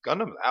 PC.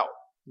 Gundam's out.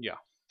 Yeah.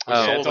 We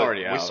Oh. sold It's it.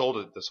 already We out. sold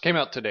it this Came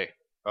week. out today.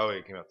 Oh,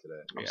 it came out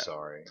today. I'm Yeah.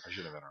 sorry. I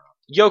should have interrupted.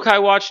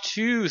 Yokai Watch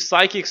 2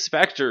 Psychic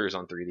Specters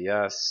on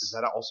 3DS. Is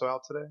that also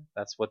out today?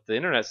 That's what the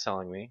internet's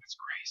telling me. That's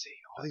crazy.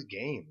 All these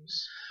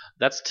games.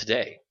 That's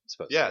today. It's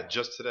supposed to Yeah, be.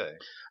 just today.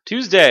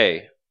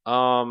 Tuesday.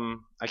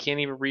 I can't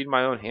even read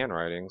my own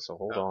handwriting, so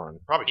hold No. on.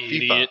 Probably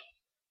Idiot.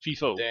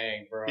 FIFA.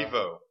 Dang,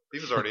 bro.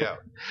 FIFA's already out.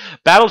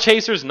 Battle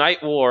Chasers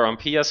Night War on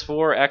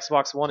PS4,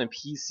 Xbox One, and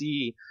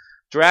PC.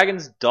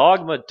 Dragon's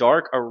Dogma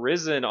Dark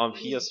Arisen on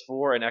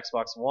PS4 and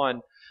Xbox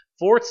One.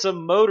 Forza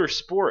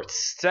Motorsport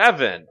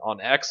 7 on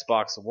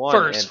Xbox One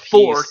First and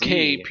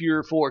 4K, PC.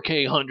 pure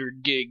 4K,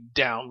 100 gig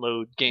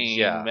download game.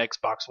 Yeah.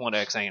 Xbox One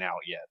X ain't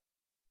out yet.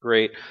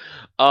 Great.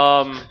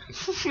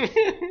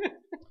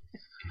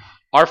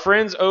 Our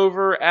friends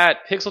over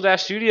at Pixel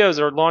Dash Studios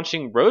are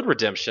launching Road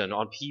Redemption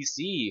on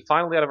PC,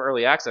 finally out of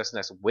early access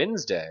next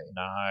Wednesday.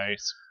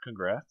 Nice.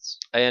 Congrats.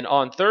 And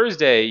on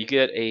Thursday, you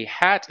get a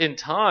Hat in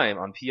Time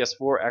on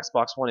PS4,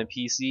 Xbox One, and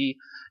PC,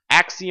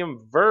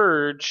 Axiom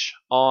Verge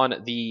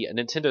on the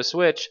Nintendo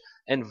Switch,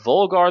 and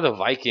Volgar the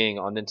Viking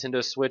on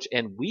Nintendo Switch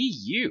and Wii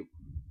U.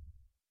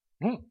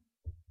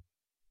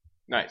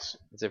 Nice.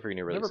 That's it for your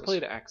new Never releases.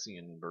 played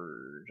Axiom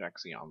Verge.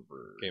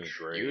 Game's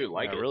great. You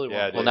like I it. really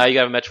Yeah, want dude. Well, now you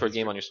got a Metroid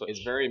game on your Switch.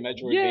 It's very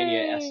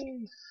Metroidvania-esque. Yay!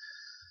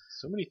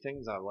 So many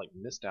things I've like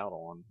missed out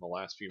on the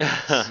last few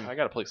months. I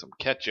gotta play some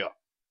catch up.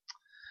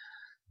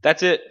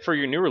 That's it for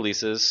your new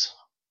releases.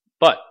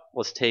 But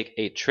let's take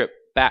a trip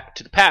back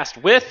to the past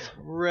with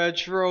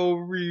Retro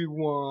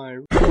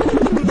Rewind.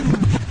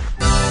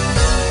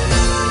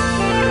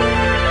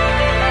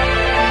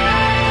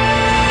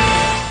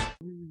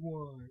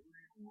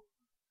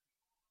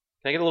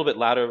 Can I get a little bit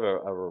louder of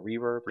a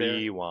reverb there?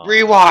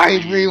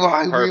 Rewind.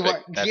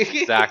 Perfect. That's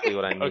exactly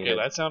what I needed. Okay,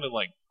 that sounded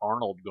like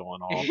Arnold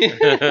going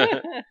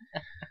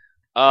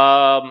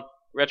off.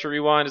 Retro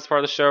Rewind is part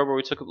of the show where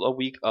we took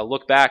a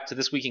look back to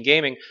this week in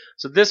gaming.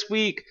 So this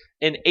week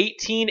in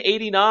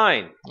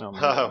 1889, Oh,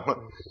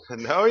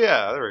 man. No,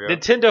 yeah, there we go.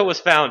 Nintendo was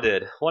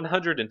founded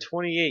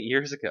 128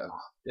 years ago.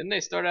 Didn't they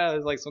start out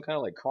as like some kind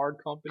of like card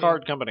company?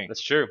 Card company.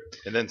 That's true.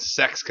 And then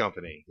Sex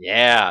Company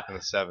Yeah. in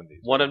the 70s.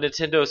 One of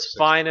Nintendo's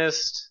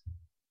finest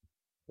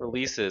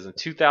releases in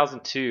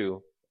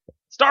 2002.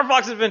 Star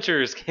Fox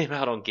Adventures came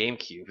out on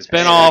GameCube.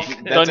 Spin off.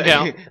 That's, Done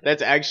down.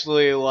 that's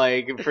actually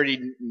like pretty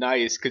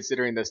nice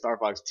considering that Star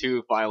Fox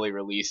 2 finally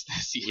released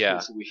this Yeah.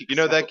 week. You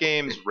know, so- that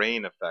game's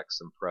rain effects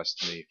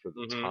impressed me for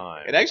the Mhm.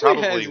 time. It actually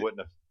probably has-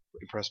 wouldn't have.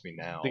 impress me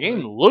now. The game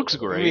looks I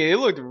great. mean, it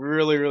looked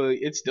really.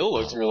 It still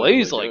looks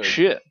Plays really like good.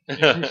 shit.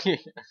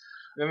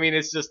 I mean,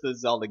 it's just the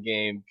Zelda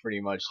game,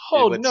 pretty much.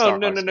 Oh with no Star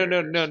no Fox no no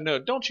no characters. no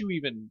no! Don't you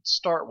even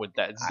start with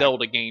that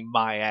Zelda game,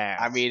 my ass.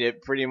 I mean,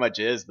 it pretty much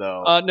is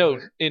though. no.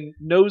 In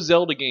no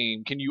Zelda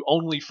game can you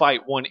only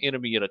fight one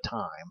enemy at a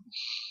time.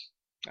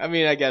 I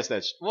mean, I guess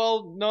that's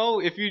no.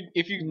 If you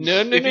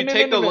No, no, if no, you no,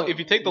 take no, the no. if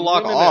you take the No,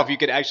 lock no, no. off, you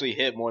could actually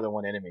hit more than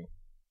one enemy.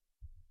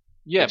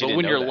 Yeah, But you but didn't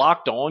when know you're that.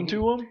 locked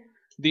onto them,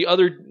 the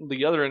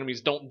other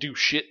enemies don't do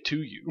shit to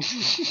you,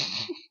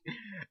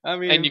 I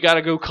mean, and you got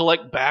to go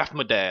collect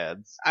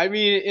Baphodads. I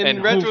mean, in and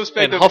Hoof-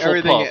 retrospect and of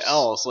everything Hufflepuffs.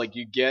 else, like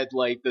you get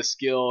like the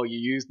skill, you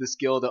use the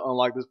skill to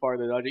unlock this part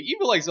of the dungeon.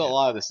 Even like so a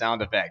lot of the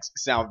sound effects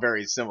sound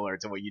very similar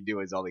to what you do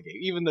in Zelda game.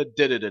 Even the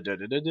da da da da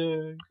da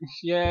da.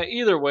 Yeah,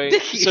 either way.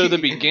 So the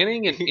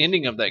beginning and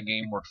ending of that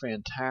game were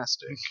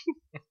fantastic.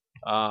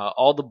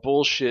 All the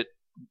bullshit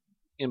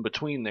in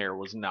between there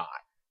was not.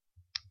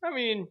 I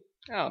mean,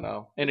 I don't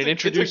know. And It's it a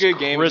introduced good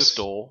game.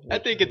 Crystal. I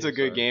think it's a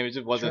good game. It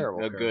just wasn't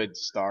terrible a game. good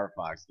Star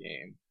Fox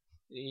game.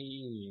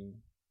 game.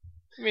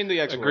 I mean, the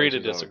Agree to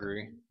exploration was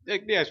disagree.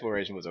 The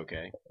exploration was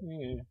okay.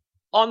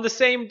 On the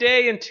same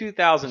day in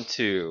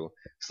 2002,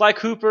 Sly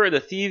Cooper and the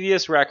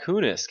Thievius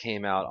Raccoonus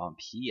came out on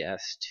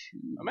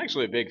PS2. I'm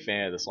actually a big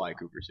fan of the Sly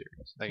Cooper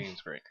series. That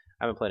game's great.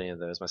 I haven't played any of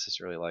those. My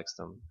sister really likes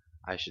them.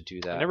 I should do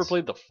that. I never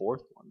played the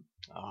fourth one.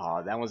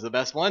 Oh, that was the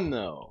best one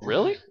though.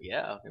 Really?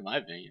 Yeah, in my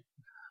opinion.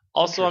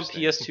 Also on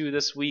Interesting. PS2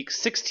 this week,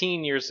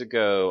 16 years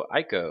ago,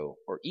 Ico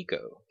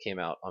came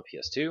out on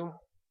PS2.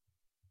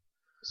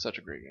 Such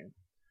a great game.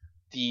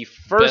 The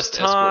first Best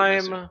escort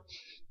time racer.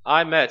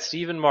 I met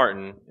Stephen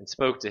Martin and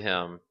spoke to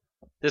him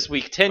this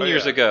week, 10 Oh,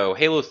 years yeah. ago,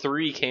 Halo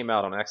 3 came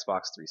out on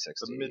Xbox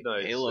 360. The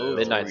midnight Halo sale.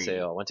 Midnight 3.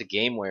 sale. Went to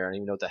GameWare. I didn't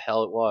even know what the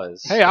hell it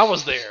was. Hey, I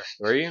was there.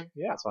 Were you?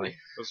 Yeah, that's funny. It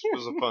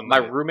was a fun My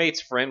night.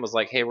 roommate's friend was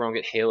like, "Hey, we're gonna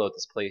get Halo at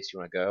this place. You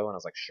want to go?" And I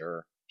was like,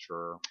 "Sure."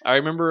 I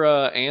remember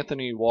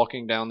Anthony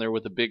walking down there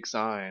with a big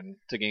sign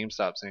to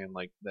GameStop saying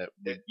like that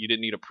you didn't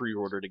need a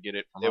pre-order to get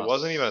it from us. It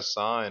wasn't even a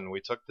sign. We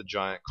took the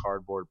giant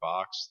cardboard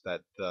box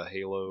that the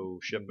Halo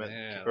shipment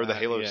Yeah, or the that-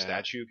 Halo yeah.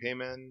 statue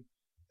came in,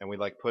 and we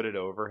like put it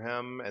over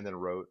him and then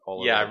wrote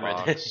all Yeah, I over the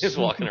remember box. he was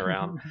walking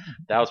around.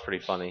 That was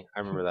pretty funny. I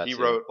remember that. He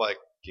too. wrote like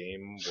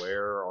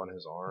GameWare on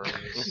his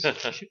arms,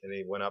 and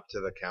he went up to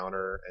the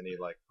counter and he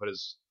like put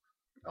his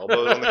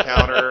elbows on the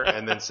counter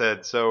and then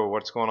said, "So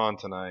what's going on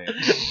tonight?"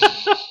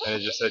 And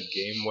it just said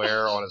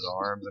GameWare on his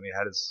arms, and he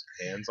had his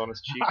hands on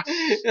his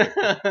cheeks.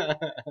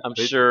 I'm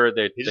sure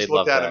they He they just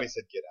love looked at that. him. He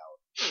said, "Get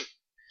out,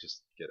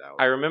 just get out."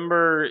 I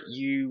remember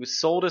you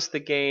sold us the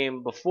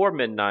game before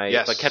midnight,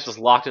 Yes. but kept us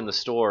locked in the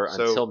store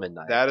So until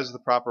midnight. That is the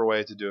proper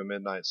way to do a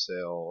midnight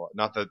sale.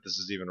 Not that this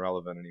is even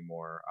relevant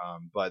anymore,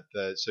 but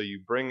so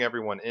you bring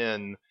everyone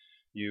in,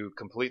 you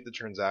complete the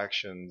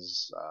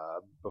transactions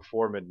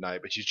before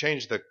midnight, but you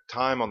change the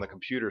time on the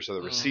computer so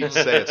the receipts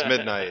say it's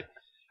midnight,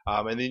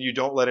 and then you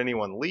don't let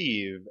anyone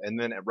leave. And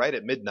then right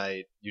at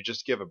midnight, you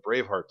just give a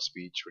Braveheart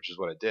speech, which is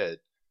what I did,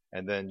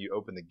 and then you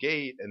open the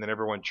gate, and then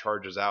everyone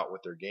charges out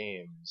with their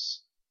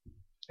games.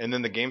 And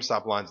then the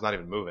GameStop line's not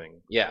even moving.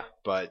 Yeah,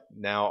 But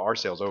now our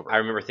sale's over. I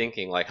remember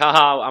thinking like,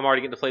 haha, I'm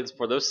already getting to play this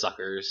before those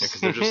suckers.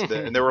 Because they're just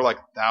and there were like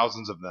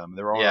thousands of them.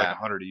 There were only Yeah. like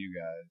 100 of you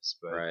guys,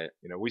 but Right.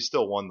 you know we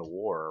still won the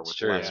war with It's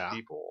true. less Yeah.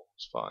 people. It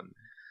was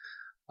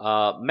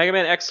fun. Mega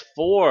Man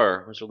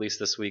X4 was released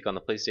this week on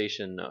the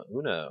PlayStation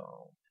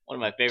Uno. One of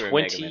my favorite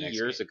 20 Mega Man X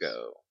years games.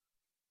 ago.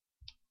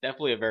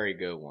 Definitely a very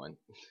good one.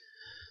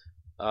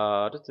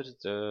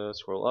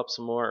 Scroll up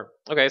some more.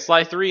 Okay,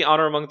 Sly 3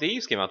 Honor Among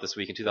Thieves came out this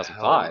week in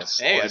 2005.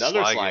 Hey,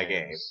 another Sly Sly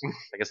games. game.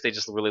 I guess they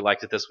just really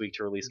liked it this week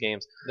to release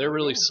games. They're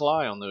really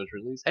sly on those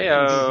release dates.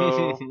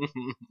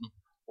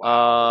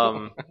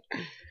 Heyo.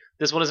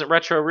 This one isn't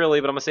retro really,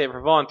 but I'm gonna say it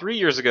for Vaughn. 3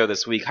 years ago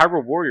this week,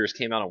 Hyrule Warriors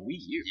came out on Wii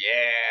U. Yeah.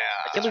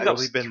 I can't believe It's that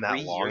was really been that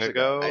 3 long years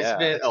ago. ago. I Yeah.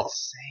 spent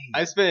Insane.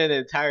 I spent an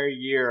entire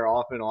year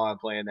off and on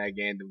playing that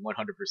game to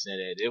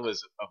 100% it. It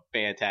was a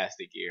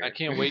fantastic year. I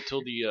can't wait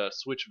till the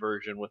Switch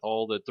version with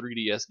all the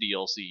 3DS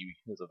DLC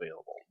is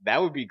available.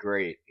 That would be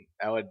great.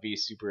 I would be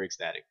super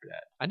ecstatic for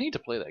that. I need to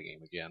play that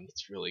game again.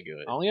 It's really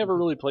good. I only ever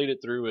really played it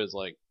through as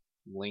like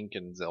Link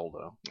and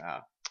Zelda.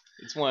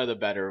 It's one of the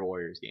better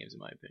Warriors games in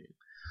my opinion.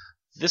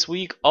 This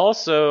week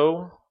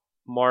also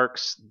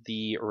marks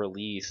the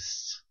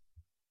release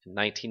in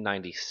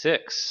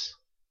 1996.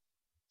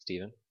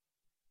 Steven?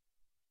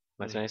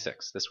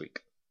 1996, this week.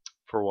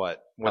 For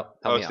what? Help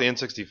Oh, me it's the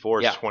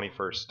N64's Yeah.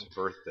 21st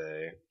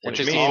birthday. Which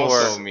Which means means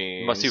also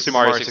means Super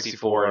Mario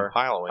 64 and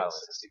Pilot Pilot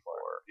 64.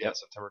 Yeah,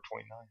 September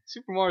 29th.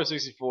 Super Mario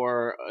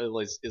 64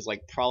 is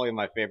like probably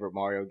my favorite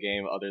Mario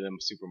game other than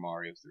Super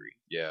Mario 3.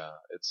 Yeah,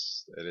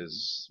 it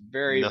is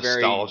Very,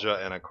 nostalgia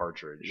and a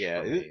cartridge.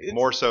 Yeah, for me. it's-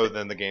 more so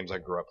than the games I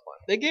grew up playing.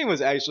 That game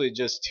was actually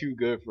just too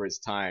good for its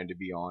time, to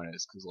be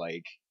honest, because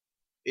like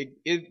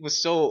it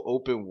was so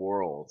open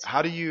world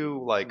How do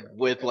you like?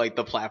 with like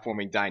the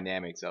platforming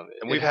dynamics of it.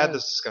 And we've had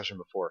this discussion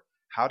before.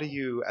 how do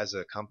you, as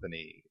a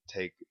company,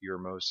 take your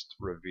most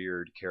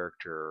revered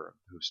character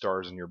who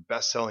stars in your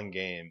best-selling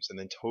games and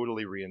then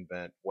totally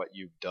reinvent what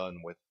you've done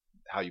with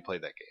how you play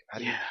that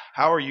game?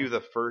 How are you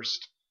the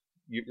first?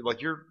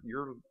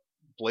 You're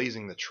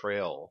blazing the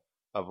trail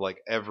of like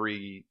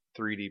every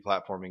 3D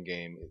platforming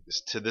game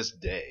to this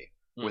day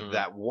with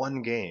that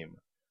one game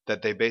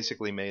that they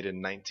basically made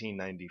in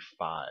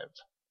 1995.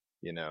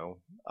 You know,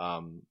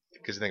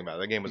 because think about it,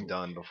 that game was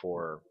done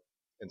before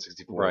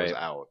N64 was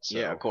out. So.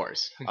 Yeah, of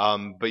course.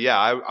 But yeah,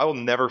 I will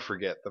never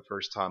forget the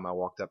first time I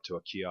walked up to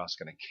a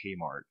kiosk in a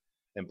Kmart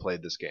and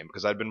played this game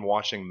because I'd been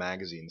watching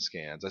magazine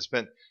scans. I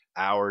spent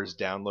hours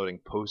downloading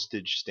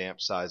postage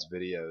stamp size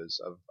videos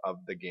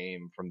of the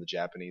game from the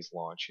Japanese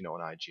launch, you know,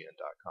 on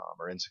IGN.com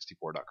or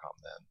N64.com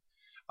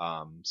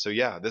then. So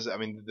yeah, this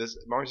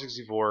Mario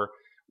 64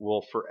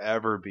 will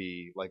forever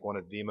be like one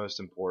of the most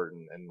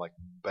important and like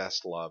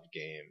best loved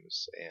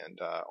games,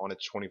 and on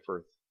its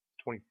 21st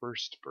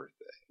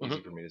birthday,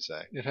 easy for me to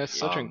say. It has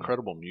such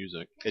incredible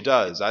music. It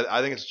does.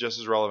 I think it's just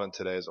as relevant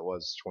today as it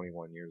was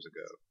 21 years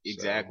ago.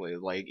 Exactly.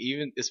 Like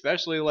even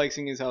especially like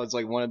seeing as how it's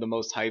like one of the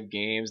most hyped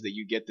games that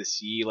you get to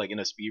see like in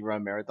a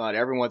speedrun marathon.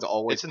 Everyone's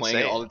always playing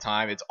it all the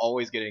time. It's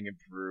always getting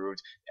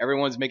improved.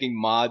 Everyone's making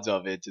mods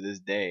of it to this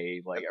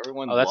day. Like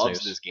everyone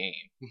loves this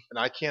game. And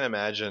I can't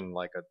imagine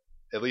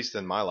at least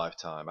in my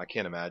lifetime, I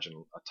can't imagine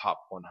a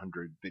top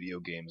 100 video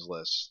games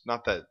list.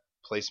 Not that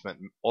placement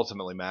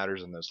ultimately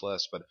matters in those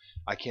lists, but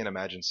I can't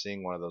imagine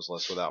seeing one of those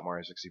lists without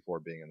Mario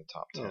 64 being in the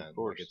top 10. Of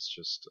course. Like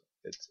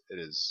it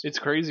is. It's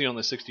crazy on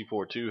the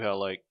 64 too, how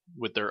like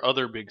with their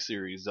other big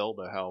series,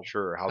 Zelda, how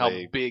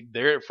they big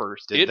their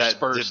first did the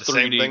 3D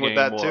same thing with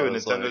that too.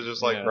 Was. Nintendo's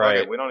just like,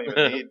 right. We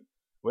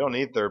don't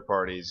need third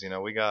parties. You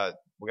know, we got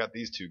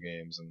these two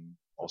games, and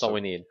that's all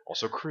we need.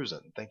 Also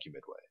cruising. Thank you,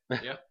 Midway.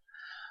 Yeah.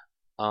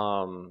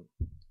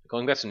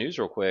 Going back to news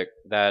real quick,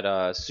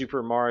 that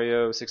Super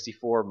Mario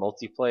 64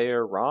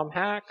 multiplayer ROM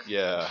hack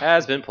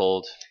has been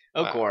pulled.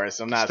 Of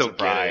course, I'm not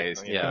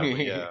surprised.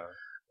 Yeah.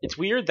 It's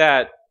weird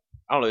that,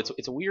 I don't know,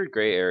 it's a weird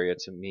gray area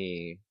to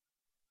me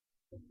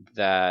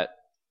that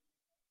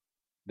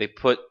they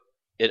put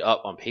it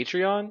up on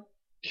Patreon.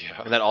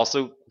 Yeah. And that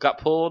also got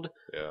pulled.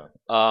 Yeah.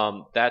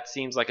 That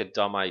seems like a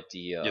dumb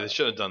idea. Yeah, they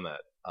should have done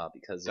that.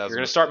 Because if you're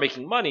going to start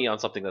making money on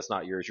something that's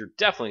not yours, you're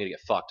definitely going to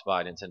get fucked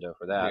by Nintendo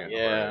for that.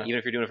 Yeah. Even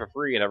if you're doing it for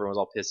free and everyone's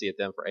all pissy at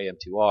them for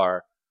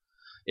AM2R.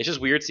 It's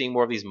just weird seeing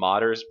more of these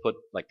modders put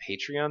like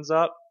Patreons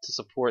up to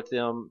support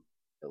them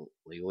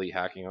illegally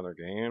hacking other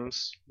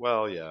games.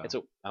 Well, yeah. I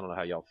don't know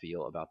how y'all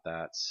feel about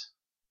that.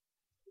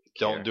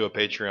 Don't do a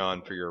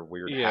Patreon for your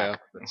weird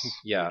hack.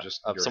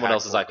 Of someone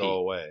else's IP. Go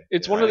away.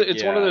 It's one of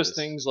those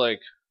things like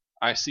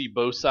I see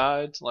both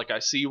sides. Like I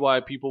see why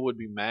people would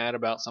be mad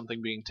about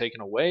something being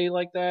taken away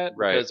like that,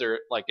 right? Because they're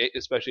like,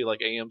 especially like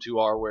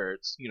AM2R, where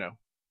it's they're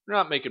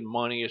not making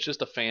money. It's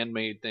just a fan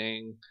made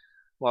thing.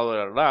 Blah,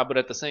 blah, blah, blah. But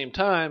at the same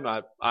time,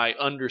 I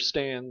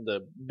understand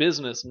the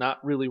business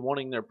not really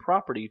wanting their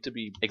property to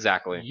be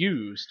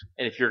used.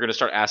 And if you're going to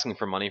start asking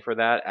for money for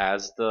that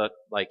as the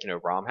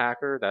ROM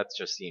hacker, that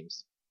just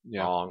seems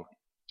wrong.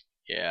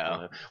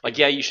 Yeah.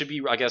 You should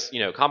be, I guess,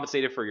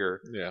 compensated for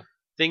your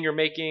thing you're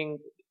making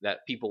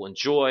that people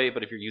enjoy,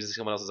 but if you're using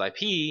someone else's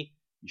IP, you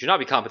should not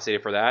be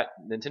compensated for that.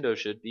 Nintendo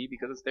should be,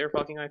 because it's their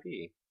fucking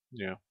IP.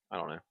 Yeah. I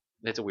don't know.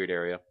 It's a weird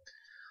area.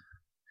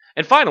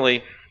 And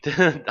finally,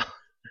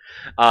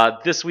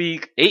 this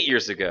week, 8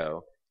 years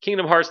ago,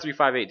 Kingdom Hearts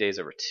 358 Days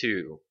Over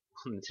 2,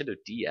 Nintendo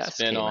DS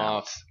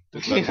Spin-off.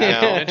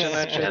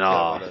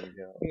 Spin-off.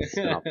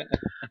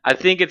 I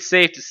think it's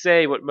safe to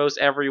say what most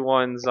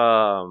everyone's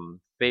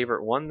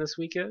favorite one this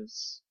week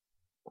is.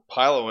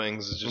 Pilot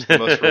Wings is just the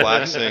most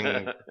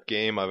relaxing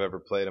game I've ever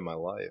played in my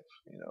life.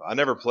 I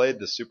never played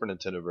the Super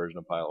Nintendo version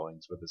of Pilot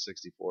Wings, but the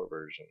 64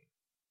 version.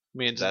 I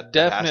mean, it's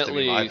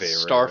definitely favorite,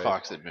 Star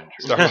Fox Adventure.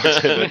 Star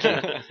Fox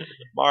Adventure.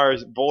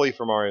 Bully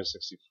for Mario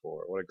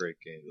 64. What a great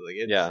game!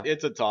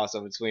 It's a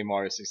toss-up between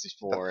Mario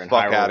 64 and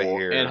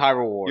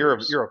Hyrule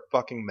Warriors. You're a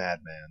fucking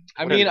madman.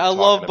 I mean, I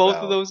love both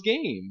of those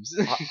games.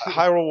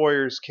 Hyrule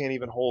Warriors can't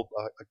even hold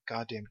a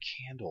goddamn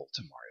candle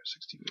to Mario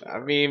 64.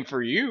 I mean,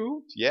 for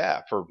you,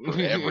 yeah, for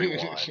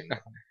everyone.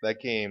 That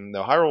game,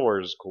 no, Hyrule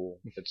Warriors is cool.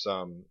 It's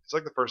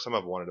like the first time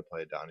I've wanted to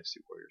play a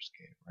Dynasty Warriors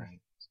game, right?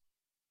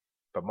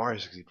 But Mario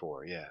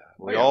 64,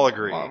 we all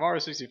agree. Mario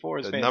 64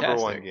 is the fantastic.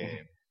 number one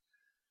game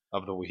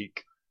of the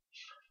week.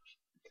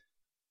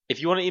 If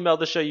you want to email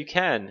the show, you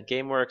can.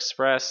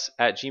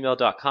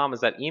 GameWareExpress@gmail.com is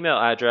that email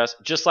address.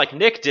 Just like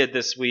Nick did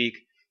this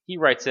week, he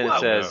writes in and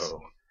says,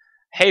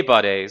 "Hey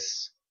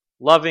buddies,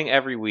 loving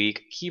every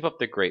week. Keep up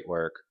the great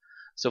work.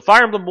 So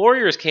Fire Emblem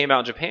Warriors came out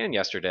in Japan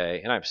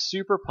yesterday, and I'm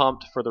super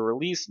pumped for the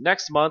release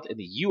next month in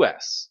the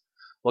US.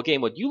 What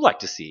game would you like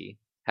to see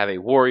have a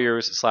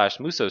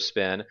Warriors/Muso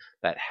spin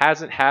that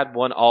hasn't had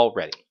one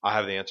already?" I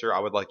have the answer. I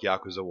would like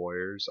Yakuza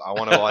Warriors. I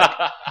want to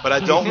but I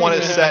don't want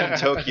it set in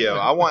Tokyo.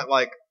 I want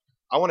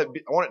it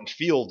in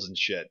fields and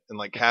shit and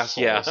like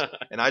castles. Yeah.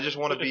 And I just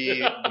want to be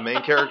the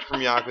main character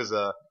from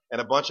Yakuza, and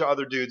a bunch of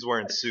other dudes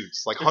wearing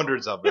suits, like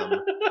hundreds of them,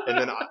 and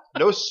then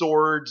no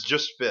swords,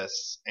 just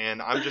fists,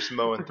 and I'm just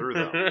mowing through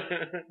them.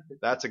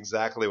 That's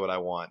exactly what I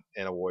want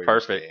in a Warriors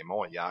Perfect. game. I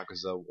want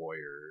Yakuza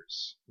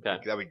Warriors. Okay.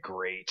 That'd be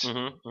great.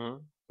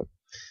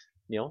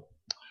 Neil,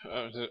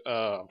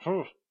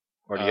 Phew.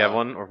 or do you have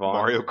one, or Vaughn?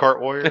 Mario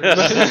Kart Warriors.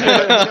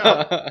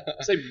 I'd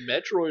say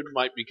Metroid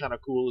might be kind of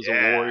cool as Yeah,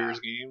 a Warriors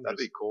game. That'd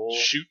be Just cool.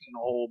 shooting a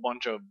whole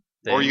bunch of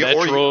Or you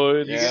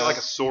Metroid. get like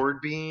a sword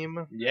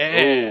beam.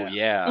 Yeah. Oh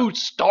yeah. Ooh,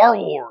 Star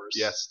Wars.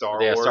 Yeah,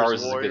 Star Yeah, Wars. Star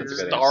Wars is a good- Warriors.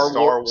 it's a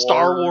good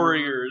Star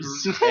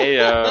Warriors.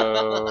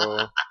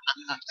 Heyo.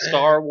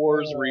 Star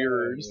Wars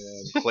Rears.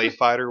 Yeah, Play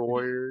Fighter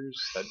Warriors.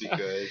 That'd be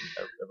good.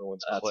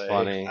 Everyone's That's play.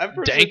 funny. I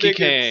personally Danky think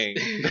Kang.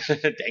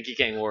 Danky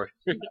Kang War.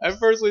 I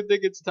personally think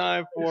it's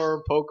time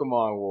for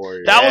Pokemon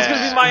Warriors. That was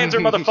gonna be my answer,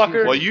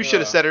 motherfucker. Well, you should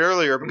have said it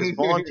earlier because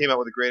Vaughn came out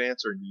with a great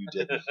answer and you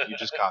didn't. You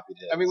just copied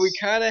his. I mean, we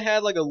kind of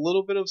had like a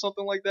little bit of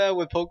something like that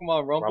with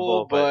Pokemon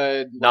Rumble,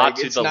 but not like,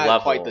 to it's the not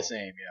level. quite the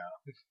same.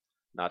 Yeah.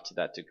 Not to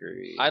that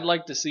degree. I'd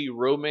like to see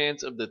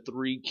Romance of the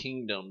Three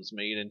Kingdoms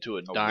made into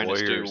a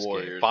Dynasty Warriors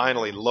Warriors. game.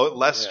 Finally,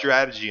 less Yeah.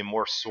 strategy and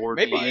more sword.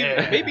 Maybe fighting.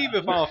 Yeah. maybe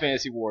even Final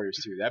Fantasy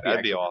Warriors too. That'd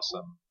That'd be actually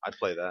awesome. I'd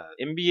play that.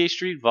 NBA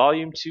Street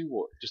Volume 2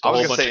 War. Just a I was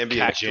whole gonna bunch say of NBA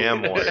cactual-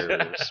 Jam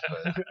Warriors,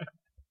 but I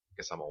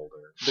guess I'm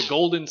older. The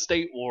Golden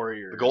State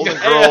Warriors. The Golden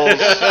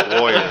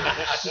Girls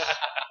Warriors.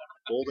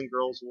 Golden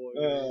Girls Warriors.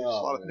 Oh, There's a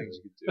lot of man. things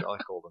you could do. I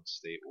like Golden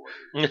State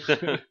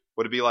Warriors.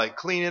 Would it be like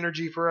clean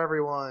energy for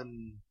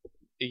everyone?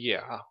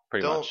 Yeah.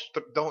 Pretty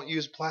Don't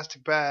use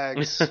plastic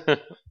bags. much.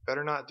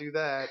 Better not do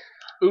that.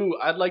 Ooh,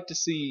 I'd like to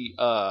see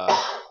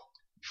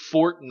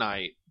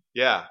Fortnite.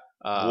 Yeah,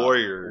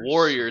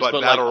 Warriors, but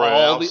like battle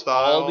royale all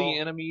style. the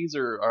enemies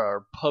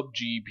are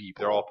PUBG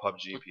people. They're all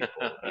PUBG people.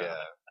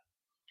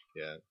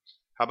 Yeah.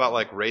 How about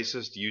like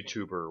racist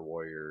YouTuber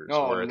warriors,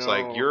 Oh, where it's no.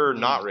 like you're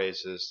not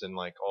racist, and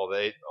like all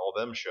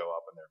them show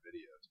up in their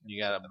videos.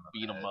 You gotta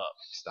beat them up.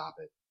 Stop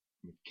it.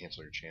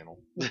 Cancel your channel.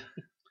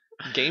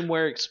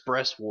 Gameware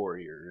Express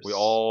Warriors. There's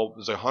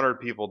 100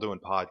 people doing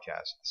podcasts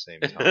at the same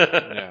time.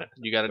 Yeah,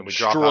 you gotta Then we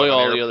drop out destroy of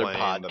all an the other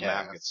airplane, the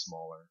map podcasts. gets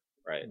smaller.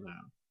 Right. Yeah.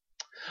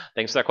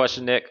 Thanks for that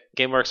question, Nick.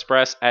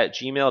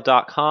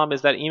 GamewareExpress@gmail.com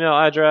is that email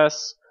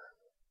address.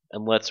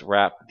 And let's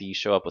wrap the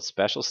show up with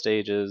special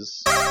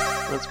stages.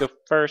 Let's go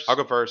first. I'll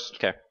go first.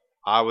 Okay.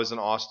 I was in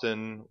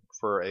Austin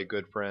for a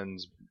good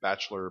friend's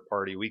bachelor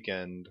party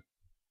weekend,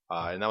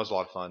 and that was a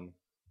lot of fun.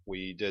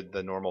 We did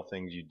the normal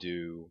things you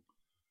do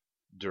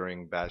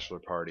during bachelor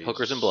parties.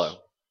 Hookers and blow.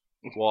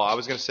 Well, I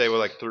was gonna say we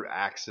like threw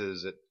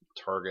axes at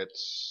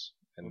targets,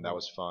 and that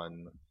was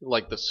fun.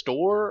 Like the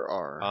store,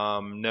 or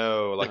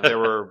No, like there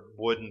were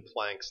wooden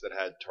planks that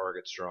had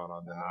targets drawn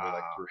on them, and we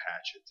like threw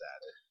hatchets at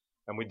it.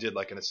 And we did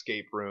like an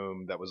escape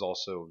room that was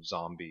also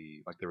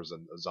zombie. Like there was a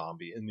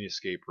zombie in the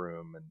escape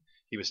room, and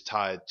he was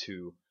tied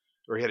to,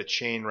 or he had a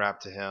chain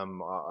wrapped to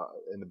him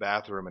in the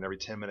bathroom. And every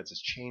 10 minutes,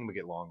 his chain would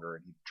get longer,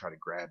 and he'd try to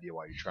grab you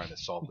while you're trying to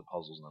solve the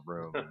puzzles in the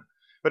room.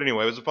 But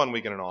anyway, it was a fun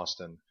weekend in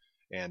Austin,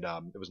 and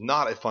it was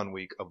not a fun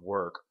week of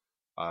work.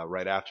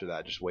 Right after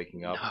that, just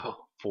waking up No.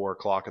 4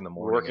 o'clock in the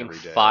morning Working every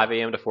day. 5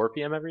 a.m. to 4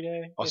 p.m. every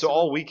day? So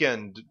all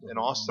weekend in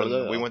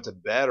Austin, we went to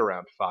bed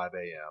around 5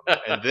 a.m.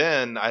 and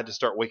then I had to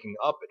start waking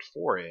up at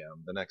 4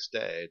 a.m. the next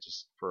day,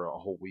 just for a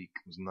whole week.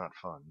 It was not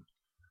fun.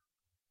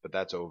 But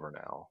that's over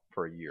now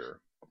for a year,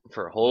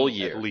 For a whole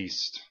year. at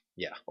least.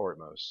 Yeah. Or at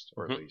most,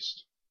 or Mhm. at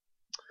least.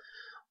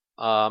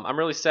 I'm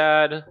really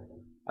sad.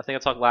 I think I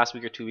talked last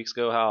week or 2 weeks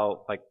ago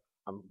how like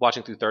I'm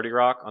watching through 30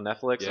 Rock on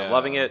Netflix. And I'm Yeah.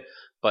 loving it,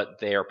 but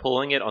they are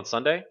pulling it on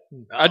Sunday.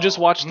 I just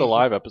watched the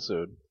live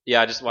episode.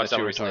 Yeah, I just watched That that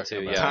you were recently talking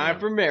too. about. Yeah, Time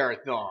for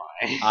marathon.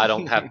 I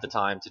don't have the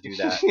time to do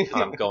that.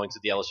 I'm going to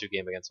the LSU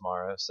game again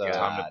tomorrow, so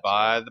Time to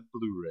buy the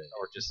Blu-ray.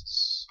 or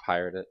just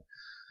pirate it.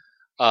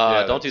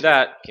 Yeah, Don't do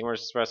that. Gamers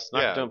Express is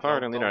not doing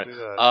pirate on the internet. do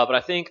that. But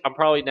I think I'm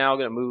probably now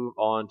going to move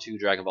on to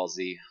Dragon Ball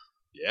Z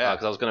yeah.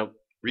 because I was going to.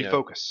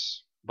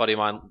 Refocus. Buddy of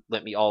mine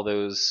lent me all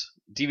those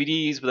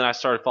DVDs, but then I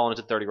started falling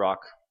into 30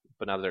 Rock.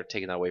 But now that they're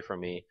taking that away from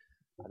me,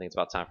 I think it's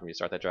about time for me to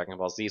start that Dragon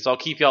Ball Z. So I'll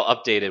keep y'all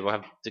updated. We'll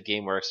have the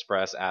Gameware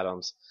Express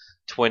Adams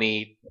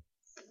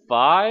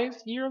 25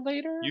 year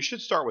later. You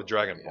should start with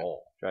Dragon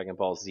Ball. Dragon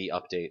Ball Z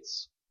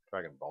updates.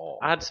 Dragon Ball.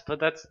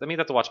 But that means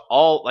I have to watch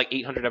all like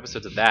 800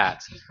 episodes of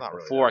that It's not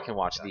really before I that- can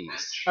watch that these.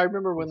 much. I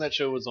remember when that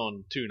show was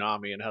on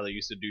Toonami and how they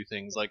used to do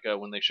things like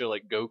when they show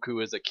like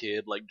Goku as a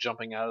kid like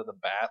jumping out of the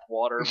bath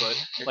water,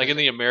 but like in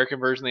the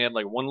American version they had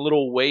like one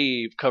little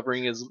wave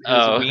covering his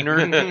Oh. wiener,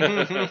 and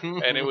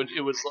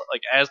it was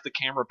like as the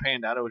camera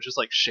panned out, it was just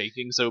like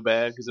shaking so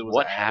bad because it was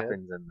What added.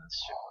 happens in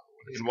this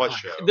show? In what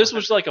show? This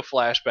was like a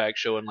flashback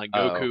showing like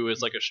Oh. Goku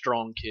is like a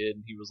strong kid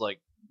and he was like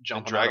In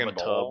jumping Dragon out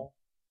of a Ball? tub.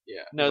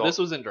 No, this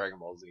was in Dragon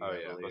Ball Z. Oh I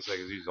yeah, believe. that's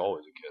because he's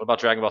always a kid. What about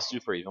Dragon Ball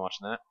Super? You been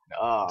watching that?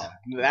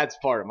 That's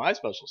part of my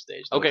special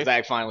stage. Though, Okay. 'cause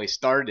I finally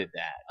started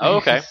that. Oh,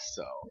 okay.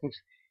 So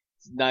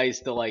it's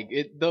nice to like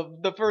it.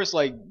 The first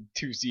like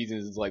 2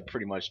 seasons is like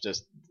pretty much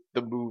just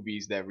the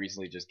movies that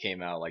recently just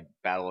came out, like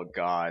Battle of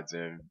Gods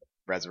and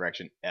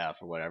Resurrection F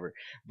or whatever.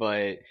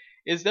 But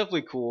it's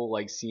definitely cool,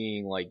 like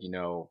seeing like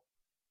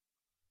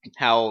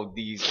how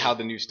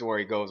the new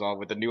story goes on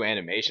with the new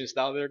animation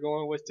style they're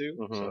going with too.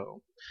 Mhm.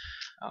 So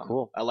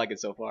Cool. I like it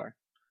so far.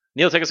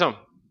 Neil, take us home.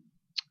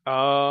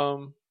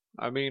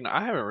 I mean,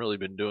 I haven't really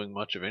been doing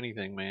much of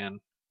anything, man.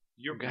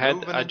 You're Had-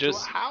 moving I into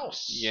just- a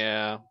house.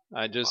 Yeah,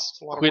 I That's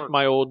just a lot of quit work.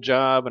 my old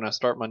job and I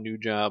start my new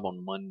job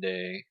on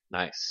Monday.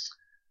 Nice.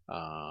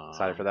 Um,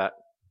 Excited for that.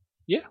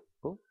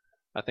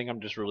 I think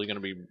I'm just really going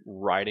to be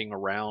riding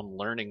around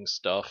learning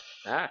stuff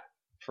Ah,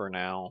 for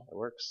now. that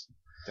works.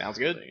 Sounds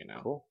good. You know.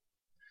 Cool.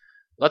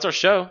 That's our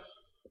show.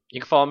 You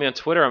can follow me on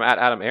Twitter. I'm at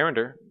Adam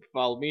Arender.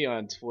 Follow me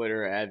on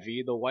Twitter at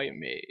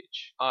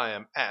 @VTheWhiteMage. I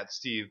am at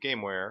Steve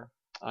Gameware.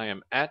 I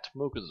am at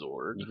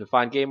Mokazord. You can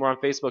find GameWare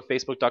on Facebook,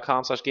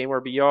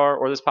 facebook.com/GameWareBR,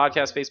 or this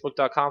podcast,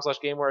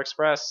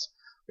 facebook.com/GameWareExpress,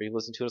 or you can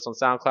listen to us on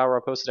SoundCloud, where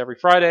I post it every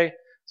Friday,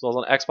 as well as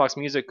on Xbox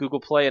Music, Google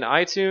Play, and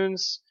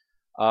iTunes.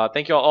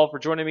 Thank you all for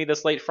joining me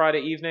this late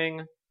Friday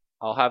evening.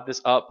 I'll have this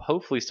up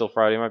hopefully still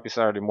Friday. It might be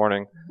Saturday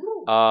morning.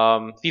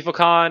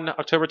 FIFACon,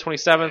 October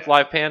 27th,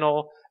 live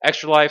panel.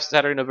 Extra Life,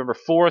 Saturday, November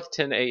 4th,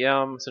 10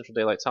 a.m. Central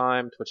Daylight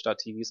Time,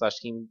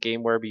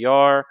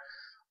 twitch.tv/GameWareBR.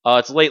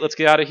 It's late. Let's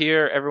get out of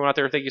here. Everyone out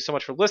there, thank you so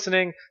much for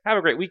listening. Have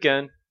a great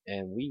weekend,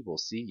 and we will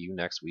see you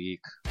next week.